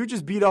 you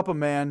just beat up a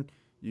man,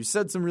 you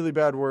said some really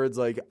bad words,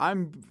 like,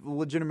 I'm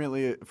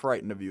legitimately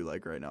frightened of you,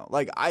 like, right now.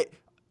 Like, I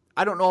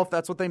don't know if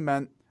that's what they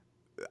meant.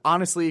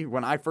 Honestly,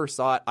 when I first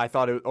saw it, I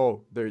thought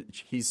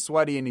he's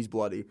sweaty and he's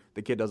bloody.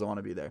 The kid doesn't want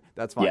to be there.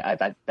 That's fine.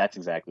 Yeah, that's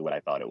exactly what I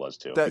thought it was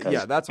too.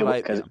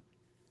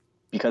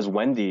 Because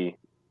Wendy,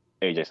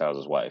 AJ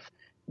Styles' wife,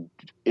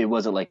 it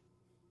wasn't like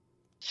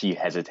she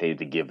hesitated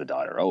to give the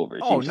daughter over.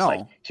 She was just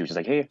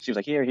like,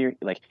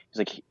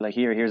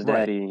 here, here's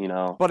daddy, you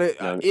know. But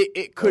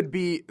it could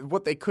be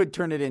what they could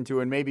turn it into,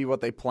 and maybe what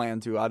they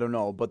plan to. I don't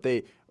know, but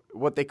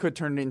what they could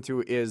turn it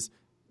into is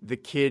the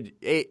kid,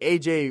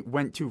 AJ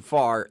went too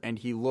far, and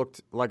he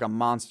looked like a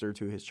monster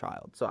to his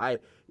child. So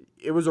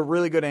it was a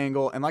really good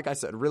angle, and like I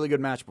said, really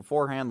good match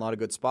beforehand, a lot of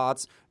good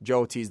spots.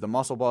 Joe teased the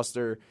muscle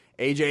buster.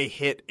 AJ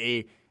hit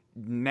a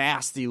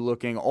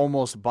nasty-looking,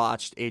 almost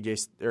botched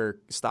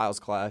Styles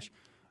clash,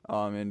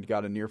 and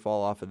got a near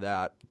fall off of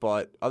that.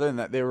 But other than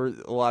that, there were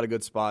a lot of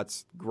good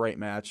spots. Great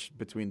match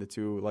between the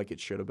two, like it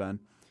should have been.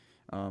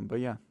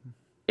 But yeah.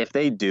 If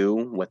they do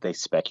what they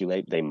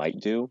speculate they might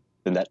do,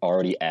 then that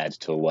already adds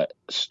to what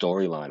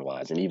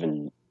storyline-wise and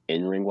even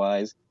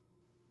in-ring-wise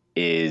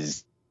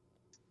is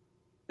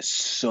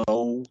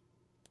so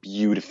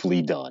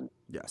beautifully done.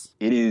 Yes.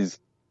 It is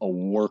a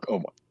work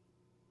of...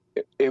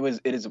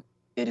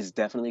 It is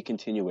definitely a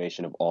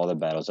continuation of all the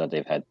battles that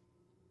they've had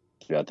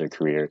throughout their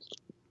career,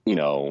 you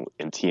know,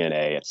 in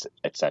TNA,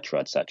 et cetera,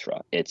 et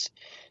cetera.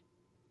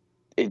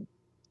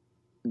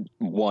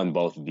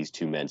 Both of these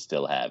two men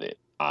still have it,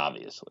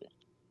 obviously.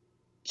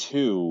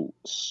 Two,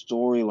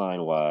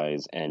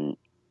 storyline-wise and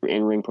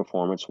in-ring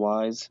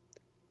performance-wise,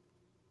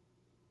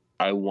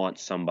 I want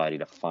somebody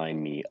to find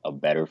me a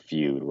better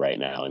feud right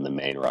now in the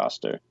main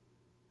roster.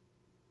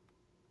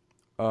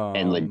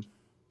 And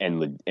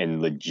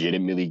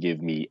legitimately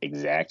give me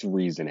exact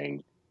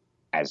reasoning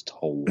as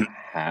to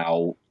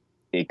how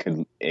it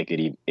could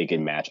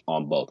match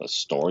on both a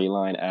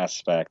storyline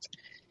aspect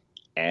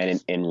and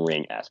an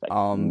in-ring aspect.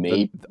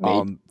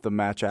 The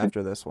match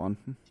after this one.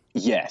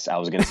 Yes, I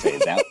was gonna say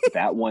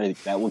that one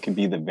can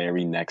be the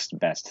very next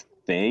best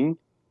thing.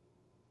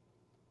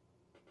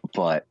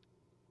 But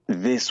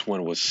this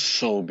one was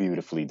so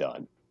beautifully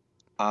done.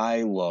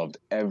 I loved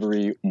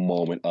every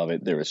moment of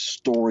it. There was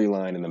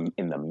storyline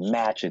in the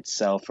match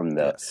itself, from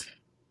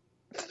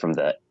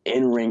the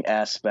in-ring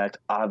aspect,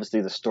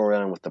 obviously the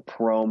storyline with the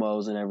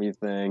promos and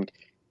everything.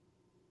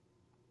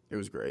 It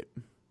was great.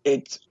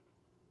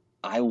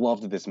 I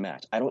loved this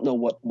match. I don't know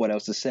what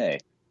else to say.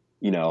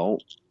 You know,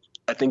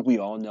 I think we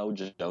all know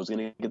Joe's going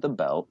to get the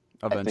belt.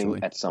 Eventually.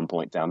 I think at some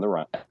point down the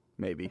road.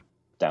 Maybe.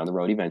 Down the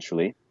road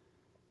eventually.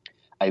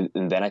 And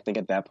then I think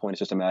at that point, it's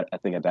just a matter,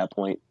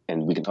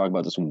 and we can talk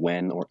about this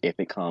when or if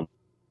it comes,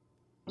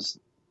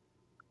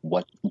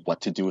 what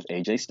to do with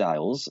AJ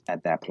Styles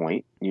at that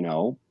point, you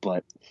know.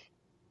 But,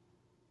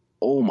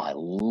 oh my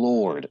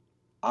Lord,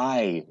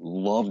 I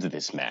loved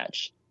this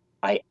match.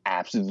 I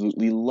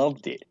absolutely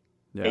loved it.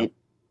 Yeah.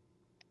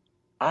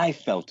 I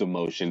felt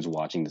emotions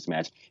watching this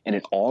match, and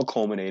it all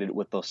culminated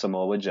with the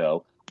Samoa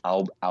Joe,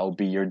 I'll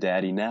be your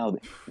daddy now.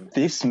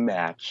 This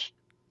match,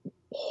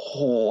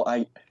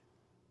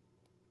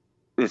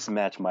 this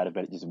match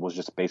was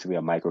just basically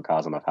a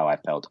microcosm of how I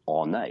felt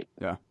all night.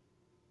 Yeah.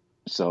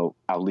 So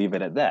I'll leave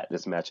it at that.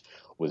 This match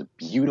was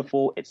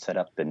beautiful. It set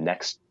up the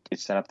next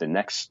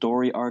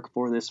story arc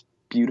for this.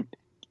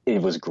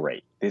 It was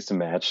great. This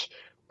match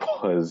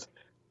was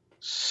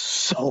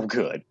so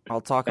good.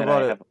 I'll talk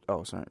about it.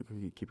 Oh, sorry.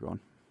 Keep going.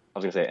 I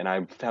was going to say, and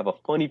I have a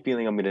funny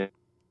feeling I'm going to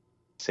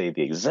say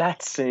the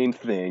exact same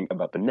thing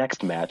about the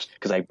next match,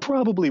 because I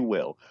probably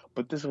will.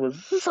 But this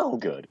was so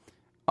good.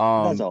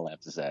 That's all I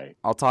have to say.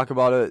 I'll talk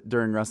about it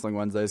during Wrestling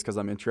Wednesdays because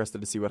I'm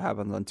interested to see what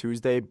happens on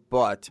Tuesday.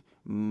 But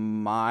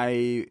what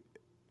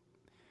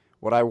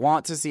I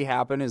want to see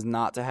happen is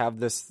not to have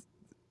this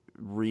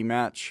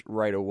rematch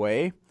right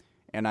away.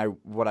 And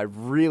what I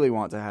really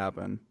want to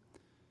happen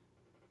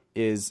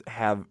is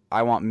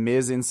I want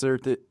Miz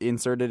inserted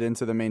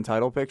into the main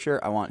title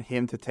picture. I want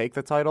him to take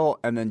the title,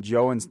 and then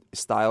Joe and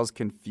Styles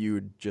can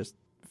just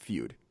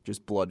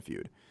blood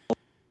feud.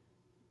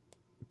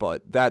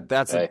 But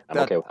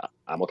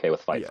I'm okay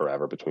with Fight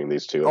Forever between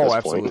these two. Oh,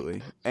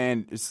 absolutely.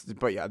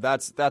 But yeah,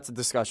 that's a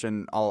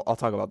discussion. I'll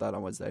talk about that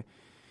on Wednesday.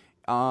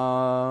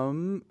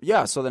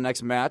 So the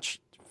next match,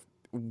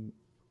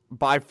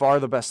 by far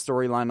the best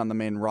storyline on the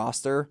main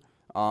roster.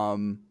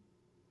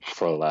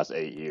 For the last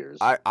 8 years.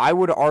 I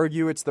would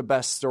argue it's the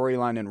best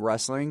storyline in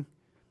wrestling.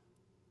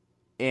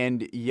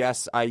 And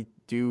yes, I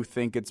do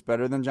think it's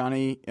better than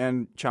Johnny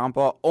and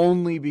Ciampa,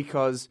 only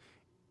because,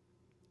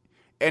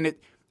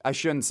 I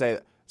shouldn't say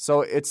that.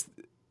 So it's...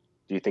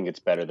 Do you think it's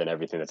better than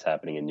everything that's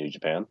happening in New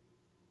Japan?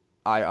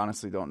 I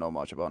honestly don't know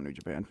much about New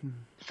Japan.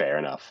 Fair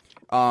enough.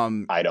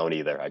 Um, I don't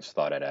either. I just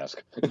thought I'd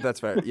ask. that's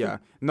fair. Yeah.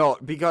 No,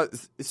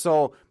 because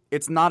so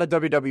it's not a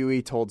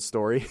WWE told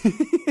story.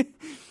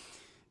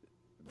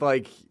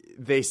 Like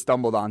they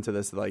stumbled onto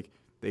this. Like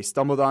they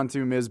stumbled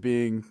onto Miz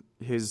being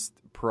his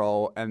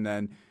pro, and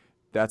then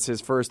that's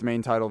his first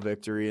main title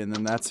victory, and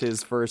then that's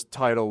his first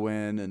title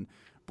win, and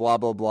blah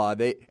blah blah.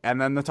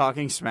 And then the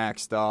talking smack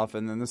stuff,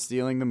 and then the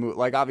stealing the move.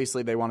 Like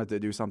obviously they wanted to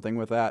do something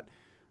with that.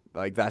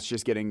 Like that's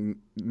just getting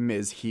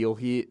Miz heel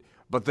heat.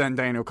 But then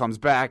Daniel comes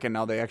back, and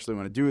now they actually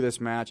want to do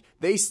this match.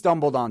 They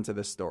stumbled onto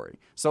this story,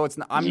 so it's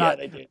not.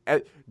 They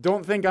did.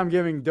 Don't think I'm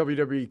giving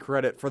WWE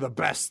credit for the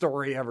best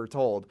story ever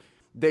told.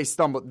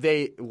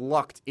 They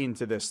lucked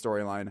into this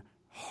storyline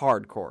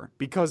hardcore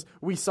because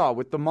we saw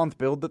with the month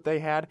build that they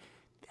had.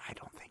 I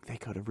don't think they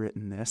could have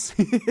written this.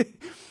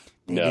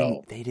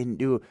 They didn't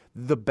do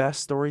the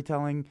best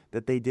storytelling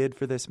that they did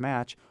for this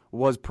match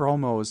was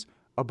promos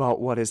about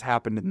what has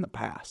happened in the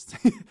past.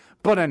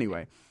 But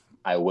anyway,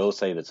 I will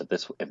say this: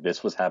 if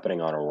this was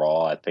happening on a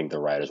Raw, I think the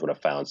writers would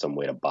have found some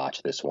way to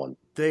botch this one.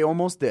 They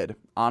almost did.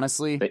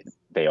 Honestly,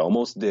 they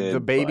almost did. The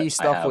baby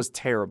stuff was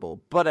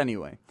terrible. But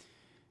anyway,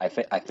 I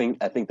think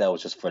that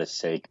was just for the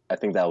sake. I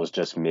think that was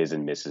just Miz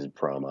and Mrs.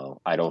 promo.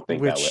 I don't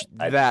think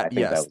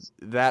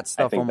that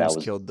stuff almost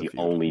was killed the feud.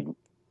 Only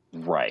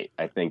right.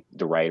 I think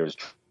the writers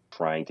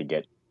trying to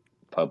get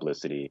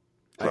publicity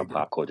from a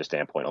pop culture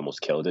standpoint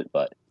almost killed it.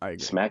 But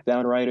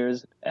SmackDown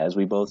writers, as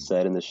we both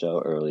said in the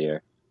show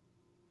earlier,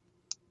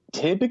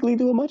 typically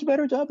do a much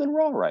better job than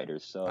Raw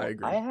writers. So I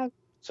agree.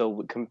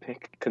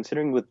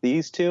 Considering with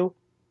these two,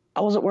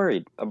 I wasn't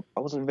worried. I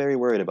wasn't very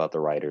worried about the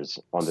writers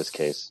on this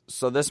case.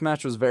 So this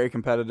match was very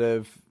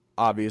competitive.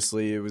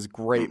 Obviously, it was a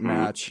great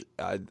match.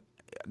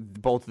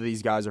 Both of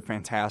these guys are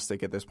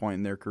fantastic at this point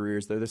in their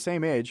careers. They're the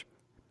same age.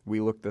 We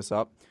looked this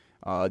up.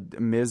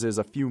 Miz is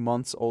a few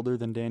months older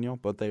than Daniel,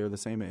 but they are the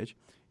same age.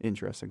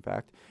 Interesting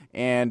fact.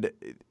 And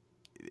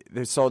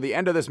so the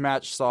end of this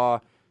match saw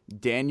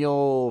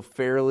Daniel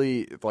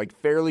fairly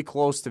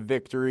close to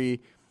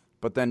victory,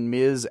 but then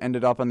Miz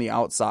ended up on the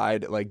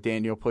outside. Like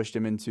Daniel pushed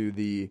him into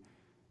the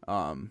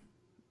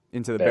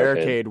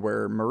barricade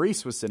where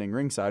Maurice was sitting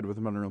ringside with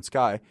Monroe and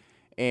Sky,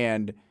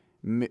 and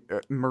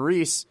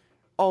Maurice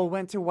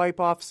went to wipe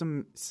off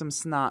some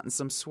snot and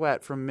some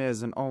sweat from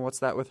Miz, and what's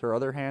that with her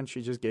other hand?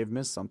 She just gave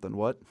Miz something.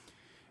 What?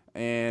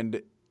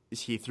 And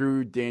he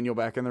threw Daniel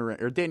back in the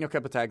ring, or Daniel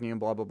kept attacking him.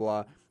 Blah blah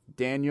blah.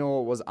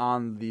 Daniel was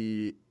on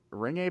the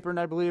ring apron,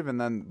 I believe,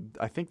 and then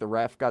I think the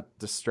ref got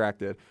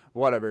distracted.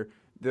 Whatever.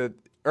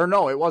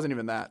 No, it wasn't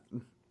even that.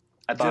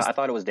 I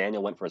thought it was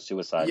Daniel went for a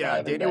suicide dive.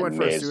 Yeah, Daniel went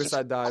for a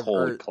suicide dive.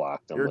 Cold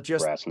clocked him with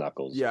brass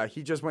knuckles. Yeah,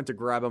 he just went to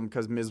grab him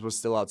because Miz was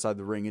still outside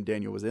the ring and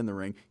Daniel was in the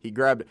ring. He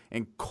grabbed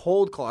and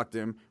cold clocked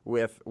him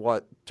with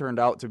what turned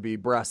out to be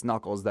brass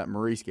knuckles that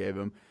Maurice gave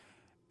him.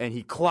 And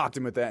he clocked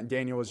him with that, and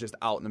Daniel was just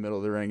out in the middle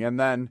of the ring. And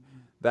then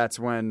that's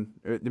when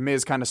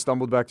Miz kind of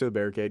stumbled back to the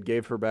barricade,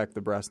 gave her back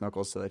the brass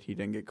knuckles so that he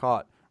didn't get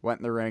caught.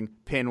 Went in the ring,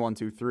 pin 1,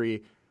 2,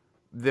 3.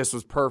 This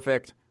was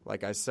perfect.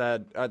 Like I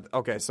said,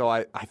 okay, so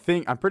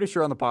I'm pretty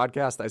sure on the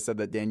podcast I said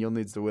that Daniel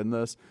needs to win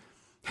this.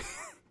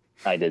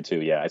 I did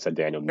too, yeah. I said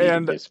Daniel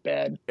needed this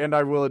bad. And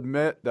I will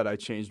admit that I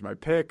changed my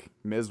pick.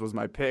 Miz was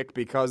my pick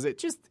because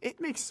it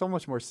makes so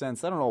much more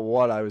sense. I don't know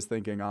what I was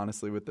thinking,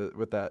 honestly, with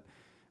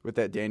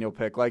that Daniel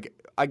pick. Like,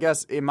 I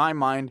guess in my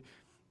mind,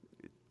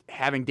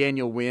 having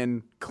Daniel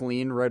win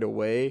clean right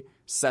away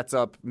sets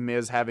up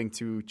Miz having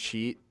to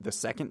cheat the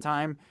second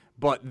time.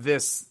 But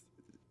this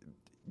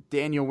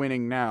Daniel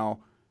winning now,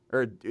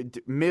 or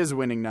Miz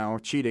winning now,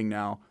 cheating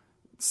now,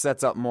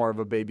 sets up more of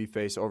a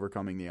babyface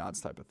overcoming the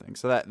odds type of thing.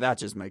 So that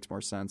just makes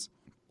more sense.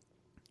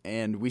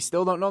 And we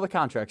still don't know the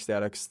contract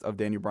status of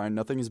Daniel Bryan.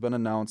 Nothing has been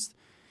announced.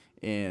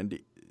 And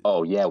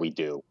yeah, we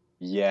do.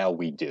 Yeah,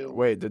 we do.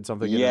 Wait, did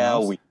something get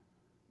announced?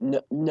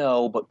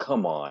 No, but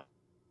come on.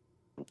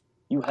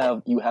 You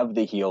have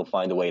the heel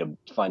find a way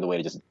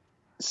to just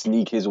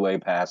sneak his way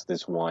past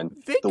this one.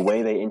 They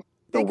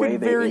could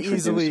very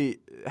easily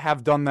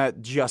have done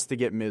that just to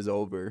get Miz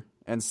over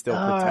and still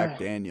protect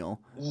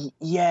Daniel.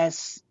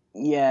 Yes,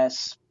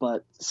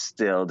 but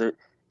still,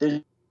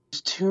 there's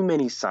too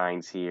many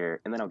signs here,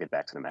 and then I'll get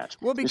back to the match.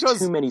 Well,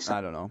 because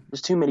I don't know.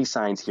 There's too many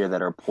signs here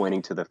that are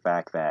pointing to the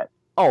fact that.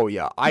 Oh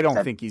yeah, I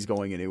don't think he's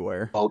going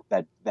anywhere.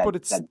 That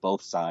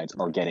both sides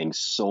are getting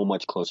so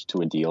much closer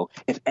to a deal.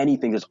 If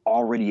anything, there's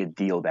already a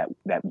deal that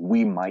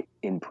we might,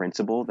 in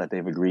principle, that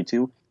they've agreed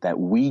to, that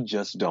we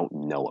just don't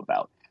know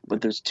about. But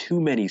there's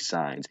too many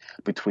signs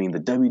between the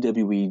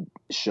WWE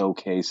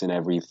showcase and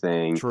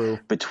everything. True.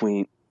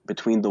 Between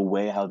the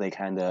way how they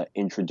kind of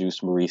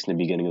introduced Maurice in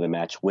the beginning of the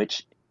match,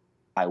 which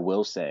I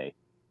will say,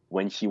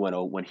 when he went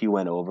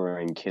over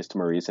and kissed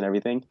Maurice and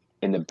everything,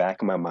 in the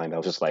back of my mind, I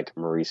was just like,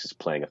 Maurice is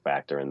playing a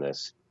factor in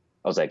this.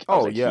 I was like,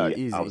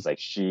 easy. I was like,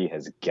 she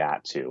has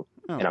got to,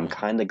 and I'm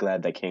kind of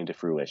glad that came to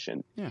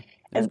fruition. Yeah,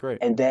 that's great.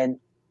 And then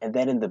at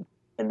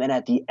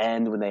the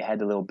end when they had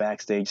the little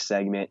backstage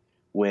segment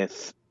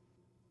with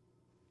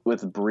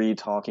with Bree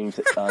talking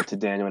to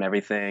Daniel and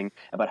everything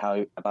about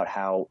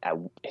how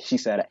she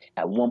said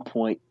at one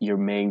point your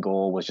main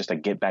goal was just to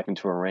get back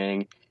into a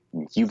ring.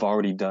 You've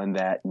already done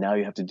that. Now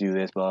you have to do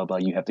this, blah, blah,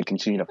 blah. You have to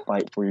continue to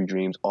fight for your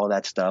dreams, all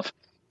that stuff.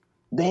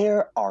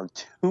 There are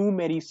too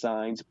many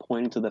signs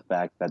pointing to the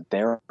fact that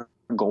they're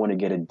going to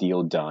get a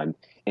deal done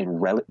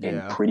and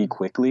pretty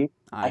quickly.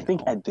 I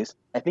think at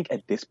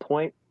this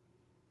point,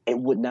 it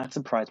would not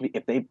surprise me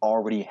if they've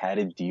already had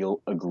a deal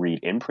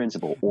agreed in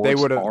principle, or They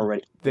it's would have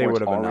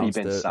already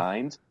been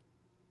signed.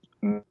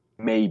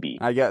 Maybe.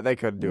 I get they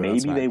could do it.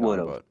 Maybe they would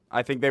have. But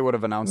I think they would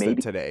have announced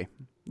it today.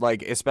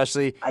 Like,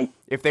 especially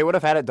if they would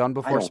have had it done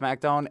before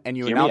SmackDown, and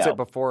you announce it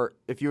before.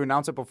 If you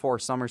announce it before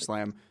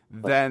SummerSlam,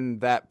 then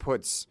that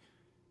puts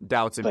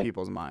doubts in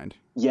people's mind.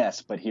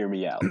 Yes, but hear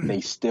me out.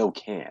 They still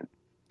can,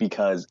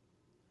 because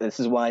this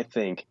is why I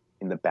think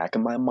in the back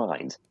of my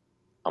mind,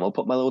 I'm gonna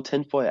put my little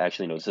tinfoil.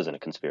 Actually, no, this isn't a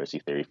conspiracy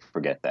theory.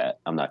 Forget that.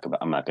 I'm not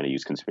going to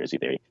use conspiracy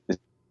theory.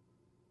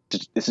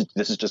 This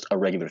is just a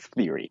regular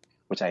theory,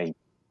 which I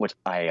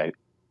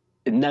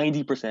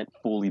 90%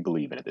 fully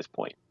believe in at this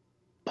point.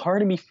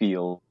 Part of me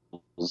feels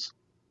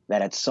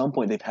that at some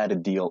point they've had a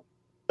deal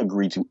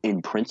agreed to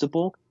in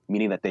principle,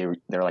 meaning that they're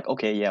like,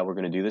 okay, yeah, we're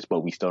going to do this, but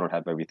we still don't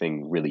have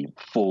everything really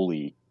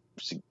fully,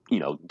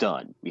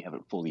 done. We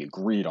haven't fully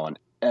agreed on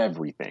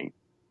everything.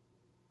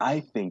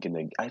 I think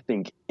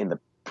in the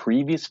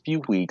previous few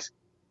weeks,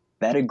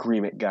 that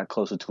agreement got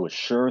closer to a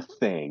sure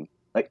thing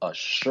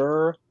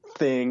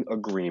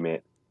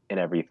agreement and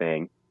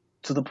everything,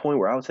 to the point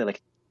where I would say,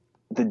 like,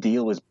 the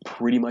deal is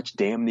pretty much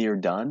damn near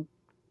done,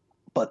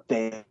 but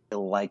they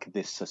like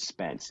this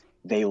suspense.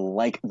 They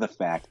like the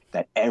fact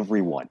that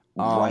everyone,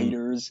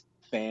 writers,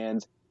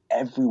 fans,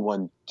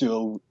 everyone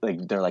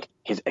they're like,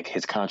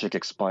 his contract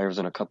expires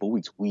in a couple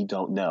weeks. We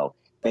don't know.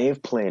 They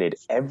have planted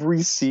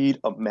every seed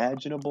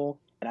imaginable,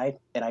 and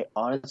I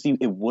honestly,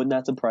 it would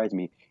not surprise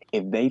me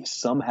if they've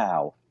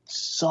somehow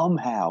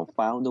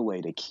found a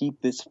way to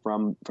keep this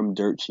from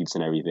dirt sheets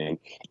and everything,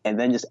 and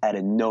then just out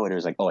of nowhere,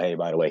 there's like, oh, hey,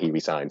 by the way, he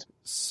resigns.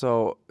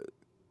 So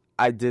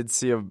I did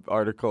see an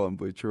article in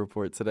Bleacher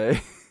Report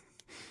today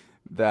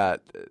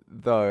that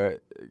the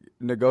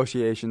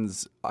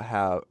negotiations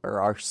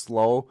are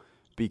slow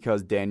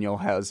because Daniel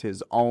has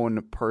his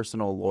own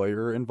personal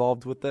lawyer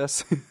involved with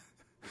this.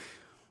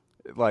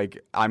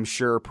 Like, I'm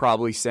sure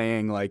probably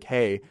saying, like,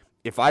 hey,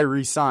 if I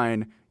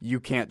resign, you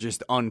can't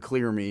just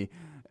unclear me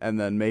and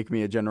then make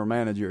me a general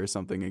manager or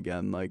something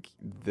again. Like,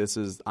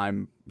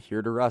 I'm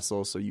here to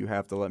wrestle, so you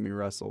have to let me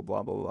wrestle,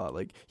 blah, blah, blah.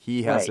 Like,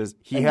 he has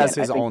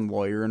his own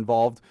lawyer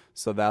involved,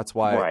 so that's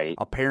why,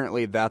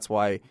 apparently that's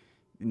why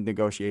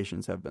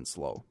negotiations have been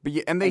slow.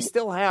 And they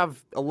still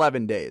have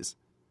 11 days.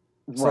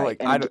 So, like,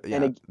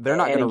 they're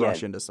not going to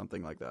rush into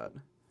something like that.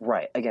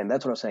 Right. Again,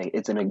 that's what I'm saying.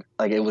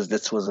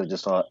 This was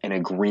just an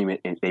agreement,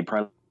 and they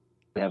probably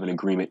have an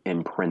agreement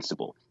in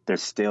principle.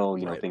 There's still,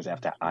 things that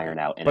have to iron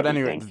out. And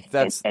anyway,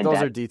 those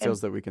are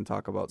details that we can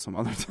talk about some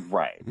other time.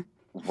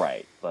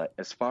 Right. But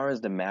as far as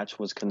the match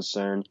was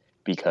concerned,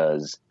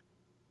 because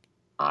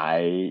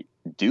I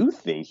do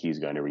think he's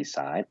going to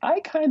resign. I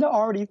kind of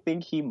already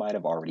think he might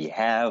have already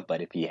have,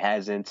 but if he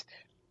hasn't,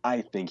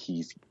 I think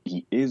he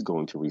is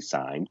going to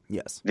resign.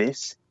 Yes.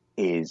 This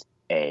is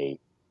I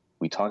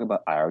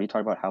already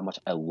talked about how much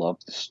I love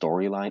the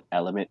storyline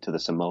element to the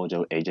Samoa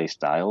Joe AJ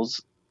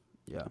Styles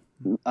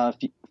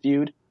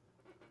feud.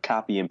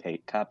 Copy and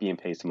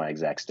paste my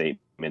exact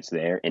statements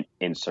there and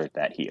insert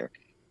that here.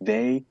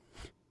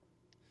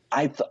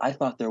 I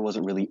thought there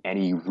wasn't really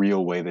any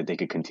real way that they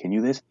could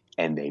continue this,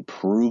 and they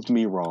proved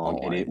me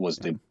wrong, and it was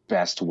the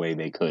best way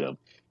they could have.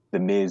 The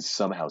Miz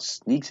somehow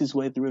sneaks his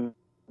way through a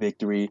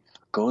victory,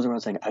 goes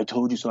around saying, I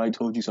told you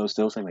so,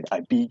 still saying, like,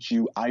 I beat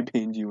you, I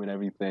pinned you and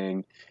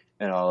everything.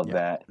 And all of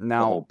that. Now,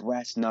 the whole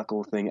brass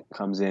knuckle thing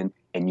comes in,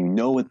 and you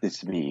know what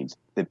this means.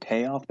 The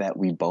payoff that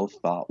we both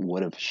thought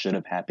should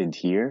have happened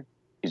here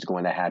is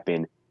going to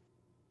happen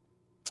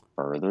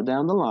further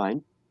down the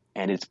line,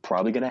 and it's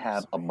probably going to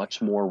have a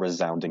much more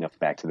resounding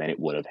effect than it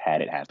would have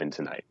had it happen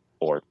tonight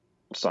or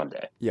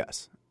Sunday.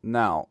 Yes.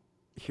 Now,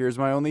 here's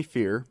my only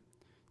fear.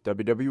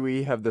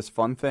 WWE have this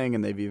fun thing,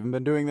 and they've even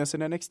been doing this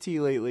in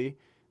NXT lately.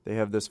 They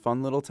have this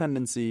fun little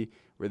tendency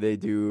where they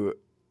do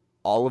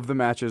all of the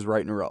matches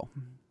right in a row.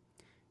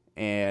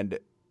 And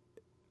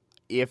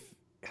if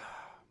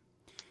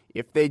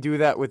they do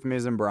that with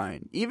Miz and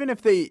Bryan, even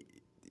if they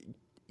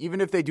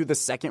do the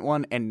second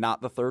one and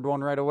not the third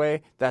one right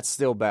away, that's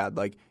still bad.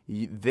 Like,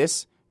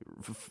 this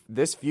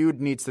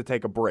feud needs to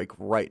take a break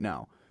right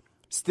now.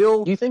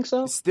 Still, do you think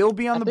so? Still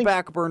be on the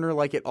back burner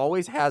like it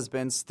always has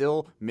been.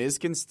 Still, Miz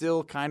can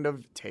still kind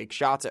of take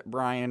shots at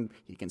Bryan.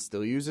 He can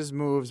still use his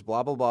moves,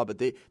 blah, blah, blah.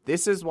 But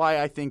this is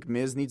why I think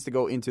Miz needs to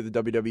go into the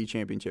WWE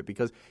Championship,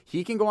 because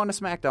he can go on to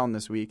SmackDown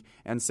this week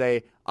and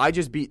say, I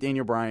just beat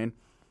Daniel Bryan.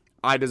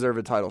 I deserve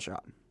a title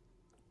shot.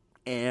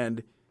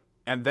 And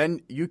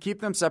then you keep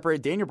them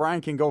separated. Daniel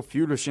Bryan can go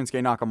feud with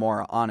Shinsuke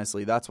Nakamura.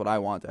 Honestly, that's what I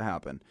want to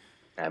happen.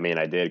 I mean,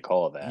 I did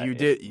call that. You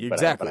did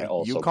exactly. But I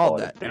also you called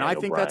called it that, and I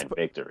think Bryan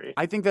victory.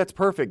 I think that's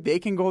perfect. They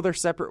can go their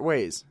separate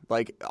ways.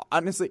 Like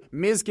honestly,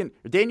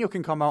 Daniel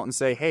can come out and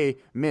say, "Hey,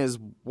 Miz,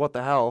 what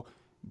the hell?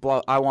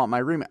 I want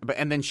my rematch."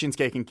 And then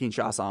Shinsuke can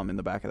Kinshasa him in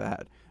the back of the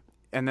head,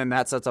 and then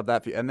that sets up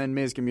that. And then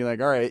Miz can be like,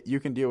 "All right, you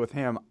can deal with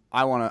him.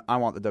 I want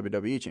the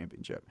WWE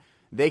Championship."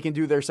 They can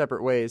do their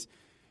separate ways,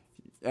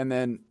 and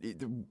then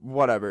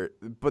whatever.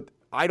 But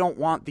I don't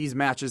want these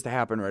matches to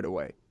happen right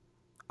away.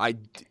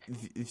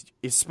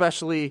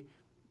 Especially,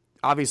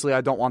 obviously,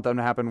 I don't want them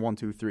to happen 1,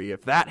 2, 3.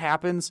 If that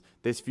happens,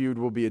 this feud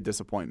will be a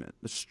disappointment,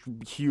 a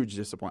huge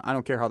disappointment. I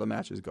don't care how the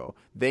matches go.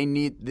 They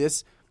need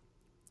this.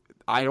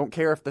 I don't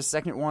care if the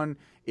second one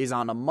is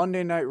on a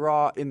Monday Night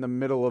Raw in the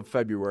middle of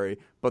February,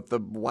 but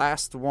the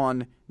last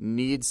one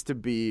needs to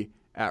be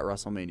at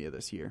WrestleMania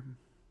this year.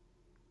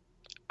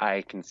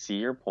 I can see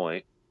your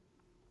point.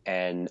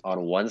 And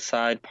on one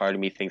side, part of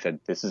me thinks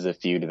that this is a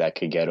feud that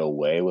could get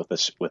away with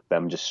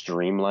them just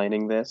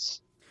streamlining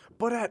this.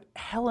 But at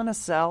Hell in a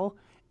Cell,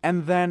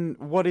 and then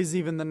what is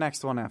even the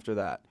next one after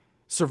that?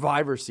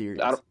 Survivor Series.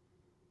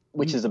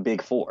 Which is a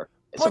Big Four.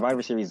 But,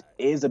 Survivor Series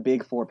is a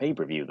Big Four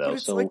pay-per-view, though. But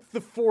it's like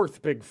the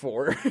fourth Big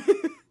Four.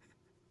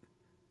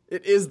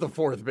 It is the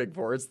fourth Big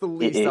Four. It's the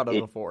least out of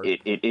the four.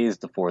 It is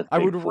the fourth I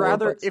Big would Four,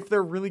 rather, if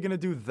they're really going to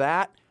do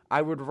that,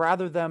 I would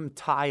rather them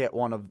tie at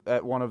one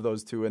of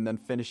those two and then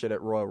finish it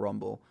at Royal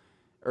Rumble.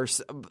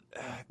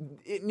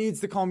 It needs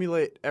to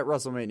culminate at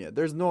WrestleMania.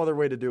 There's no other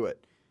way to do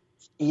it.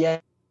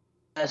 Yes,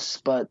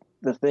 but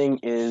the thing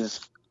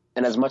is,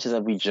 and as much as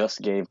we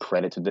just gave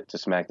credit to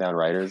SmackDown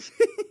writers,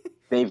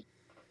 they've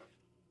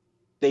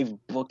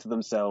booked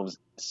themselves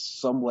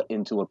somewhat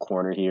into a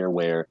corner here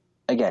where,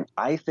 again,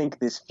 I think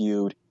this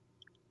feud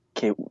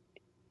is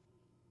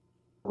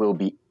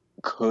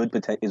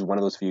one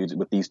of those feuds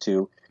with these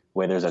two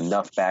where there's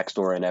enough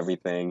backstory and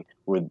everything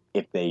where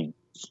if they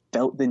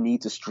felt the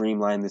need to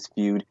streamline this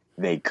feud,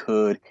 they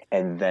could,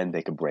 and then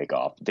they could break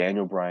off.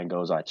 Daniel Bryan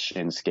goes on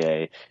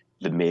Shinsuke.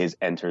 The Miz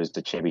enters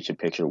the championship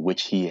picture,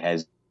 which he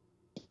has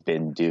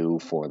been due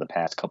for the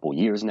past couple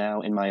years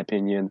now, in my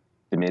opinion.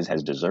 The Miz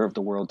has deserved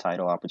the world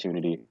title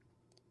opportunity.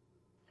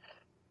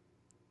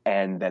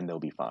 And then they'll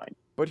be fine.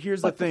 But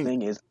here's the thing. The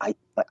thing is, I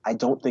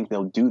don't think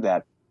they'll do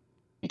that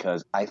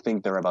because I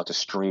think they're about to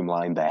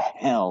streamline the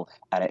hell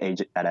out of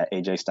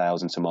AJ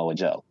Styles and Samoa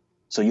Joe.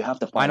 So you have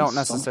to find. I don't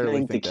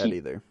necessarily think that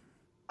either.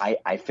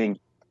 I think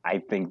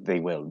they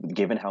will,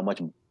 given how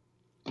much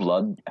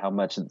blood,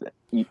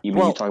 you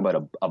talk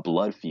about a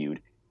blood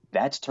feud.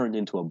 That's turned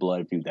into a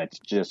blood feud that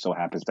just so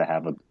happens to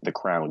have the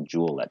crown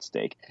jewel at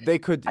stake. They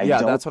could,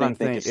 that's what I'm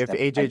thinking. If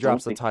AJ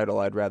drops the title,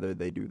 I'd rather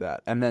they do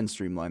that and then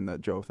streamline the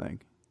Joe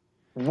thing.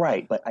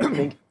 Right, but I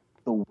think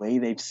the way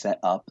they've set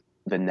up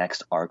the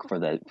next arc for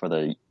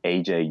the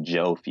AJ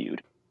Joe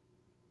feud,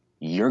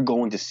 you're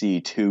going to see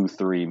 2,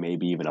 3,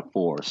 maybe even a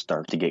 4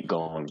 start to get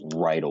going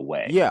right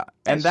away. Yeah,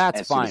 and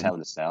that's fine. Soon as Hell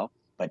in a Cell.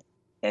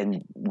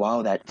 And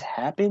while that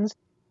happens,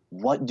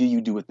 what do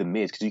you do with the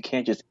Miz? Because you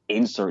can't just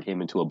insert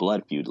him into a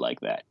blood feud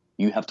like that.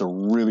 You have to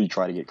really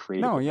try to get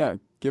creative. No, yeah,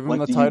 give him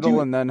the title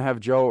and then have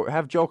Joe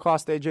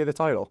cost AJ the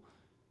title.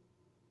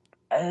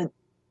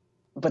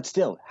 But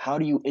still, how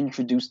do you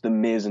introduce the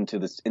Miz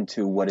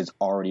into what has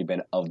already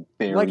been a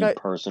very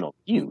personal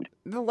feud?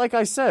 Like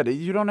I said,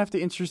 you don't have to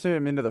introduce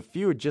him into the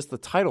feud, just the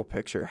title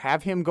picture.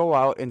 Have him go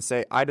out and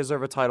say, "I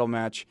deserve a title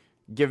match.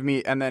 Give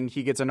me," and then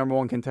he gets a number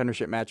one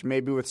contendership match,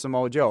 maybe with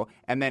Samoa Joe,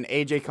 and then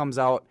AJ comes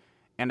out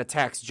and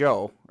attacks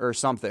Joe or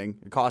something,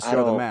 it costs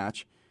Joe the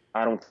match.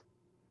 I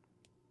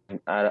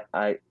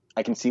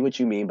can see what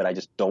you mean, but I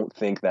just don't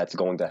think that's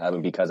going to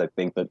happen because I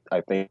think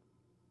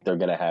they're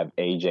going to have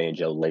AJ and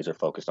Joe laser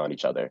focused on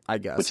each other. I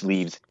guess.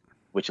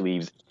 Which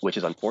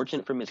is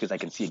unfortunate for me because I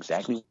can see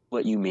exactly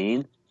what you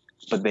mean,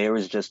 but there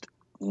is just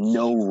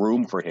no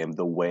room for him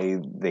the way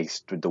the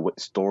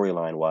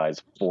storyline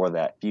wise for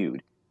that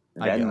feud.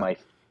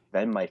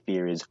 Then my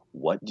fear is,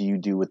 what do you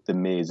do with the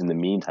Miz in the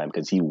meantime?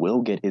 Because he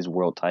will get his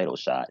world title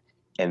shot,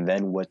 and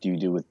then what do you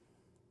do with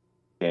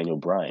Daniel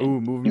Bryan? Ooh,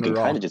 moving you can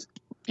kind of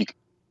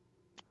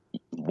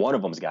one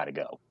of them's got to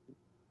go,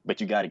 but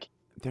you got to.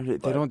 They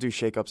don't do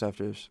shakeups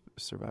after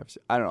Survivor.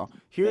 I don't know.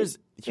 Here's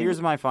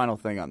my final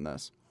thing on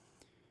this.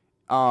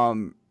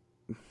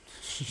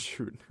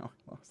 Shoot, now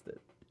I lost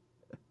it.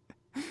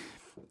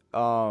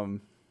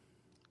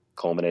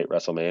 Culminate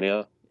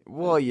WrestleMania.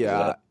 Well,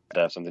 yeah.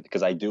 Have something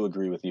because I do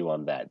agree with you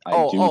on that.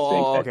 I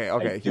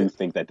do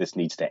think that this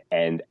needs to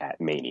end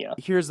at Mania.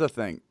 Here's the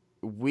thing: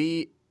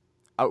 we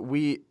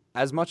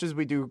as much as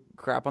we do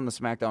crap on the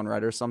SmackDown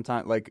writers,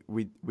 sometimes like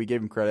we gave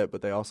them credit,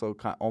 but they also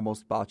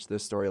almost botched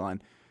this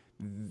storyline.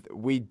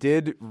 We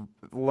did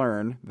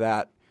learn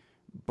that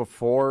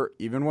before,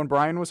 even when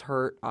Bryan was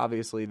hurt,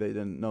 obviously they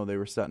didn't know they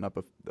were setting up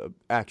a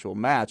actual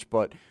match,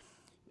 but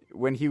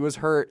when he was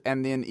hurt,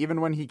 and then even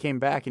when he came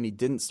back and he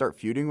didn't start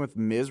feuding with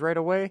Miz right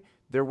away,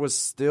 there was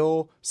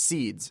still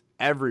seeds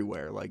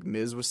everywhere. Like,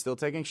 Miz was still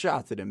taking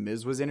shots at him.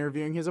 Miz was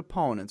interviewing his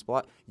opponents.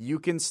 But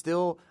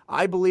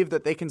I believe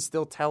that they can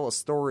still tell a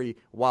story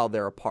while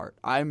they're apart.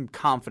 I'm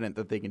confident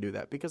that they can do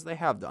that because they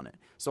have done it.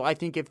 So I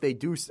think if they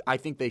do, I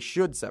think they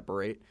should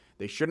separate.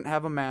 They shouldn't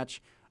have a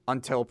match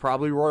until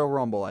probably Royal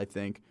Rumble, I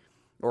think.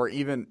 Or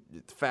even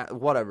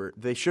whatever.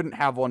 They shouldn't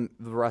have one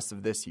the rest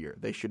of this year.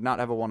 They should not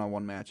have a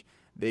one-on-one match.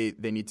 They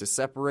need to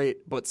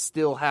separate, but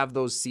still have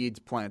those seeds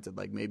planted.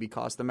 Like, maybe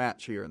cost a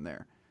match here and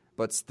there,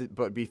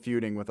 but be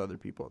feuding with other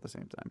people at the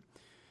same time.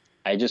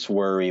 I just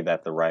worry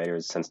that the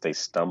writers, since they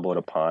stumbled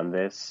upon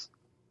this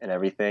and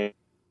everything,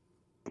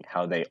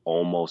 how they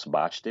almost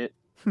botched it.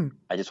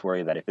 I just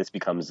worry that if this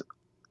becomes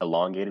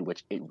elongated,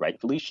 which it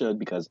rightfully should,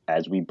 because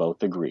as we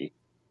both agree,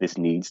 this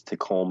needs to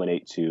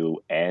culminate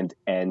to and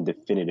end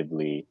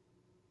definitively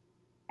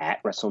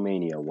at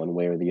WrestleMania, one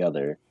way or the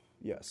other.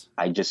 Yes.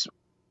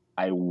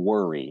 I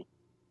worry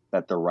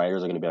that the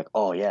writers are going to be like,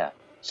 oh yeah,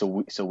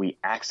 so we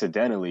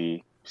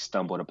accidentally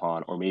stumbled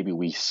upon, or maybe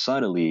we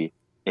subtly,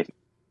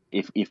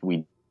 if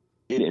we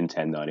did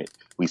intend on it,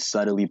 we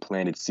subtly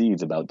planted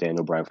seeds about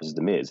Daniel Bryan versus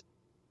The Miz.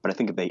 But I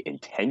think if they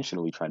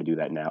intentionally try to do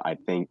that now,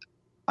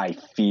 I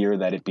fear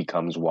that it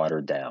becomes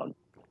watered down.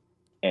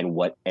 And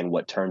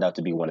what turned out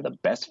to be one of the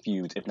best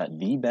feuds, if not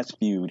the best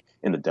feud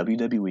in the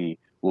WWE,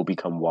 will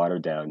become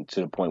watered down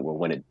to the point where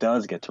when it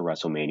does get to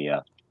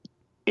WrestleMania,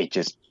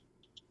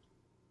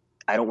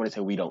 I don't want to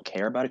say we don't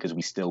care about it, because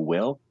we still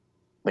will,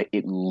 but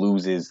it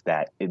loses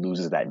that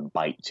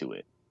bite to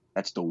it.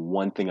 That's the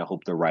one thing I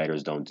hope the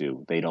writers don't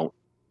do. They don't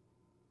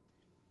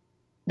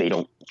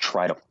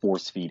try to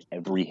force feed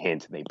every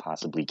hint they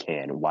possibly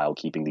can while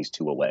keeping these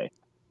two away.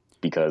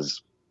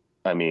 Because,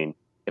 I mean,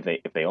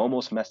 if they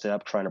almost messed it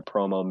up trying to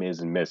promo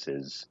Miz and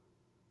Mrs.,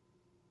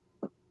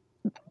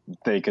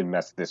 they could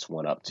mess this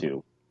one up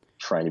too.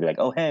 Trying to be like,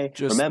 oh, hey,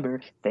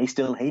 remember, they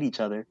still hate each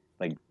other.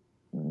 Like,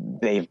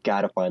 they've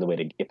got to find a way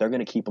to, if they're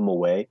going to keep them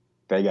away,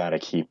 they got to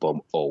keep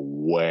them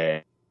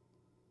away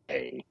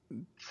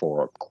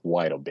for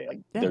quite a bit. Like,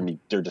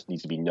 there just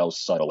needs to be no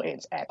subtle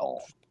hints at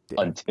all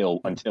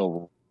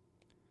until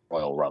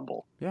Royal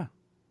Rumble. Yeah.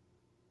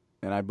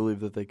 And I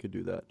believe that they could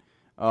do that.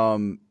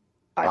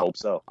 I hope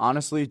so.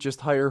 Honestly,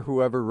 just hire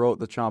whoever wrote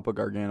the Ciampa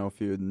Gargano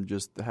feud and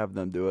just have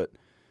them do it.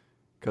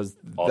 Because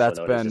that's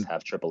been, just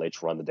have Triple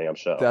H run the damn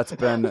show. That's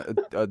been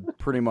a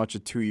pretty much a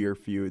 2-year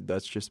feud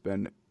that's just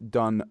been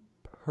done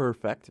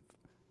perfectly.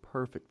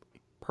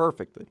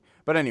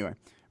 But anyway,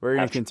 we're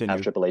going to continue.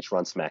 Have Triple H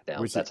run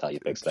SmackDown. That's how you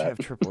fix that. Have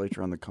Triple H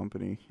run the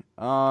company.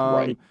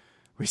 Right.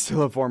 We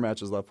still have 4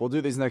 matches left. We'll do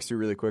these next 2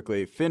 really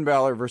quickly. Finn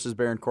Balor versus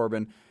Baron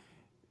Corbin.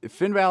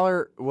 Finn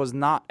Balor was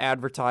not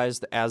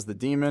advertised as the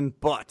Demon,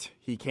 but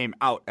he came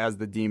out as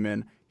the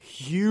Demon.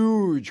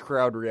 Huge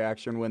crowd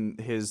reaction when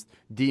his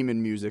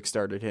Demon music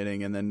started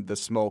hitting and then the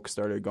smoke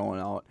started going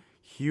out.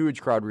 Huge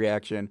crowd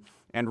reaction,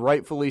 and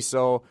rightfully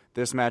so.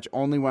 This match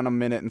only went 1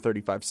 minute and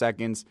 35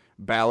 seconds.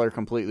 Balor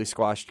completely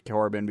squashed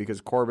Corbin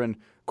because Corbin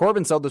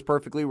sold this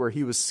perfectly, where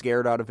he was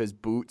scared out of his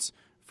boots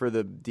for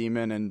the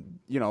Demon, and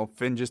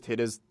Finn just hit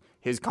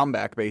his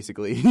comeback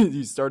basically.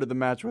 He started the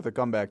match with a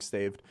comeback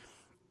staved.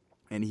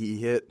 And he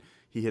hit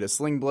a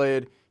sling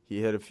blade.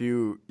 He hit a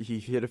few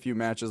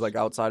matches like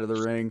outside of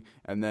the ring,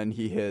 and then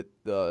he hit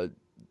the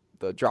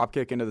drop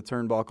kick into the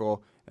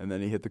turnbuckle, and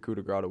then he hit the coup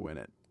de grace to win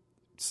it.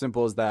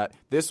 Simple as that.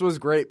 This was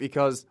great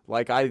because,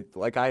 like I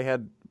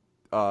had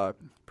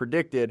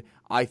predicted,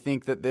 I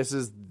think that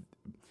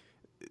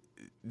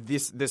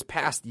this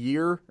past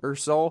year or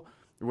so,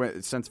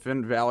 since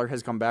Finn Balor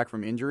has come back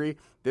from injury,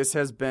 this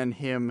has been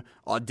him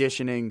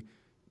auditioning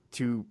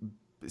to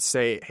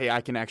say, hey,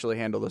 I can actually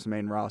handle this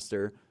main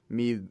roster.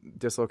 Me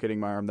dislocating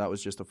my arm, that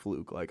was just a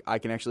fluke. Like, I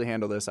can actually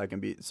handle this.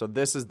 So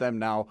this is them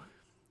now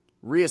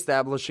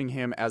reestablishing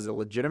him as a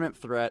legitimate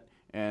threat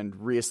and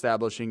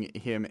reestablishing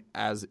him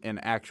as an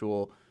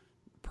actual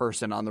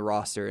person on the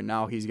roster. And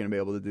now he's going to be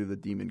able to do the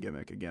Demon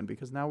gimmick again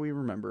because now we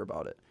remember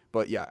about it.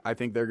 But yeah, I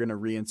think they're going to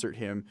reinsert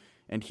him,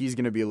 and he's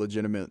going to be a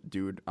legitimate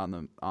dude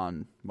on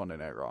Monday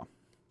Night Raw.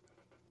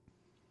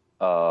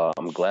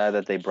 I'm glad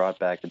that they brought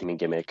back the Demon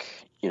gimmick,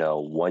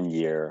 1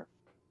 year,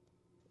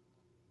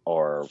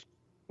 or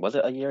was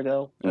it a year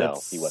ago?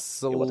 No, he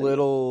was a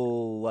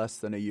little less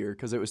than a year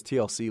because it was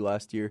TLC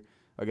last year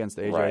against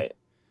AJ.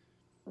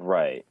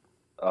 Right.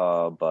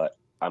 But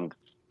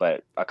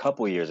a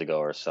couple years ago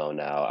or so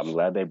now, I'm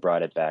glad they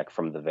brought it back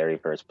from the very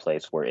first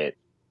place where it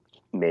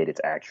made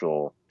its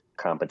actual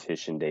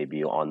competition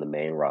debut on the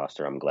main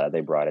roster. I'm glad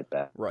they brought it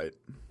back. Right.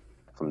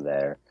 From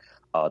there.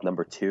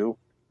 Number 2.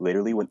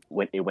 Literally,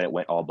 when it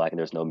went all black and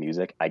there's no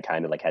music, I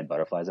kind of had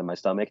butterflies in my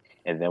stomach.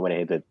 And then when I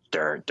hit the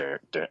dur,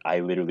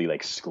 I literally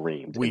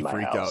screamed. We in my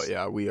freaked house. out,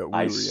 yeah. We were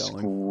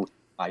yelling.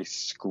 I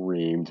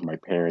screamed. My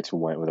parents who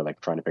went were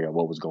trying to figure out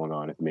what was going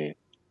on with me.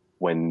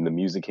 When the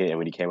music hit and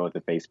when he came out with the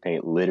face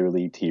paint,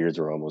 literally tears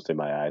were almost in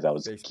my eyes. I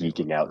was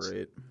geeking out.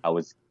 Great. I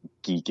was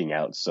geeking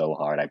out so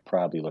hard. I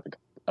probably looked like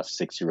a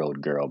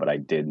 6-year-old girl, but I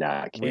did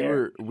not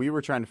care. We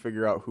were trying to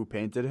figure out who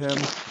painted him.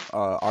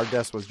 Our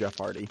guess was Jeff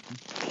Hardy.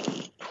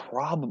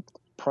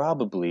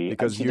 Probably.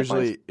 Because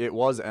usually it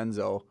was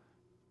Enzo,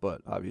 but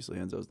obviously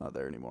Enzo's not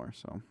there anymore.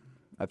 So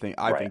I think it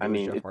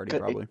was Jeff Hardy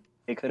probably.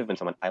 It could have been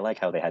someone. I like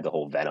how they had the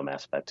whole Venom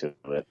aspect to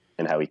it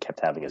and how he kept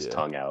having his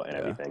tongue out and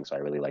everything. So I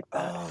really like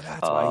that. Oh,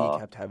 that's why he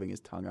kept having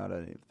his tongue out. I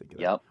didn't even think of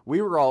that. Yep.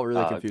 We were all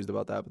really confused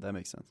about that, but that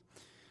makes sense.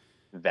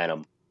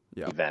 Venom.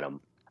 Yeah.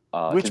 Venom.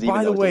 Which,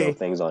 by the way,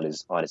 things on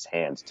his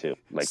hands too.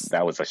 Like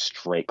that was a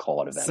straight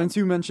call to Venom. Since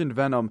you mentioned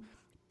Venom,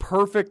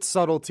 perfect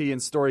subtlety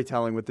and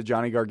storytelling with the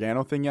Johnny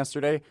Gargano thing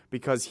yesterday,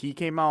 because he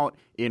came out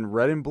in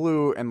red and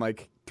blue and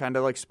like kind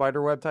of like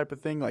Spiderweb type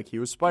of thing. Like he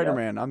was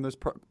Spider-Man. I'm this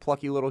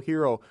plucky little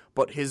hero,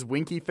 but his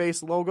winky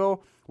face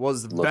logo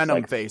was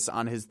Venom face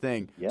on his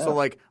thing. Yeah. So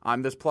like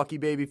I'm this plucky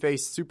baby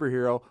face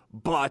superhero,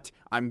 but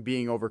I'm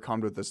being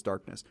overcome with this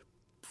darkness.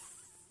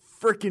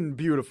 Freaking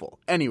beautiful.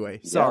 Anyway,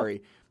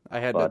 sorry. I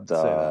had to say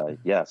that.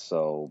 Yeah,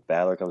 so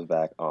Balor comes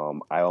back.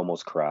 I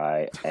almost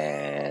cry,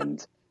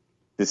 and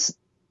this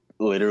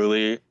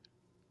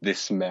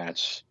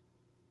match,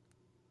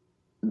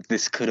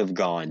 this could have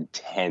gone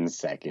 10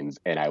 seconds,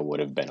 and I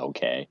would have been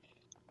okay.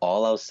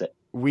 All I'll say...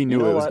 We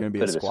knew it was going to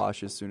be a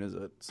squash as soon as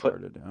it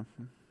started,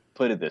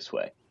 Put it this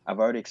way. I've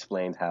already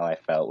explained how I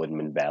felt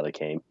when Balor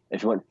came.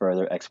 If you want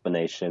further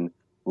explanation,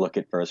 look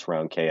at First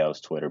Round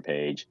KO's Twitter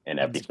page and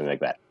everything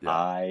like that. Yeah.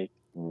 I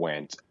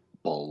went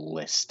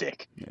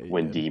ballistic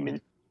when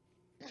Demon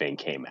Finn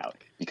came out,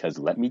 because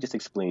let me just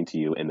explain to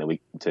you and then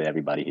to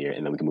everybody here,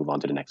 and then we can move on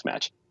to the next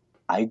match.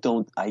 I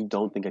don't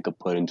think I could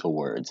put into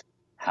words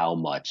how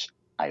much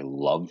I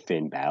love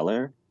Finn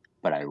Balor,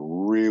 but I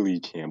really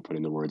can't put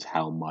into words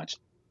how much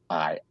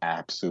I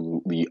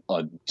absolutely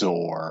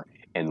adore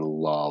and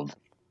love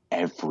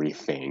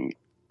everything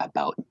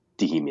about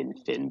Demon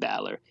Finn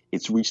Balor.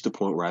 It's reached the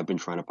point where I've been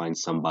trying to find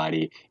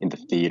somebody in the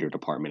theater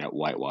department at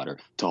Whitewater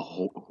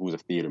who's a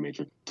theater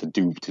major to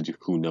do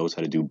who knows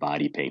how to do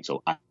body paint,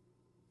 so I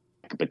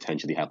could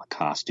potentially have a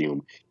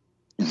costume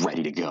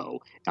ready to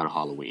go on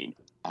Halloween.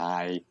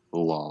 I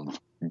love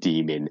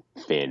Demon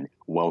Finn.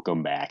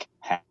 Welcome back.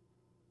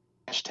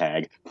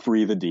 Hashtag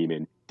free the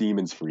demon.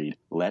 Demons freed.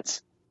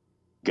 Let's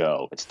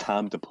go. It's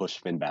time to push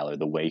Finn Balor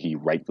the way he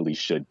rightfully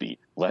should be.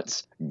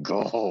 Let's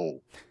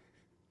go.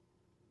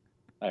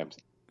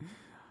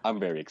 I'm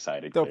very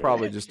excited. They'll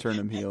probably just turn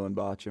him heel and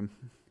botch him.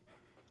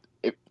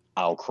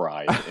 I'll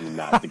cry, and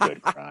not the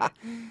good cry.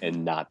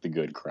 And not the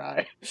good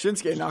cry.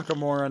 Shinsuke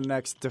Nakamura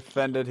next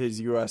defended his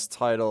U.S.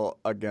 title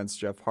against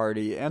Jeff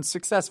Hardy, and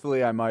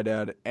successfully, I might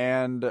add.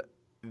 And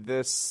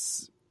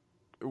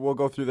we'll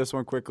go through this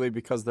one quickly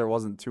because there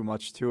wasn't too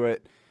much to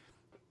it.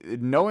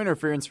 No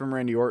interference from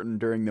Randy Orton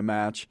during the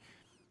match.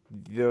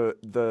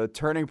 The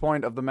turning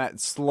point of the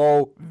match,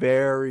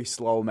 very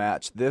slow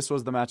match. This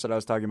was the match that I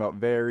was talking about,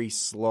 very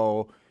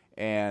slow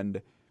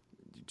and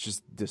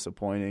just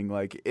disappointing.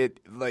 Like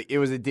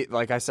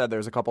I said, there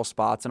was a couple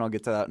spots, and I'll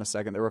get to that in a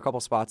second. There were a couple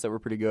spots that were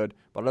pretty good,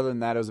 but other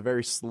than that, it was a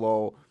very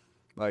slow,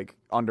 like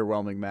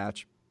underwhelming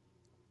match.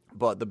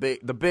 But the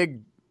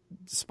big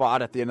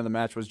spot at the end of the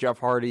match was Jeff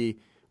Hardy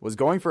was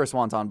going for a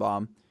Swanton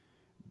Bomb,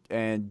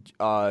 and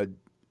Nakamura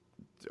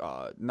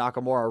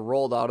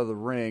rolled out of the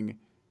ring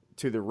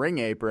to the ring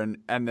apron,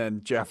 and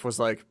then Jeff was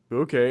like,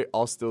 okay,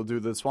 I'll still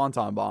do the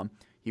Swanton Bomb.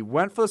 He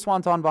went for the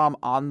Swanton Bomb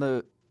on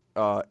the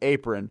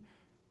apron.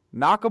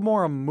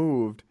 Nakamura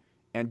moved,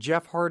 and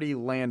Jeff Hardy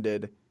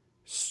landed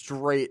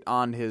straight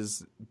on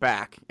his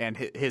back and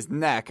his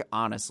neck,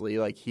 honestly.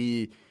 Like,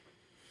 it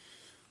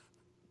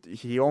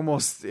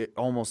almost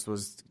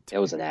was... It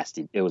was a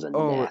nasty it was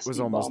almost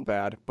bomb.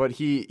 Bad. But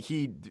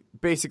he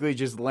basically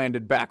just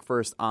landed back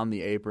first on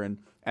the apron,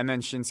 and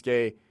then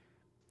Shinsuke...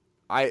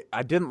 I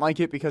didn't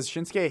like it because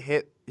Shinsuke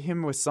hit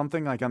him with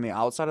something like on the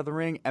outside of the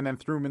ring and then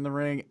threw him in the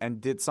ring and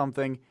did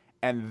something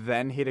and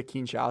then hit a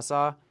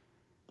Kinshasa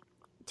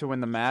to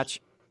win the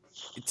match.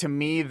 To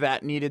me,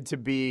 that needed to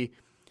be,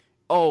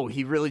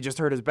 he really just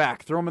hurt his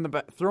back. Throw him in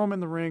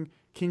the ring,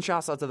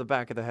 Kinshasa to the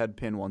back of the head,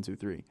 pin 1, 2,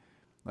 3.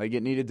 Like,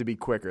 it needed to be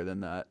quicker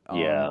than that.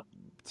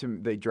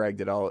 They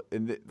dragged it out.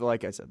 And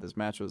like I said, this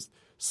match was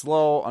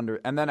slow.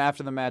 And then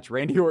after the match,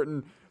 Randy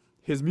Orton,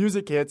 his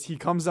music hits. He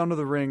comes down to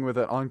the ring with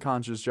an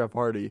unconscious Jeff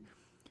Hardy.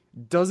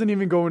 Doesn't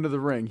even go into the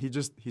ring. He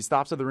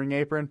stops at the ring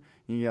apron.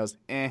 And he goes,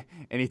 and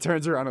he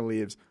turns around and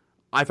leaves.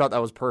 I thought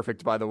that was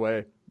perfect, by the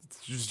way,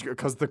 just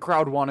because the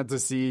crowd wanted to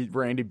see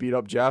Randy beat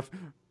up Jeff.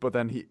 But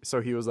then he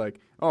was like,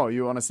 "Oh,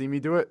 you want to see me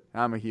do it?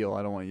 I'm a heel.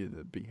 I don't want you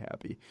to be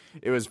happy."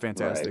 It was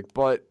fantastic. Right.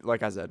 But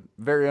like I said,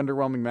 very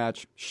underwhelming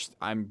match.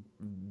 I'm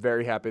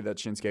very happy that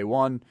Shinsuke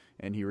won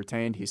and he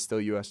retained. He's still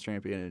U.S.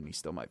 champion and he's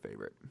still my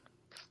favorite.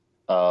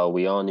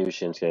 We all knew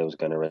Shinsuke was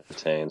going to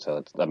retain,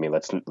 so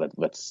let's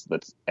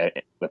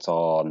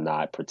all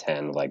not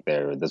pretend like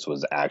this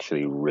was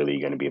actually really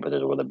going to be a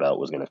position where the belt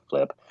was going to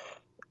flip,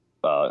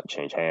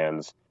 change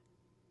hands.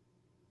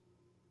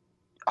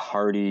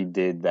 Hardy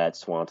did that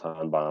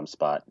Swanton Bomb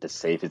spot the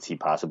safest he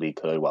possibly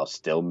could while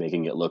still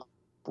making it look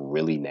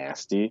really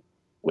nasty,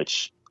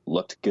 which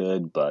looked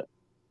good, but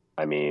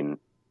I mean,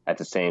 at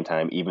the same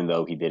time, even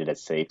though he did it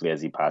as safely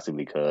as he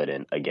possibly could,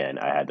 and again,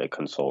 I had to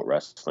consult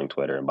wrestling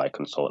Twitter, and by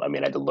consult, I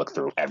mean I had to look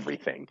through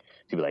everything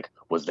to be like,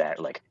 was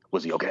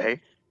he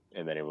okay?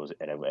 And then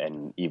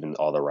and even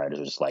all the writers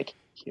were just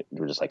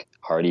like,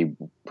 Hardy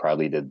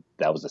probably did,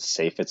 that was the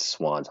safest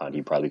swanton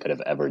he probably could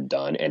have ever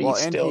done, and he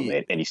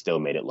still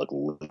made it look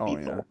lethal. Oh,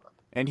 yeah.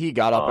 And he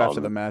got up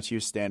after the match. He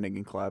was standing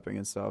and clapping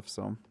and stuff,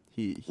 so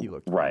he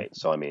looked right.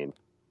 So I mean,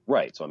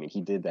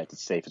 he did that the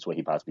safest way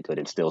he possibly could,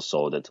 and still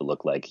sold it to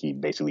look like he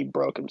basically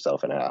broke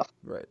himself in half,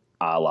 right?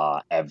 A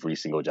la every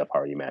single Jeff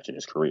Hardy match in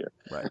his career,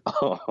 right?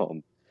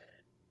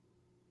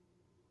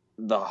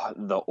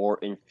 The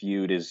Orton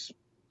feud is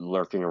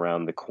lurking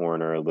around the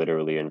corner,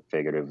 literally and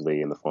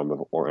figuratively, in the form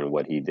of Orton,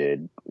 what he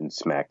did in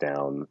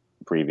SmackDown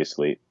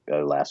previously,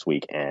 last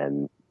week,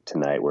 and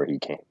tonight, where he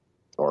came,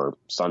 or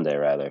Sunday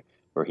rather,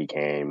 where he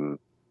came,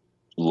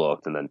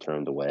 looked, and then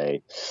turned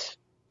away.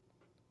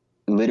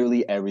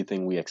 Literally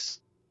everything we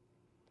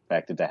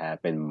expected to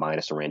happen,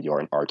 minus a Randy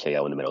Orton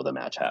RKO in the middle of the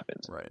match,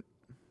 happened. Right.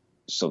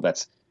 So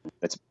that's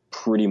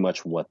pretty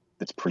much what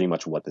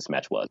this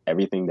match was.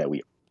 Everything that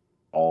we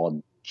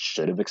all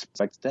should have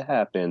expected to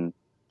happen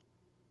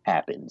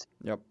happened.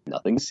 Yep.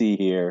 Nothing to see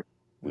here.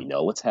 We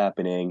know what's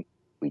happening.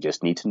 We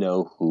just need to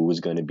know who is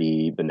going to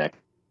be the next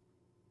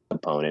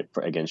opponent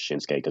against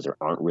Shinsuke, because there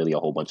aren't really a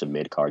whole bunch of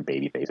mid-card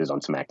baby faces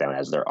on SmackDown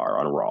as there are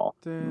on Raw.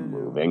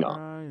 Moving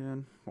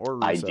on. Or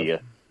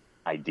Rusev.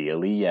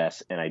 Ideally,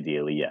 yes,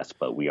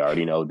 but we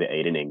already know the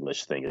Aiden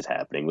English thing is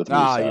happening with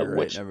Rusev,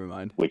 right. Never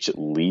mind. Which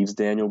leaves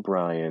Daniel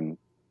Bryan.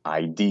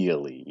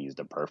 Ideally, he's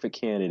the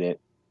perfect candidate.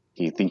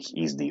 He thinks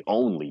he's the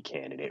only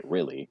candidate,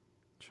 really.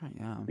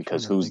 Yeah,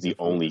 because who's the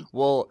only?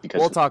 We'll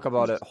talk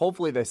about it.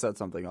 Hopefully, they set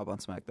something up on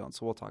SmackDown,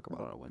 so we'll talk about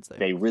it on Wednesday.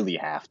 They really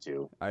have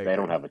to. They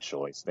don't have a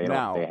choice. They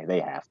have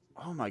to.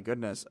 Oh my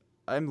goodness!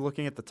 I'm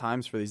looking at the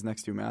times for these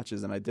next two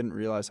matches, and I didn't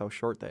realize how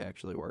short they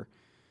actually were.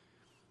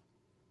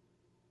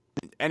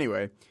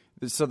 Anyway,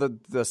 so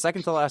the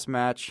second to last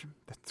match,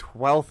 the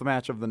 12th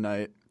match of the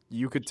night,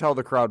 you could tell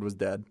the crowd was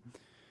dead.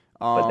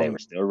 But they were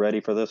still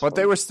ready for this. But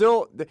they were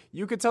still.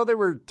 You could tell they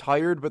were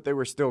tired, but they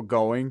were still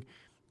going.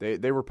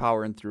 They were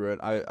powering through it.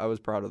 I was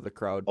proud of the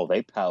crowd. Oh,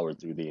 they powered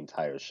through the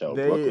entire show.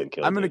 Brooklyn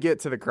killed I'm going to get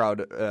to the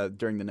crowd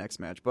during the next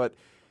match. But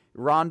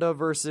Ronda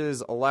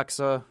versus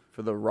Alexa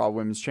for the Raw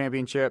Women's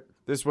Championship.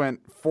 This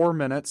went 4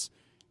 minutes.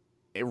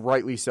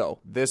 Rightly so.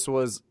 This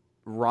was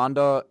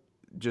Ronda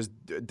just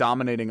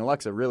dominating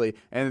Alexa, really.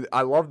 And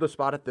I love the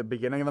spot at the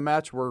beginning of the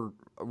match where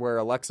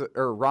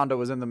Ronda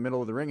was in the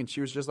middle of the ring, and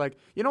she was just like,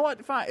 you know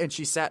what, fine. And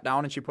she sat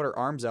down and she put her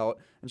arms out,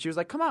 and she was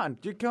like, come on,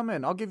 dude, come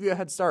in. I'll give you a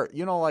head start.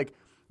 You know, like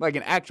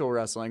in actual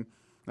wrestling,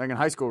 like in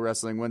high school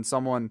wrestling, when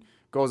someone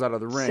goes out of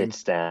the ring,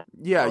 sits down.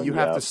 Yeah, you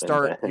have to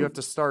start. You have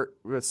to start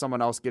with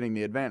someone else getting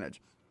the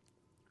advantage.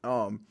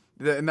 And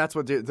that's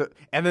what.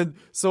 And then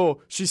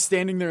so she's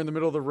standing there in the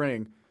middle of the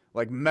ring,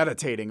 like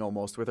meditating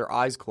almost, with her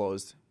eyes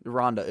closed.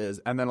 Ronda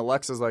is, and then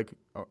Alexa's like,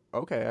 oh,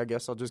 okay, I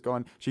guess I'll just go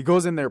in. She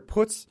goes in there,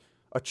 puts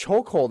a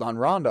chokehold on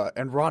Ronda,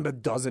 and Ronda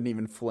doesn't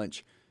even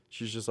flinch.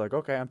 She's just like,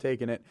 okay, I'm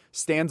taking it.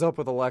 Stands up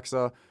with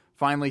Alexa.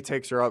 Finally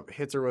takes her up,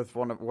 hits her with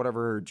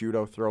whatever her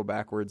judo throw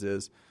backwards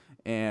is,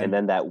 and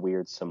then that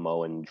weird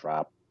Samoan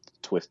drop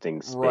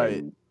twisting spin.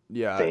 Right.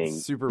 Yeah, thing.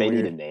 Super they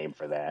weird. Need a name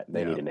for that.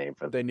 They need a name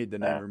for that. They need the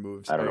name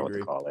removed. I don't know what to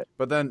call it.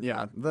 But then,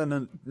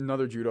 then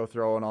another judo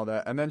throw and all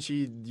that, and then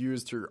she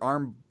used her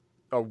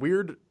a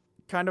weird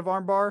kind of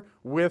arm bar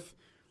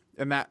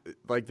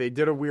they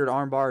did a weird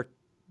arm bar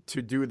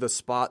to do the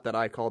spot that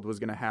I called was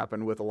going to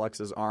happen with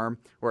Alexa's arm,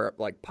 where it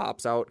like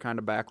pops out kind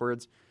of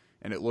backwards,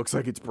 and it looks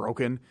like it's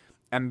broken.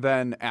 And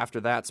then after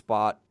that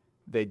spot,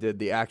 they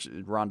did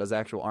Ronda's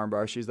actual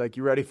armbar. She's like,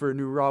 "You ready for a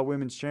new Raw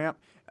Women's Champ?"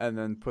 And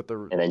then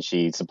and then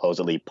she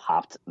supposedly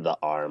popped the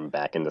arm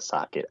back in the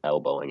socket,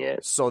 elbowing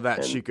it, so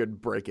that she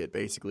could break it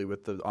basically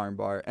with the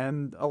armbar.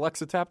 And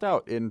Alexa tapped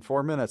out in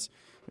 4 minutes.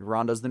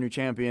 Ronda's the new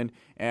champion.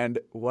 And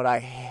what I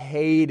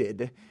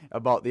hated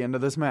about the end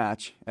of this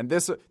match, and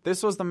this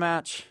was the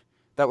match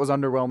that was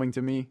underwhelming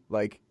to me,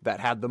 like that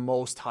had the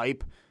most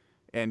hype.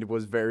 And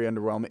was very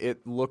underwhelming.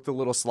 It looked a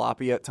little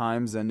sloppy at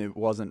times, and it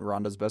wasn't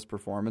Ronda's best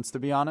performance, to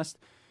be honest.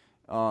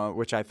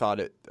 Which I thought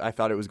it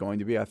was going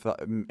to be.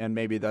 And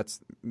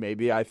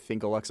maybe I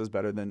think Alexa's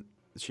better than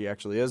she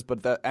actually is.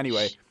 But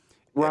anyway,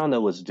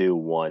 Ronda was due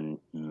one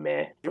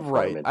meh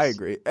performance. Right, I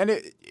agree.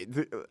 And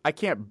I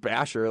can't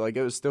bash her. Like,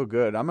 it was still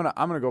good. I'm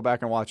gonna go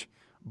back and watch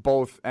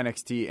both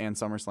NXT and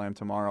SummerSlam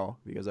tomorrow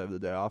because I have the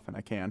day off and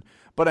I can.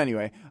 But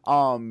anyway,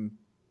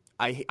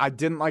 I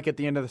didn't like at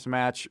the end of this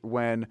match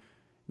when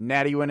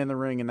Natty went in the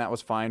ring, and that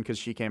was fine because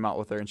she came out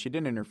with her and she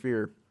didn't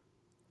interfere.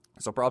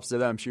 So props to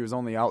them. She was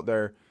only out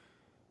there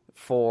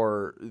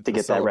to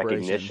get that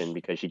recognition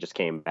because she just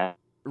came back.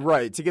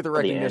 Right, to get the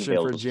recognition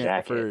for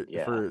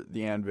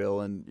the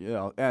Anvil, and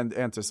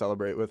and to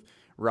celebrate with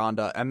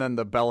Ronda. And then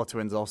the Bella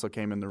Twins also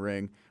came in the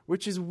ring,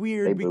 which is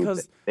weird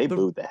because they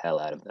booed the hell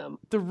out of them.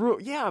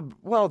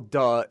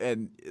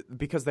 And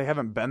because they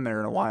haven't been there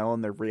in a while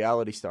and they're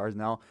reality stars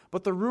now.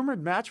 But the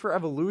rumored match for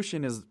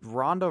Evolution is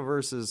Ronda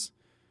versus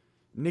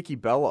Nikki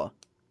Bella,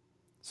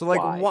 So,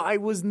 like, why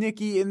was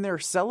Nikki in there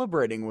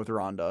celebrating with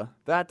Ronda?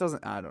 I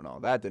don't know.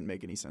 That didn't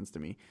make any sense to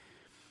me.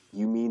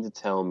 You mean to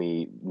tell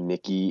me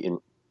Nikki, and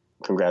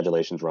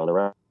congratulations,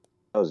 Ronda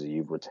Rousey,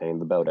 you've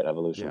retained the belt at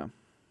Evolution.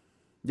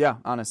 Yeah,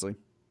 honestly.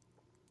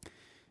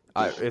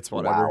 It's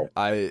whatever.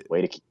 Wow.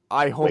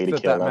 I hope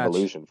that match.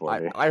 Evolution for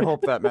me. I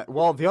hope that match.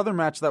 Well, the other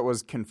match that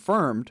was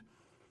confirmed,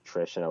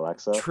 Trish and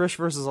Alexa. Trish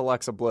versus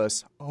Alexa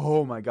Bliss.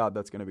 Oh my God,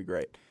 that's gonna be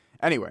great.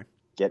 Anyway,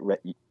 get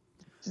ready.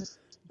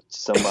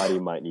 Somebody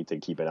might need to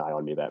keep an eye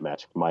on me that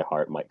match. My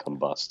heart might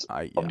combust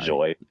of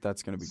joy.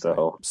 That's gonna be great.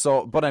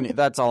 But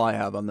that's all I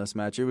have on this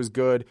match. It was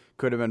good.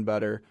 Could have been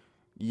better.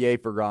 Yay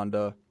for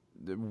Ronda.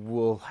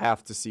 We'll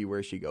have to see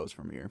where she goes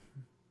from here.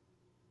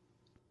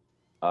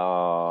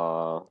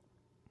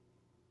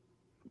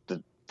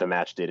 The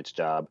match did its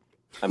job.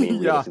 I mean,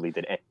 realistically,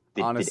 did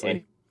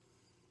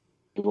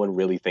anyone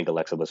really think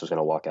Alexa Bliss was going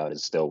to walk out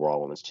as still Raw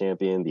Women's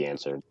Champion? The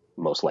answer,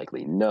 most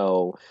likely,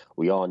 no.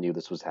 We all knew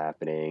this was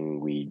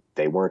happening.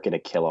 They weren't going to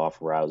kill off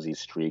Rousey's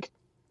streak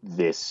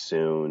this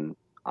soon.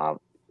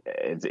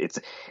 It's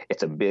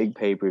a big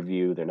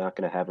pay-per-view. They're not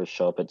going to have her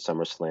show up at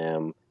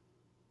SummerSlam,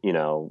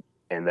 and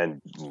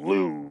then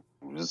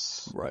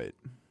lose. Right.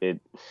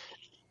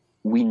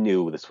 We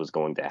knew this was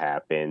going to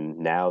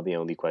happen. Now the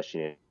only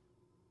question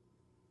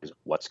is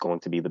what's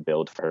going to be the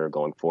build for her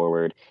going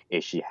forward?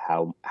 Is she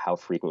how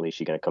frequently is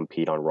she going to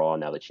compete on Raw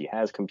now that she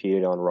has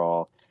competed on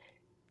Raw?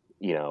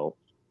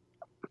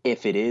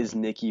 If it is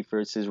Nikki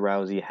versus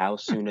Rousey, how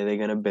soon are they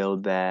going to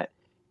build that?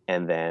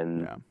 And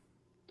then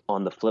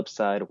on the flip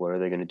side, what are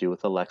they going to do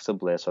with Alexa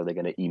Bliss? Are they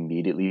going to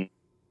immediately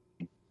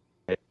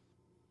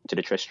to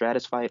the Trish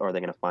Stratus fight, or are they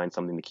going to find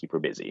something to keep her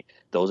busy?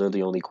 Those are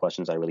the only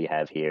questions I really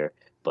have here.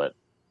 But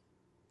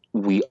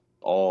we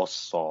all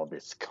saw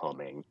this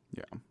coming.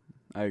 Yeah.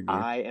 I agree.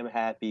 I am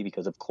happy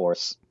because, of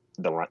course,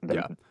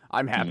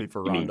 I'm happy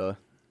for Ronda.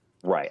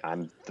 Right,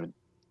 I'm the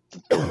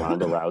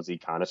Ronda Rousey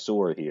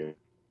connoisseur here.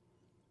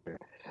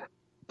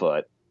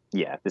 But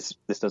yeah, this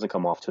doesn't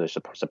come off to a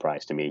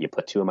surprise to me. You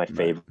put two of my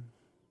favorites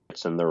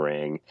in the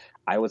ring.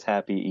 I was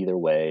happy either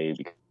way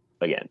because,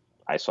 again,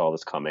 I saw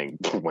this coming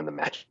when the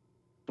match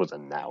was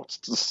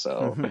announced.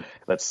 So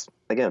it's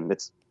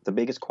the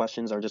biggest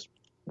questions are just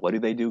what do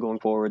they do going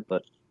forward?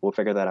 But we'll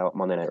figure that out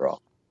Monday Night Raw.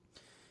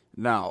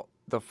 Now,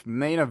 the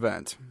main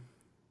event,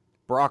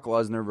 Brock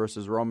Lesnar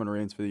versus Roman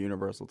Reigns for the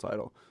Universal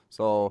title.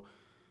 So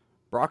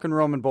Brock and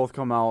Roman both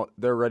come out.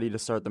 They're ready to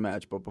start the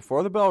match. But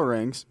before the bell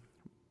rings,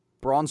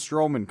 Braun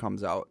Strowman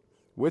comes out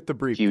with the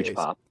briefcase.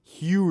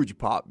 Huge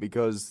pop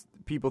because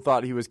people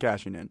thought he was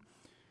cashing in.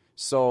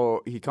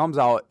 So he comes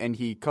out and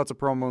he cuts a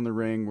promo in the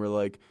ring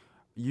where,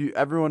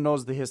 everyone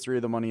knows the history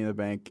of the Money in the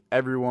Bank.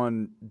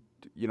 Everyone,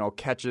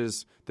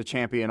 catches the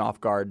champion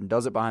off guard and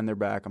does it behind their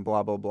back and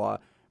blah, blah, blah.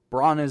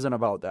 Braun isn't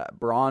about that.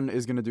 Braun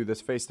is going to do this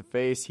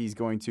face-to-face. He's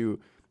going to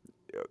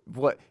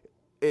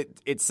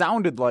it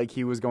sounded like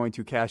he was going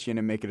to cash in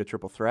and make it a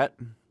triple threat.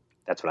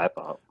 That's what I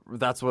thought.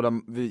 That's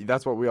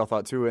what we all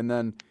thought too.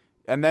 And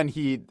then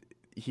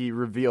he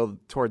revealed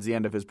towards the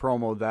end of his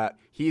promo that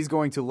he's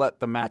going to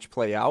let the match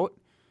play out,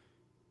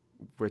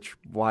 which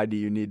why do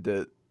you need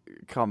to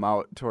come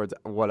out towards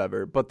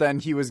whatever? But then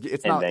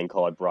then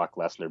called Brock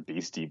Lesnar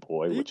Beastie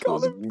Boy, which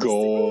was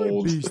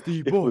gold.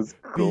 Beastie Boy.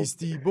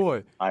 Beastie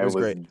Boy. It was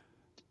great.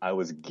 I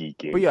was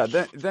geeking. But yeah,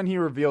 then he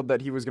revealed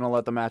that he was going to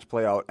let the match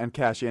play out and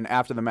cash in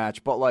after the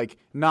match, but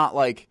not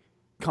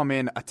come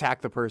in,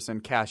 attack the person,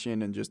 cash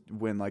in, and just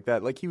win like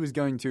that. He was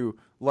going to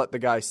let the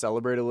guy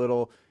celebrate a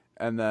little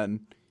and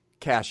then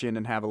cash in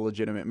and have a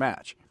legitimate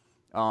match.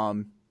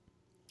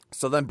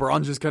 So then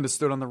Braun just kind of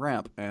stood on the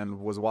ramp and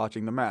was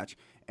watching the match.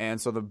 And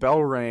so the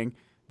bell rang.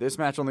 This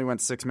match only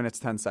went 6 minutes,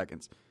 10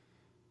 seconds.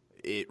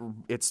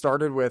 It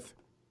started with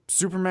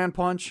Superman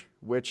punch,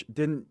 which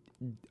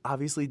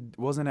obviously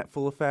wasn't at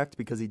full effect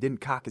because he didn't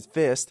cock his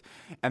fist.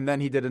 And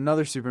then he did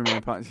another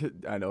Superman punch.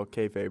 I know,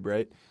 kayfabe,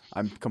 right?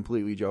 I'm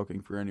completely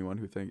joking for anyone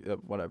who thinks,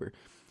 whatever.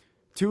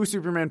 2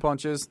 Superman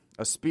punches,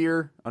 a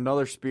spear,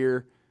 another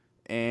spear,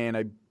 and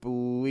I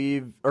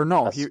believe, or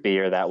no. A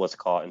spear that was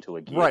caught into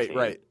a guillotine.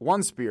 Right.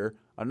 1 spear,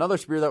 another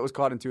spear that was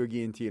caught into a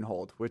guillotine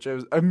hold, which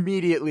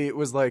it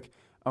was like,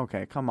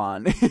 okay, come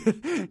on.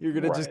 You're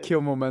going to just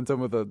kill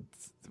momentum with a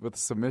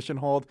submission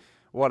hold?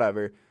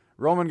 Whatever.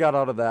 Roman got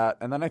out of that,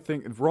 and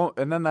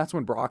then that's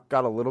when Brock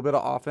got a little bit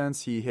of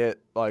offense. He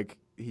hit,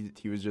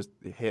 he was just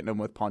hitting him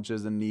with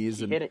punches and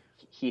knees.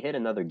 He hit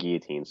another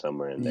guillotine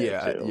somewhere in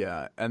there, too.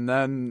 Yeah. And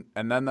then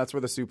that's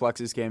where the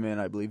suplexes came in.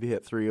 I believe he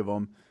hit 3 of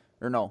them.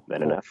 Or no.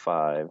 Then an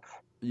F5.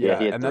 Yeah,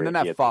 and then an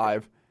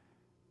F5.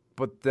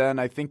 But then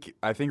I think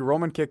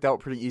Roman kicked out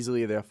pretty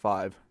easily the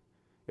F5,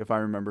 if I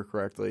remember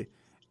correctly.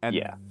 And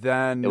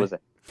then it was a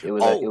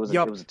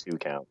 2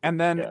 count. And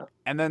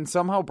then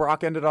somehow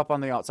Brock ended up on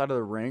the outside of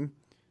the ring.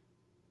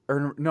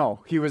 Or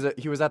no, he was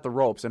at the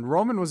ropes, and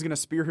Roman was going to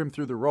spear him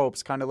through the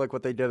ropes, kind of like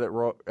what they did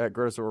at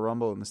Greatest Royal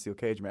Rumble in the steel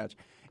cage match.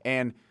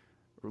 And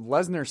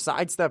Lesnar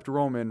sidestepped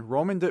Roman.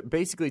 Roman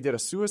basically did a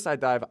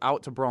suicide dive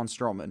out to Braun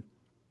Strowman.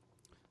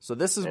 So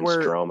this is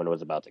where Strowman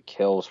was about to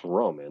kill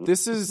Roman.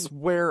 This is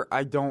where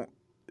I don't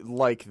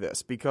like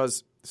this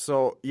because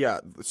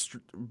Lesnar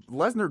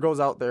goes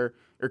out there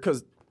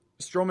because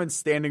Strowman's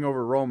standing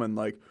over Roman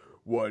like,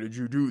 why did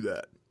you do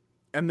that?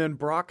 And then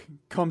Brock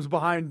comes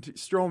behind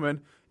Strowman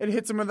and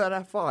hits him with that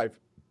F5.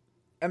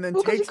 And then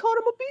because he called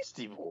him a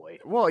beastie boy.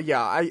 Well,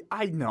 yeah,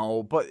 I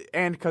know,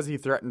 and because he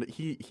threatened,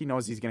 he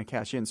knows he's going to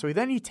cash in. So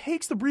he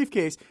takes the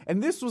briefcase,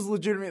 and this was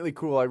legitimately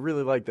cool. I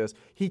really like this.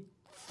 He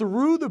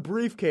threw the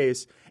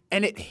briefcase,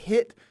 and it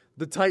hit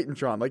the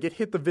Titantron, like it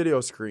hit the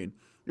video screen.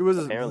 It was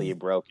apparently he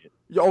broke it.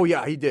 Oh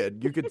yeah, he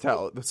did. You could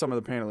tell that some of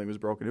the paneling was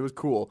broken. It was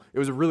cool. It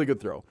was a really good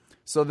throw.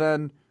 So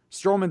then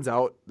Strowman's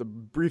out, the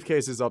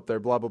briefcase is up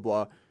there, blah blah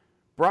blah.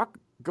 Brock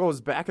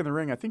goes back in the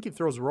ring. I think he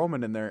throws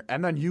Roman in there,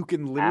 and then you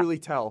can literally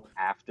tell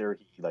after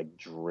he like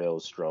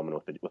drills Strowman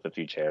with a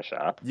few chair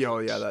shots. Yeah,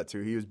 that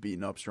too. He was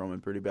beating up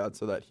Strowman pretty bad,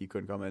 so that he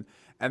couldn't come in.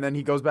 And then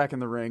he goes back in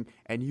the ring,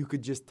 and you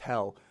could just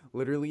tell.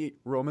 Literally,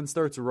 Roman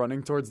starts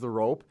running towards the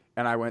rope,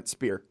 and I went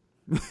spear,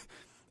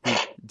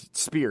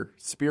 spear,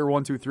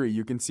 1, 2, 3.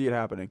 You can see it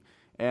happening,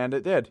 and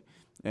it did.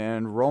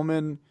 And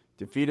Roman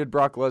defeated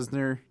Brock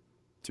Lesnar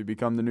to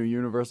become the new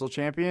Universal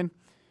Champion.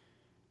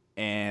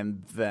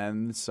 And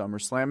then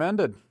SummerSlam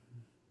ended.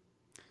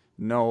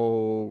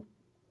 No,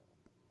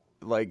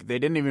 like, they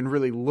didn't even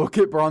really look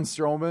at Braun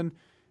Strowman.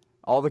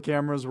 All the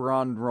cameras were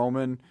on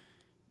Roman.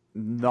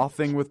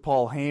 Nothing with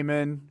Paul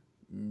Heyman.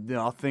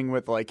 Nothing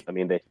with, like... I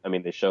mean,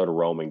 they showed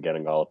Roman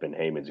getting all up in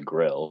Heyman's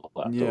grill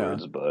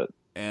afterwards, but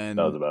that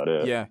was about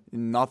it. Yeah,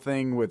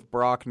 nothing with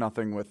Brock,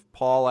 nothing with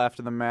Paul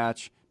after the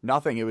match.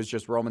 Nothing. It was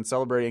just Roman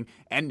celebrating.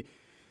 And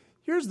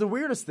here's the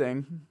weirdest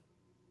thing.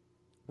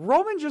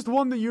 Roman just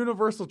won the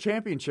Universal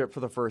Championship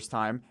for the first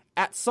time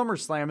at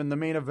SummerSlam in the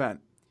main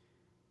event.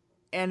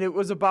 And it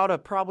was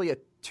about probably a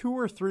 2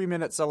 or 3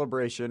 minute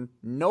celebration.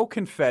 No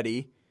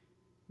confetti.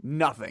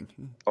 Nothing.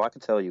 Oh, I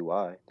can tell you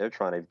why. They're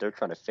trying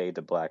to fade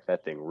the black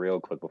that thing real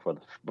quick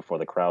before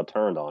the crowd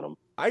turned on them.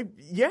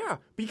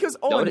 Because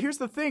and here's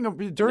the thing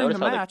during the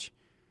match.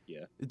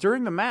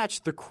 During the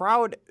match, the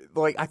crowd,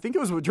 like, I think it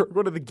was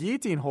one of the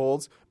guillotine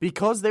holds,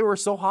 because they were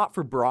so hot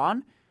for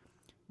Braun,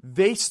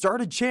 they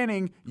started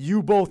chanting,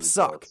 "You both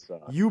suck.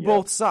 You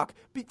both suck."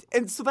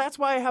 And so that's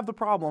why I have the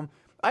problem.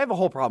 I have a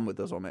whole problem with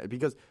this one, man,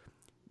 because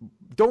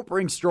don't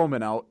bring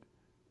Strowman out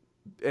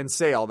and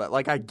say all that.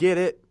 Like, I get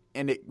it,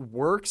 and it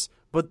works,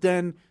 but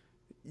then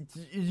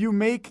you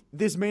make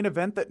this main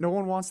event that no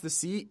one wants to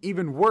see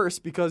even worse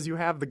because you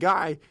have the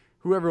guy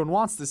who everyone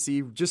wants to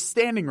see just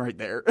standing right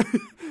there.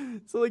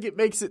 So, like, it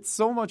makes it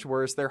so much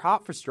worse. They're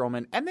hot for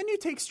Strowman. And then you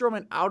take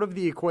Strowman out of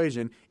the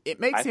equation. It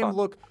makes him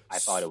look... I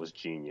thought it was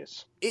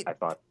genius. It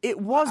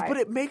was, but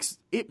it makes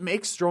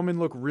Strowman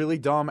look really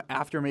dumb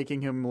after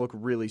making him look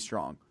really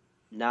strong.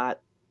 I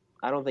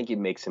don't think it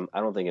makes him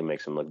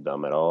look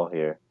dumb at all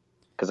here.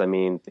 Because,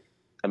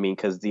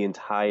 because the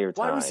entire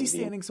time... Why was he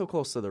standing so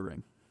close to the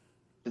ring?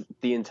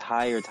 The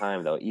entire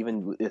time, though,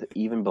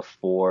 even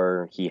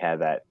before he had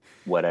that,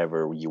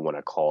 whatever you want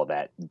to call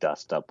that,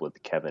 dust up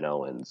with Kevin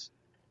Owens,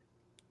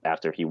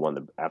 after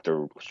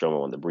Strowman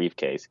won the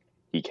briefcase,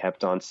 he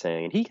kept on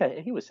saying,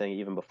 he was saying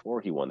even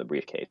before he won the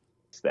briefcase,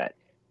 that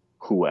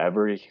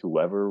whoever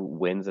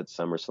wins at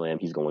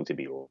SummerSlam, he's going to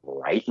be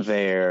right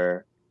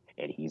there,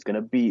 and he's going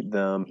to beat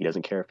them. He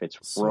doesn't care if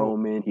it's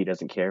Roman. He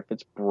doesn't care if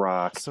it's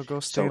Brock. So go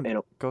stand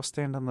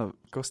on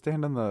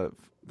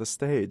the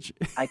stage.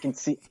 I can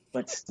see,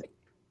 but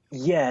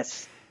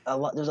yes,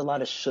 there's a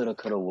lot of shoulda,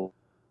 coulda,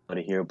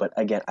 woulda here. But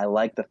again, I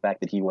like the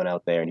fact that he went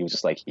out there and he was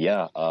just like,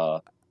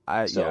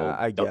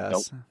 I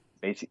guess.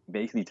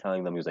 Basically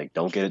telling them, he was like,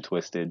 don't get it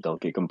twisted, don't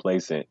get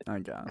complacent. I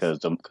guess.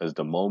 Because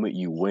the moment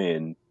you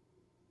win,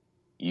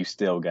 you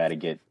still got to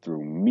get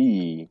through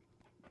me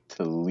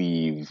to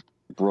leave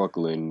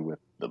Brooklyn with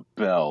the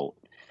belt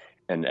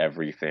and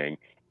everything.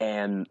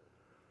 And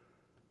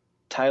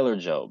Tyler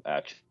Jobe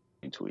actually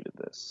tweeted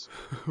this.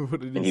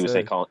 What did he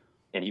say?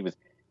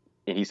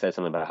 He said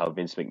something about how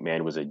Vince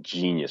McMahon was a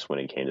genius when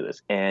it came to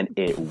this, and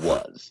it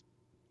was.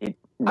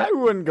 I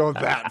wouldn't go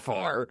that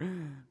far.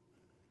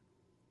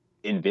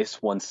 In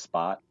this one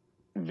spot,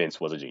 Vince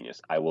was a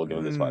genius. I will give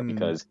him this spot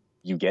because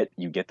you get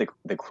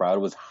the crowd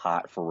was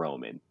hot for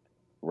Roman,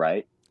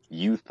 right?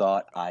 You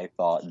thought, I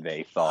thought,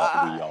 they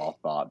thought,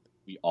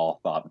 we all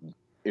thought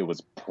it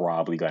was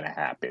probably going to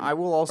happen. I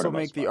will also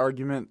make the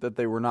argument that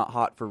they were not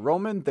hot for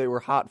Roman. They were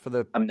hot for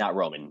the... I'm not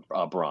Roman.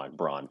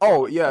 Braun.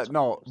 Oh, yeah,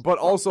 no. But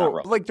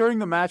also, like, during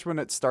the match when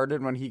it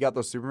started, when he got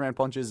those Superman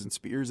punches and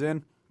spears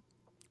in,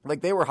 like,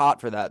 they were hot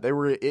for that. They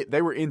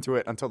were into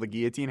it until the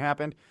guillotine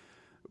happened.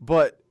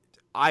 But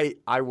I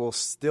will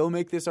still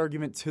make this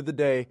argument to the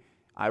day.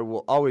 I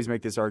will always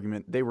make this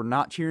argument. They were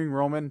not cheering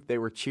Roman. They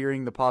were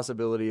cheering the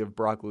possibility of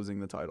Brock losing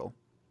the title.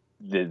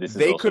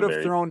 They could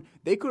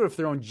have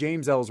thrown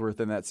James Ellsworth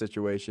in that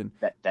situation.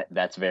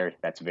 That's very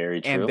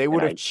true. And they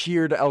would have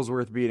cheered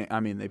Ellsworth beating.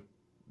 I mean,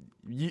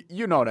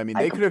 you know what I mean.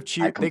 They could have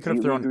cheered. They could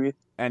have thrown.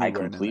 I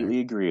completely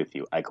agree with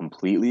you. I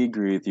completely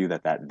agree with you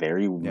that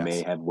very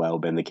may have well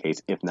been the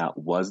case, if not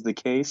was the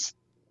case.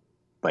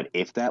 But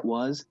if that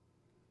was,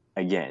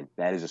 again,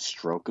 that is a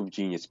stroke of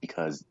genius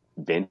because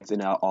Vince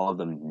and all of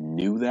them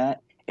knew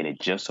that, and it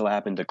just so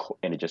happened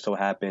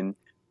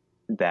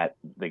that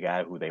the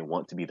guy who they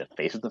want to be the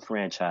face of the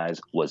franchise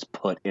was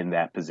put in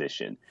that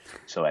position.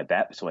 So at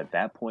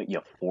that point,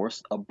 you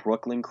forced a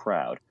Brooklyn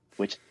crowd,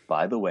 which,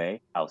 by the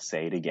way, I'll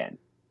say it again.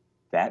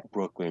 That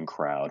Brooklyn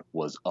crowd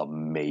was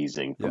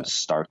amazing from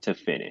start to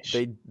finish.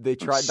 They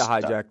tried to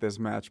hijack this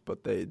match,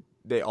 but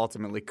they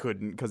ultimately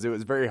couldn't because it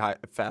was very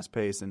fast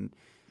paced and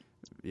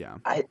yeah.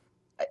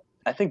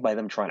 I think by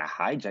them trying to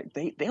hijack,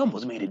 they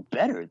almost made it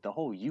better. The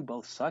whole "you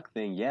both suck"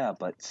 thing, yeah,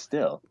 but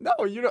still. No,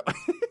 you don't.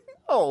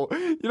 No,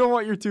 you don't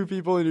want your two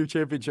people in your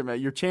championship match,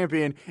 your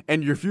champion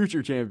and your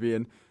future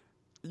champion.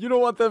 You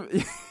don't want them.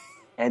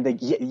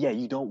 And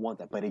you don't want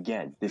that. But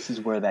again, this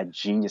is where that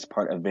genius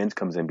part of Vince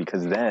comes in,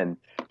 because then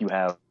you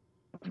have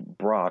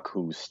Brock,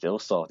 who's still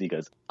salty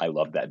because I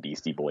love that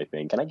Beastie Boy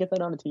thing. Can I get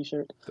that on a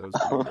T-shirt? That was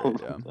pretty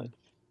great, yeah.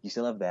 You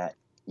still have that.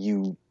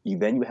 You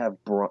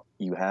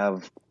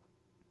have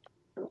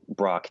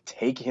Brock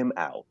take him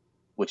out,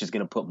 which is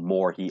going to put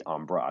more heat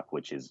on Brock,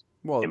 which is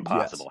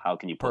impossible. Yes. How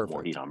can you put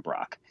more heat on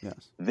Brock?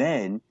 Yes.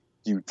 Then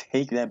you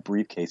take that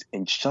briefcase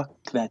and chuck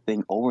that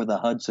thing over the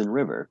Hudson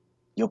River.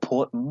 You'll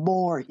put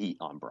more heat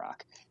on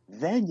Brock.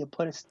 Then you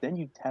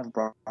have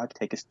Brock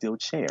take a steel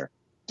chair,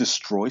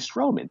 destroy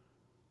Strowman.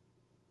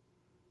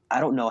 I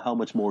don't know how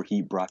much more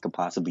heat Brock could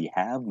possibly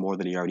have, more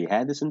than he already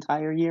had this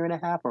entire year and a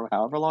half, or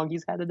however long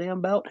he's had the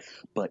damn belt.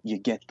 But you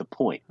get the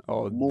point.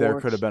 Oh, there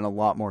could have been a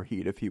lot more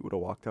heat if he would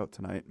have walked out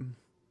tonight.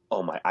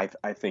 Oh my!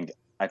 I think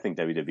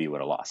WWE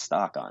would have lost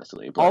stock,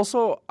 honestly. But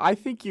also, I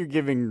think you're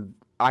giving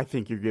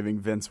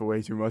Vince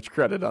way too much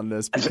credit on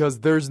this,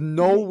 because there's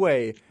no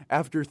way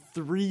after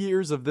 3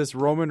 years of this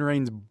Roman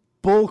Reigns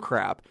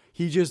bullcrap,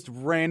 he just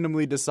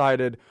randomly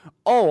decided,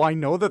 oh, I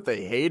know that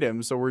they hate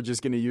him, so we're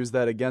just going to use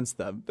that against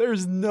them.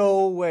 There's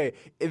no way.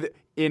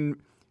 In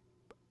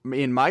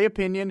my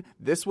opinion,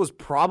 this was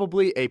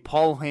probably a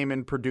Paul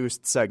Heyman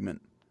produced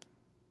segment.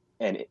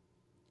 And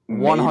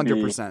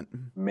 100%.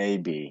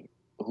 Maybe.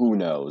 Who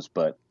knows?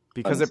 But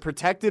because it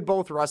protected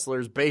both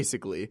wrestlers,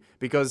 basically,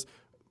 because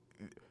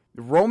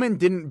Roman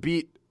didn't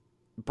beat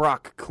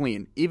Brock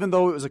clean. Even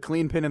though it was a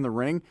clean pin in the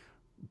ring,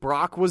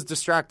 Brock was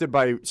distracted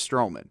by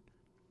Strowman.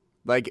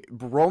 Like,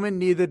 Roman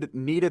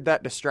needed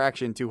that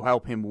distraction to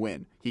help him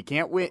win. He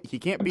can't win. He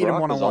can't beat him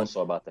one-on-one.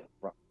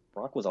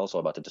 Brock was also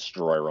about to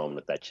destroy Roman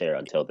with that chair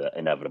until the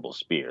inevitable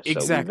spear.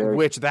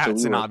 Exactly,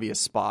 that's an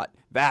obvious spot.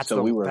 That's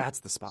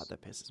the spot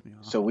that pisses me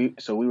off. So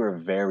we were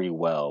very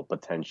well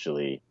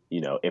potentially,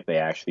 if they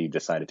actually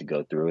decided to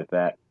go through with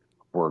that,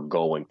 we're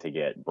going to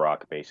get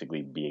Brock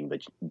basically being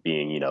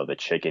the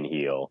chicken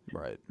heel,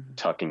 right,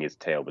 tucking his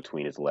tail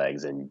between his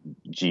legs and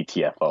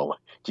GTFO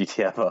to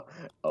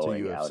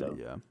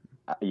UFC,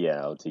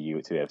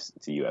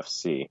 to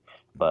UFC.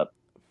 But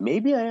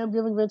maybe I am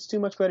giving Vince too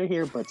much credit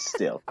here, but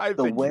still, I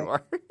think you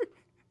are.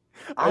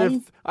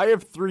 I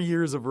have 3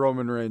 years of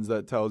Roman Reigns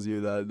that tells you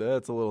that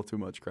that's a little too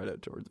much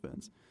credit towards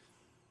Vince.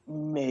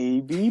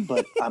 Maybe,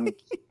 but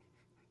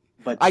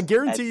But I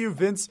guarantee you,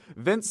 Vince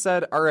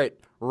said, "All right,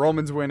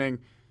 Roman's winning,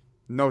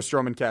 no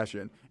Strowman cash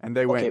in," and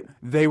they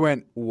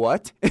went,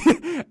 "What?"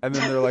 And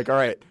then they're like, "All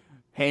right,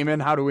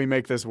 Heyman, how do we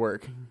make this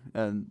work?"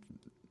 And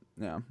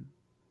yeah,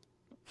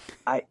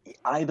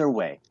 either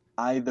way.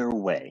 I'll give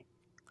the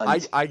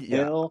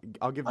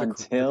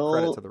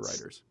credit to the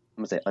writers.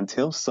 I'm gonna say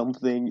until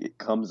something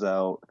comes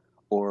out,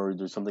 or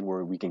there's something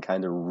where we can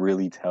kind of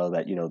really tell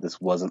that this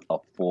wasn't a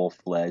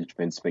full-fledged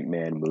Vince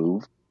McMahon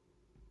move.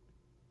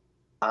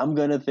 I'm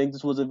gonna think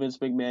this was a Vince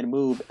McMahon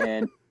move,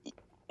 and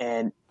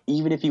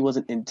even if he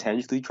wasn't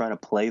intentionally trying to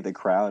play the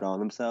crowd on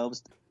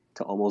themselves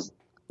to almost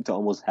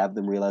have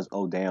them realize,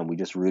 oh damn, we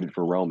just rooted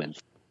for Roman.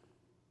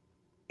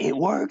 It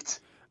worked.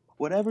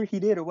 Whatever he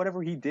did or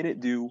whatever he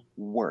didn't do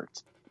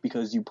worked,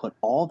 because you put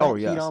all that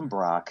heat on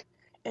Brock,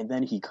 and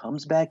then he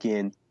comes back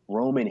in.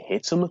 Roman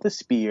hits him with a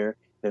spear.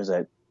 There's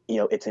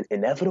it's an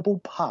inevitable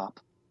pop.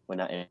 Well,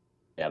 not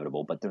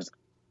inevitable, but there's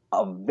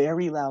a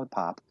very loud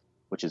pop,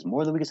 which is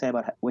more than we can say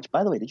about. Which,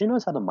 by the way, did you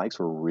notice how the mics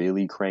were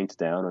really cranked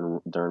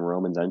down during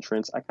Roman's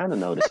entrance? I kind of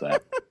noticed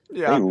that.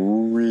 Yeah, they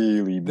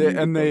really.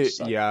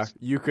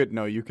 You could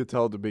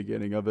tell at the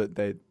beginning of it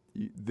they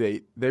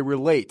were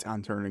late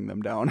on turning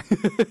them down.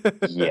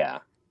 Yeah,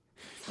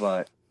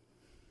 but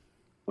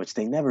which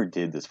they never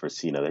did this for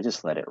Cena. They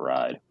just let it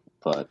ride.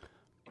 But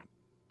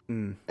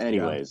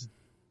anyways,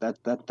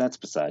 that's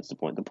besides the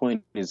point. The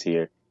point is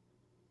here.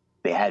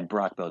 They had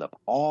Brock build up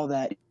all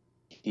that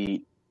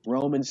heat.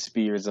 Roman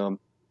spears him.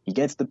 He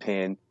gets the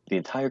pin. The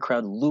entire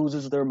crowd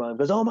loses their mind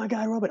because, oh my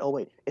God, Roman. Oh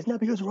wait, isn't that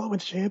because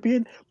Roman's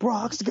champion?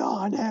 Brock's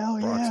gone. Hell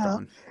yeah. Brock's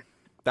gone.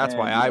 That's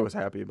why I was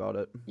happy about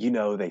it.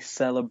 They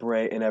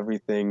celebrate and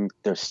everything.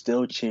 They're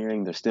still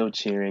cheering. They're still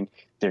cheering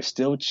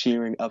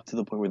up to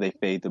the point where they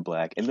fade to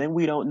black. And then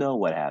we don't know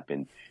what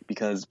happened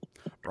because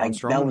Braun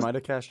Strowman might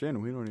have cashed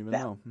in. We don't even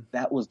know.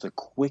 That was the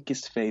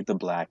quickest fade to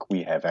black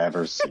we have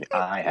ever seen.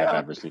 I have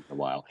ever seen in a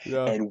while.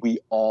 Yeah. And we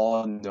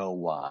all know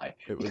why.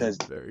 It was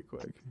very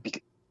quick.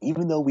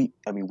 Even though we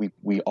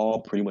all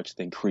pretty much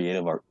think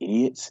creative are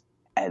idiots,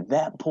 at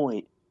that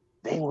point,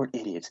 They weren't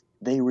idiots.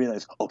 They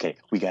realized, okay,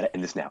 we got to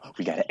end this now.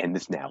 We got to end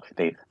this now.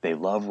 They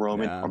love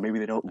Roman, Yeah. or maybe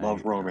they don't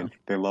love Roman.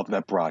 They love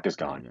that Brock is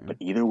gone. agree. But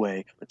either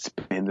way, let's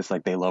spin this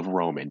like they love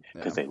Roman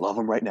because they love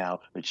him right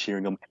now. They're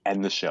cheering him.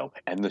 End the show.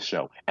 End the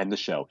show. End the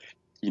show.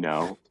 You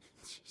know,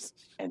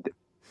 and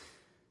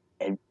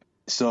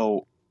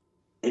so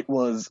it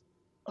was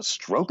a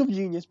stroke of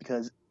genius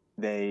because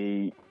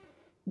they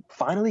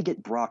finally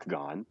get Brock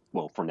gone.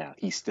 Well, for now,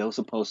 he's still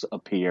supposed to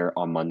appear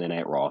on Monday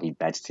Night Raw.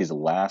 That's his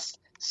last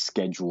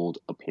scheduled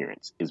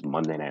appearance is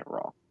Monday Night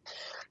Raw.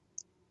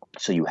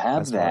 So you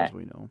have as that. Far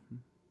as we know.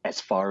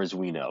 As far as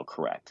we know,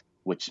 correct.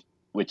 Which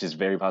is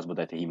very possible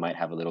that he might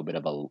have a little bit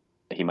of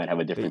he might have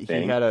a different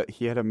thing.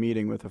 He had a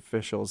meeting with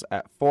officials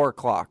at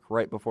 4:00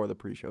 right before the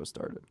pre-show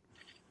started.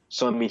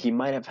 So I mean, he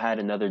might have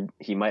another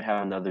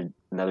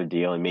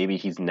deal, and maybe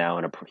he's now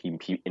and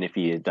if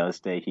he does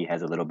stay, he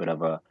has a little bit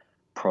of a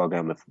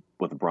program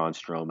with Braun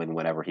Strowman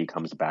whenever he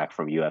comes back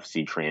from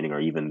UFC training, or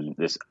even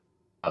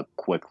a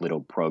quick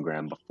little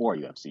program before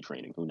UFC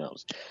training. Who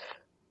knows?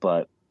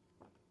 But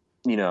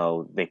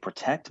they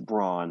protect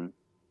Braun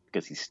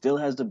because he still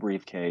has the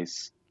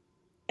briefcase,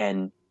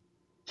 and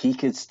he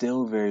could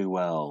still very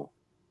well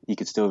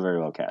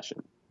cash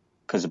in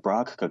because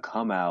Brock could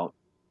come out,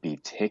 be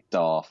ticked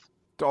off.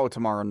 Oh,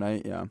 tomorrow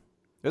night, yeah.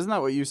 Isn't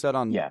that what you said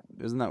on? Yeah.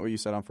 Isn't that what you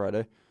said on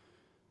Friday?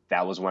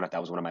 That was one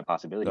of my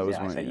possibilities.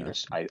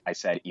 I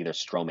said either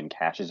Strowman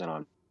cashes in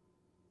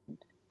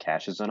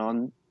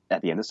on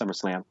at the end of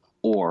SummerSlam,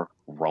 or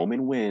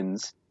Roman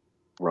wins.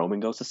 Roman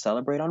goes to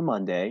celebrate on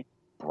Monday.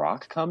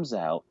 Brock comes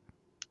out,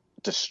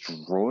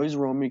 destroys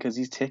Roman because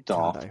he's ticked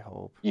off. I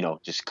hope.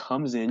 Just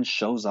comes in,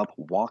 shows up,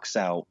 walks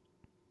out.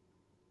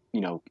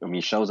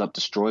 Shows up,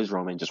 destroys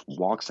Roman, just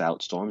walks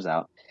out, storms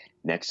out.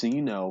 Next thing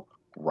you know,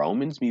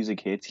 Roman's music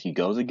hits. He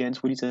goes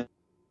against what he says,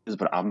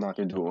 but I'm not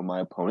going to do it when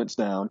my opponent's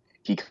down.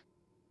 He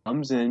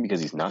comes in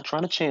because he's not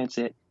trying to chance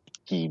it.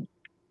 He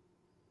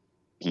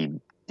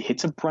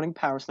hits a running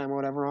power slam or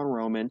whatever on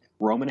Roman.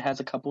 Roman has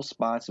a couple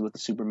spots with the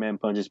Superman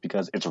punches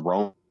because it's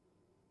Roman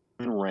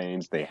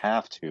Reigns. They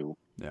have to.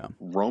 Yeah.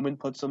 Strowman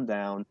puts him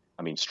down,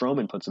 and then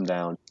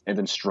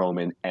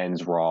Strowman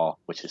ends Raw,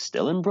 which is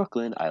still in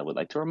Brooklyn. I would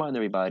like to remind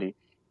everybody,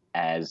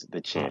 as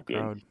the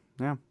champion.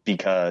 Yeah.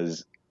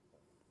 Because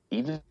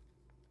even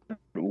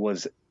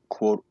was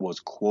quote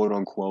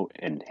unquote,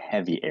 and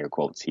heavy air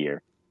quotes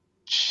here,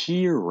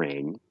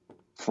 cheering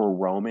for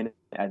Roman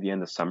at the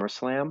end of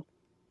SummerSlam.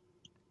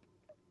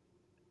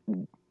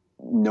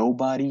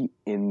 Nobody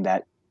in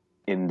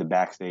the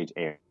backstage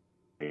area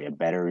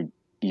better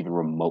even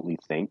remotely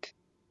think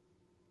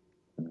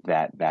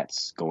that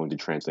that's going to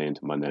translate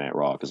into Monday Night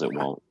Raw, because it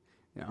won't.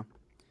 Yeah.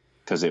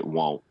 Because it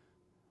won't.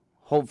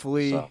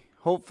 Hopefully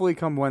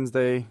come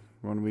Wednesday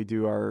when we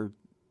do our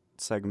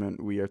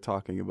segment, we are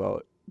talking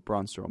about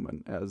Braun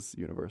Strowman as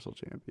Universal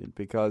Champion,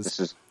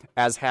 because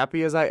as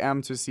happy as I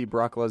am to see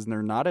Brock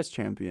Lesnar not as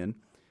champion,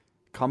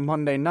 come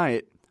Monday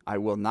night, I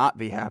will not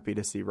be happy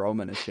to see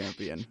Roman as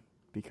champion,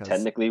 because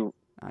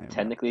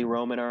technically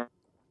Roman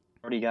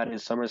already got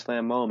his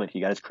SummerSlam moment. He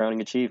got his crowning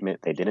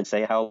achievement. They didn't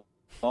say how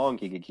long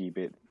he could keep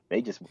it.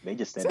 They just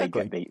said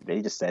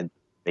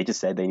they just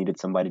said they needed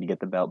somebody to get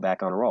the belt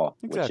back on Raw,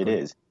 which it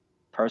is.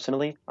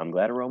 Personally, I'm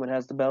glad Roman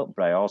has the belt,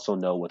 but I also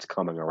know what's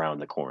coming around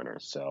the corner,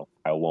 so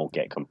I won't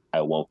get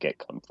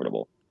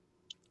comfortable.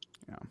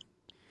 Yeah.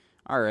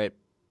 All right.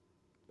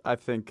 I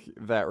think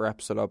that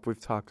wraps it up. We've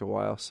talked a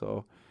while,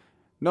 so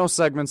no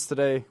segments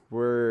today.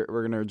 We're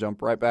gonna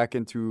jump right back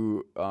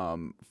into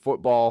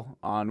football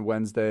on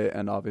Wednesday,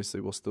 and obviously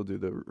we'll still do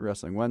the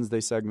Wrestling Wednesday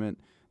segment.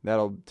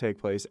 That'll take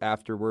place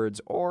afterwards,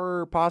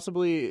 or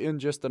possibly in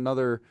just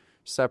another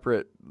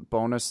separate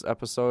bonus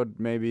episode.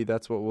 Maybe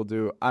that's what we'll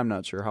do. I'm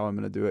not sure how I'm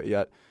going to do it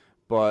yet,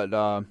 but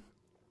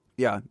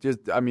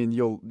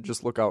you'll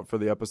just look out for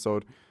the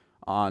episode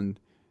on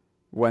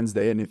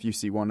Wednesday, and if you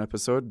see one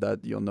episode,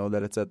 that you'll know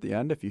that it's at the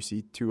end. If you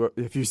see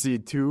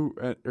two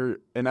or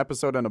an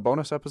episode and a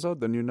bonus episode,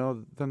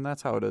 then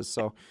that's how it is.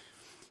 So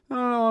I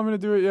don't know how I'm going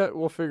to do it yet.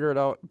 We'll figure it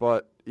out.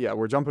 But yeah,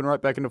 we're jumping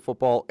right back into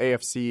football.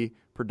 AFC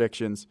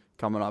predictions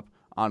coming up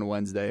on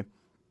Wednesday.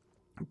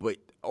 But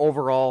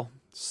overall,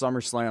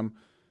 SummerSlam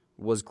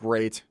was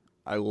great.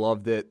 I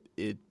loved it.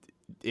 It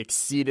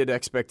exceeded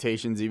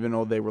expectations, even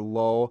though they were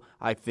low.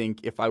 I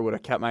think if I would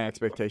have kept my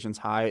expectations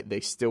high,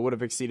 they still would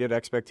have exceeded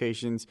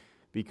expectations,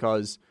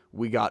 because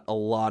we got a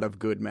lot of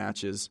good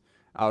matches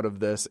out of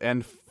this,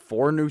 and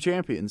 4 new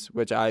champions,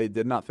 which I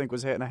did not think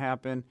was going to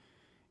happen,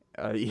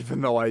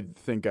 even though I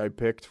think I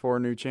picked 4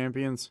 new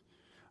champions.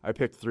 I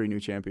picked 3 new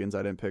champions.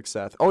 I didn't pick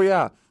Seth. Oh,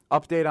 yeah,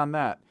 update on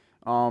that.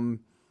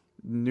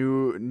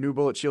 New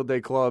Bullet Shield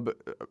Day Club,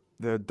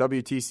 the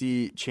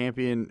WTC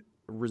champion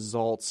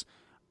results.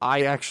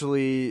 I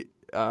actually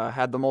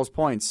had the most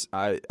points.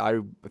 I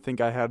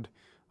think I had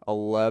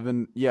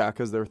 11. Yeah,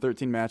 because there were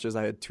 13 matches.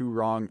 I had 2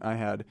 wrong. I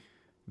had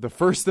the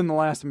first and the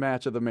last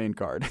match of the main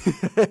card.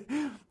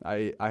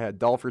 I had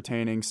Dolph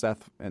retaining,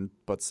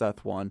 but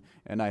Seth won,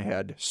 and I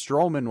had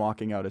Strowman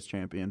walking out as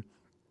champion,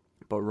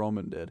 but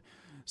Roman did.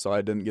 So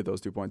I didn't get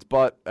those 2 points.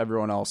 But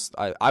everyone else,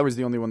 I was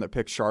the only one that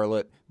picked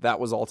Charlotte. That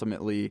was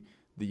ultimately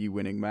the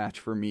winning match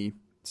for me.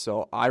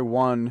 So I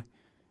won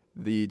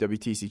the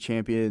WTC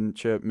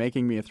championship,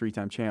 making me a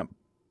 3-time champ.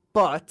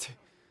 But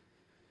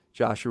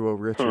Joshua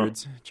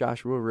Richards,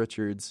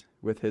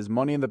 with his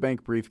Money in the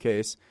Bank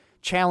briefcase,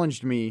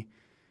 challenged me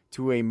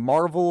to a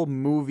Marvel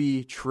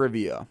movie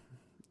trivia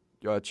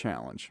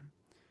challenge.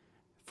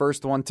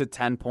 First one to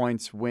 10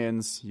 points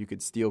wins. You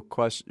could steal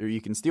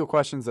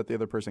questions that the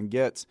other person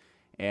gets,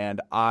 and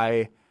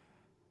I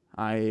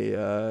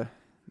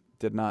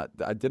did not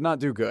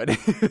do good.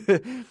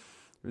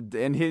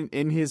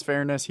 In his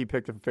fairness, he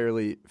picked a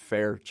fairly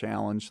fair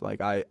challenge.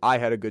 Like I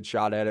had a good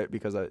shot at it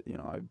because I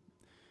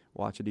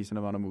watch a decent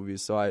amount of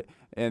movies. So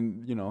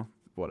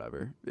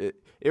whatever.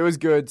 It was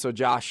good. So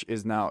Josh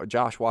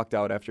walked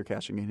out after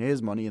cashing in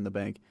his Money in the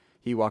Bank.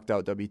 He walked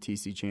out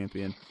WTC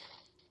champion.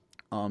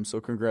 So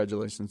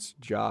congratulations,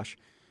 Josh.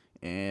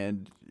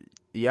 And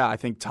yeah, I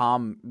think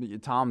Tom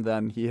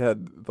then he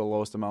had the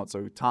lowest amount.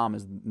 So Tom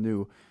is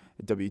new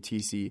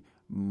WTC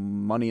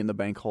Money in the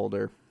Bank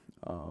holder.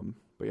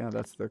 But yeah,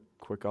 that's the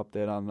quick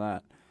update on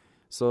that.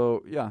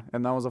 So yeah,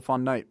 and that was a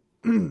fun night.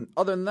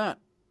 Other than that,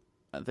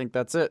 I think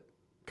that's it.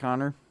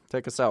 Connor,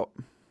 take us out.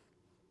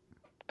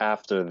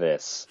 After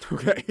this,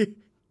 okay.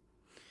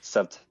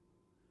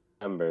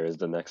 September is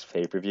the next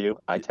pay-per-view.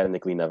 I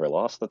technically never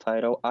lost the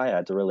title. I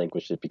had to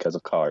relinquish it because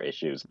of car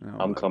issues.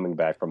 I'm coming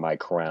back for my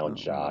crown,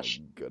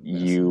 Josh.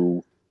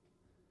 You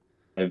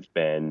have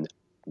been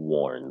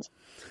warned.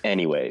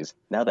 Anyways,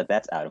 now that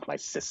that's out of my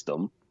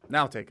system.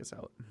 Now take us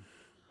out.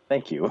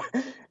 Thank you.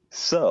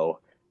 So,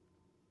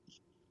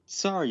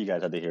 sorry you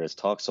guys had to hear us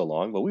talk so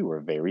long, but we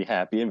were very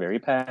happy and very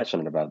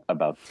passionate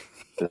about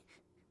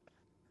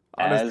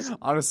this.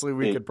 Honestly,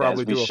 we could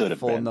probably do a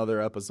full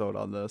another episode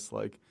on this.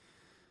 Like,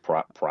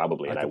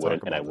 probably, and I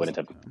wouldn't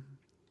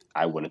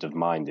have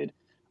minded.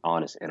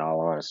 In all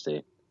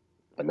honesty,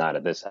 but not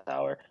at this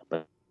hour.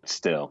 But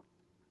still,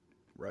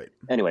 right.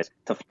 Anyways,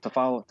 to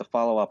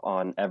follow up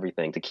on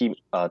everything,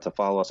 to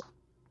follow us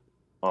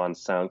on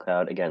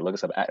SoundCloud. Again, look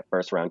us up at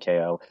First Round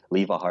KO.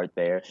 Leave a heart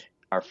there.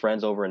 Our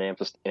friends over in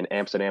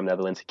Amsterdam,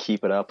 Netherlands,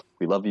 keep it up.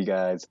 We love you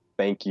guys.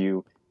 Thank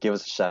you. Give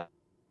us a shout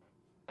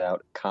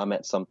out.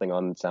 Comment something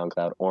on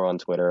SoundCloud or on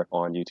Twitter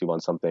or on YouTube on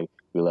something.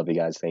 We love you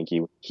guys. Thank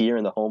you. Here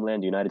in the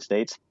homeland, United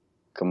States,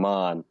 come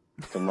on.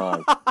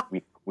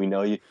 We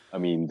know you. I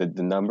mean, the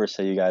numbers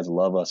say you guys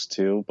love us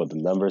too, but the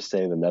numbers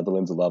say the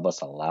Netherlands love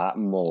us a lot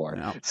more.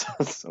 Yeah.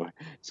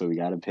 So we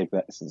got to pick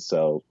that.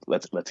 So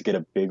let's get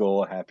a big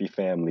old happy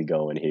family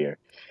going here.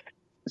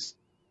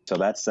 So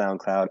that's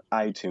SoundCloud,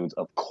 iTunes.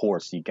 Of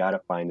course, you got to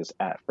find us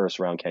at First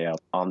Round KO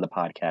on the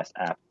podcast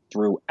app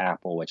through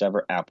Apple,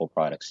 whichever Apple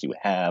products you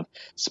have.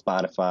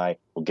 Spotify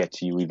will get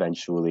to you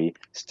eventually.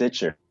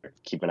 Stitcher,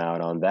 keep an eye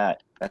out on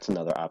that. That's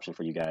another option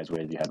for you guys,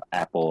 whether you have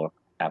Apple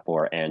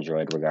or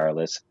Android,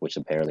 regardless, which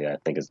apparently I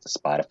think is the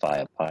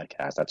Spotify of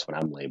podcasts. That's what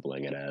I'm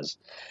labeling it as.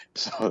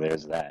 So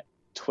there's that.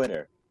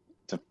 Twitter,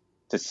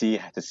 to see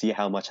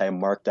how much I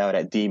marked out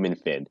at Demon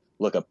Fin.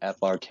 Look up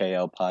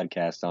FRKL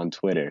Podcast on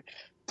Twitter.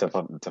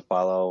 To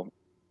follow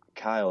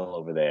Kyle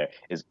over there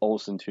is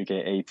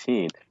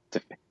Olsen2K18.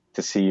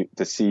 To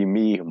see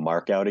me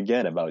mark out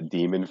again about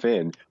Demon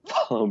Fin,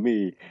 follow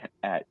me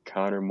at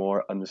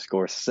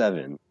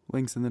ConnorMoore_7.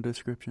 Links in the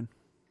description.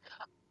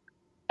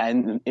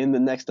 And in the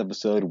next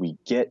episode, we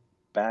get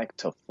back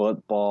to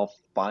football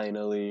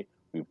finally.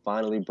 We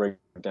finally break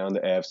down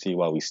the AFC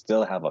while we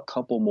still have a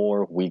couple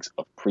more weeks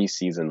of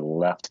preseason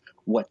left.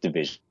 What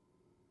division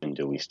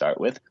do we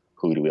start with?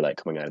 Who do we like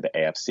coming out of the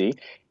AFC?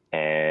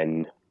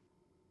 And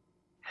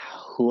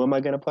who am I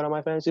going to put on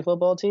my fantasy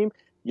football team?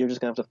 You're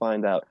just going to have to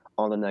find out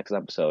on the next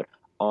episode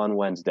on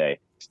Wednesday.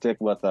 Stick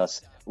with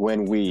us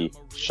when we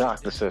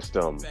shock the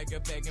system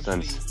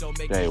since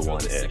day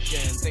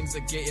one-ish. Things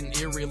are getting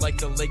eerie like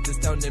the lake that's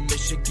down in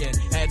Michigan.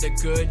 Had a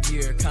good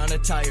year, kinda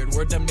tired,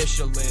 we're the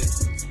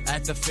Michelins.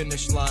 At the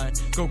finish line,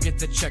 go get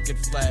the checkered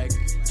flag.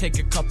 Take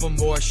a couple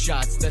more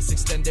shots, that's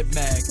extended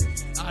mag.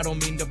 I don't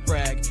mean to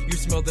brag, you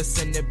smell the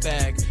scented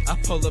bag. I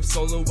pull up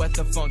solo at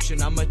the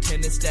function, I'm a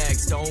tennis stag.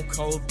 Stone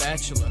cold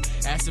bachelor,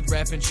 acid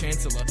rapping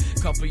chancellor.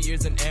 Couple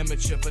years an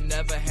amateur, but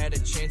never had a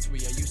chance where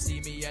you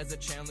see me as a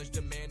challenge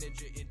to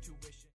manage it into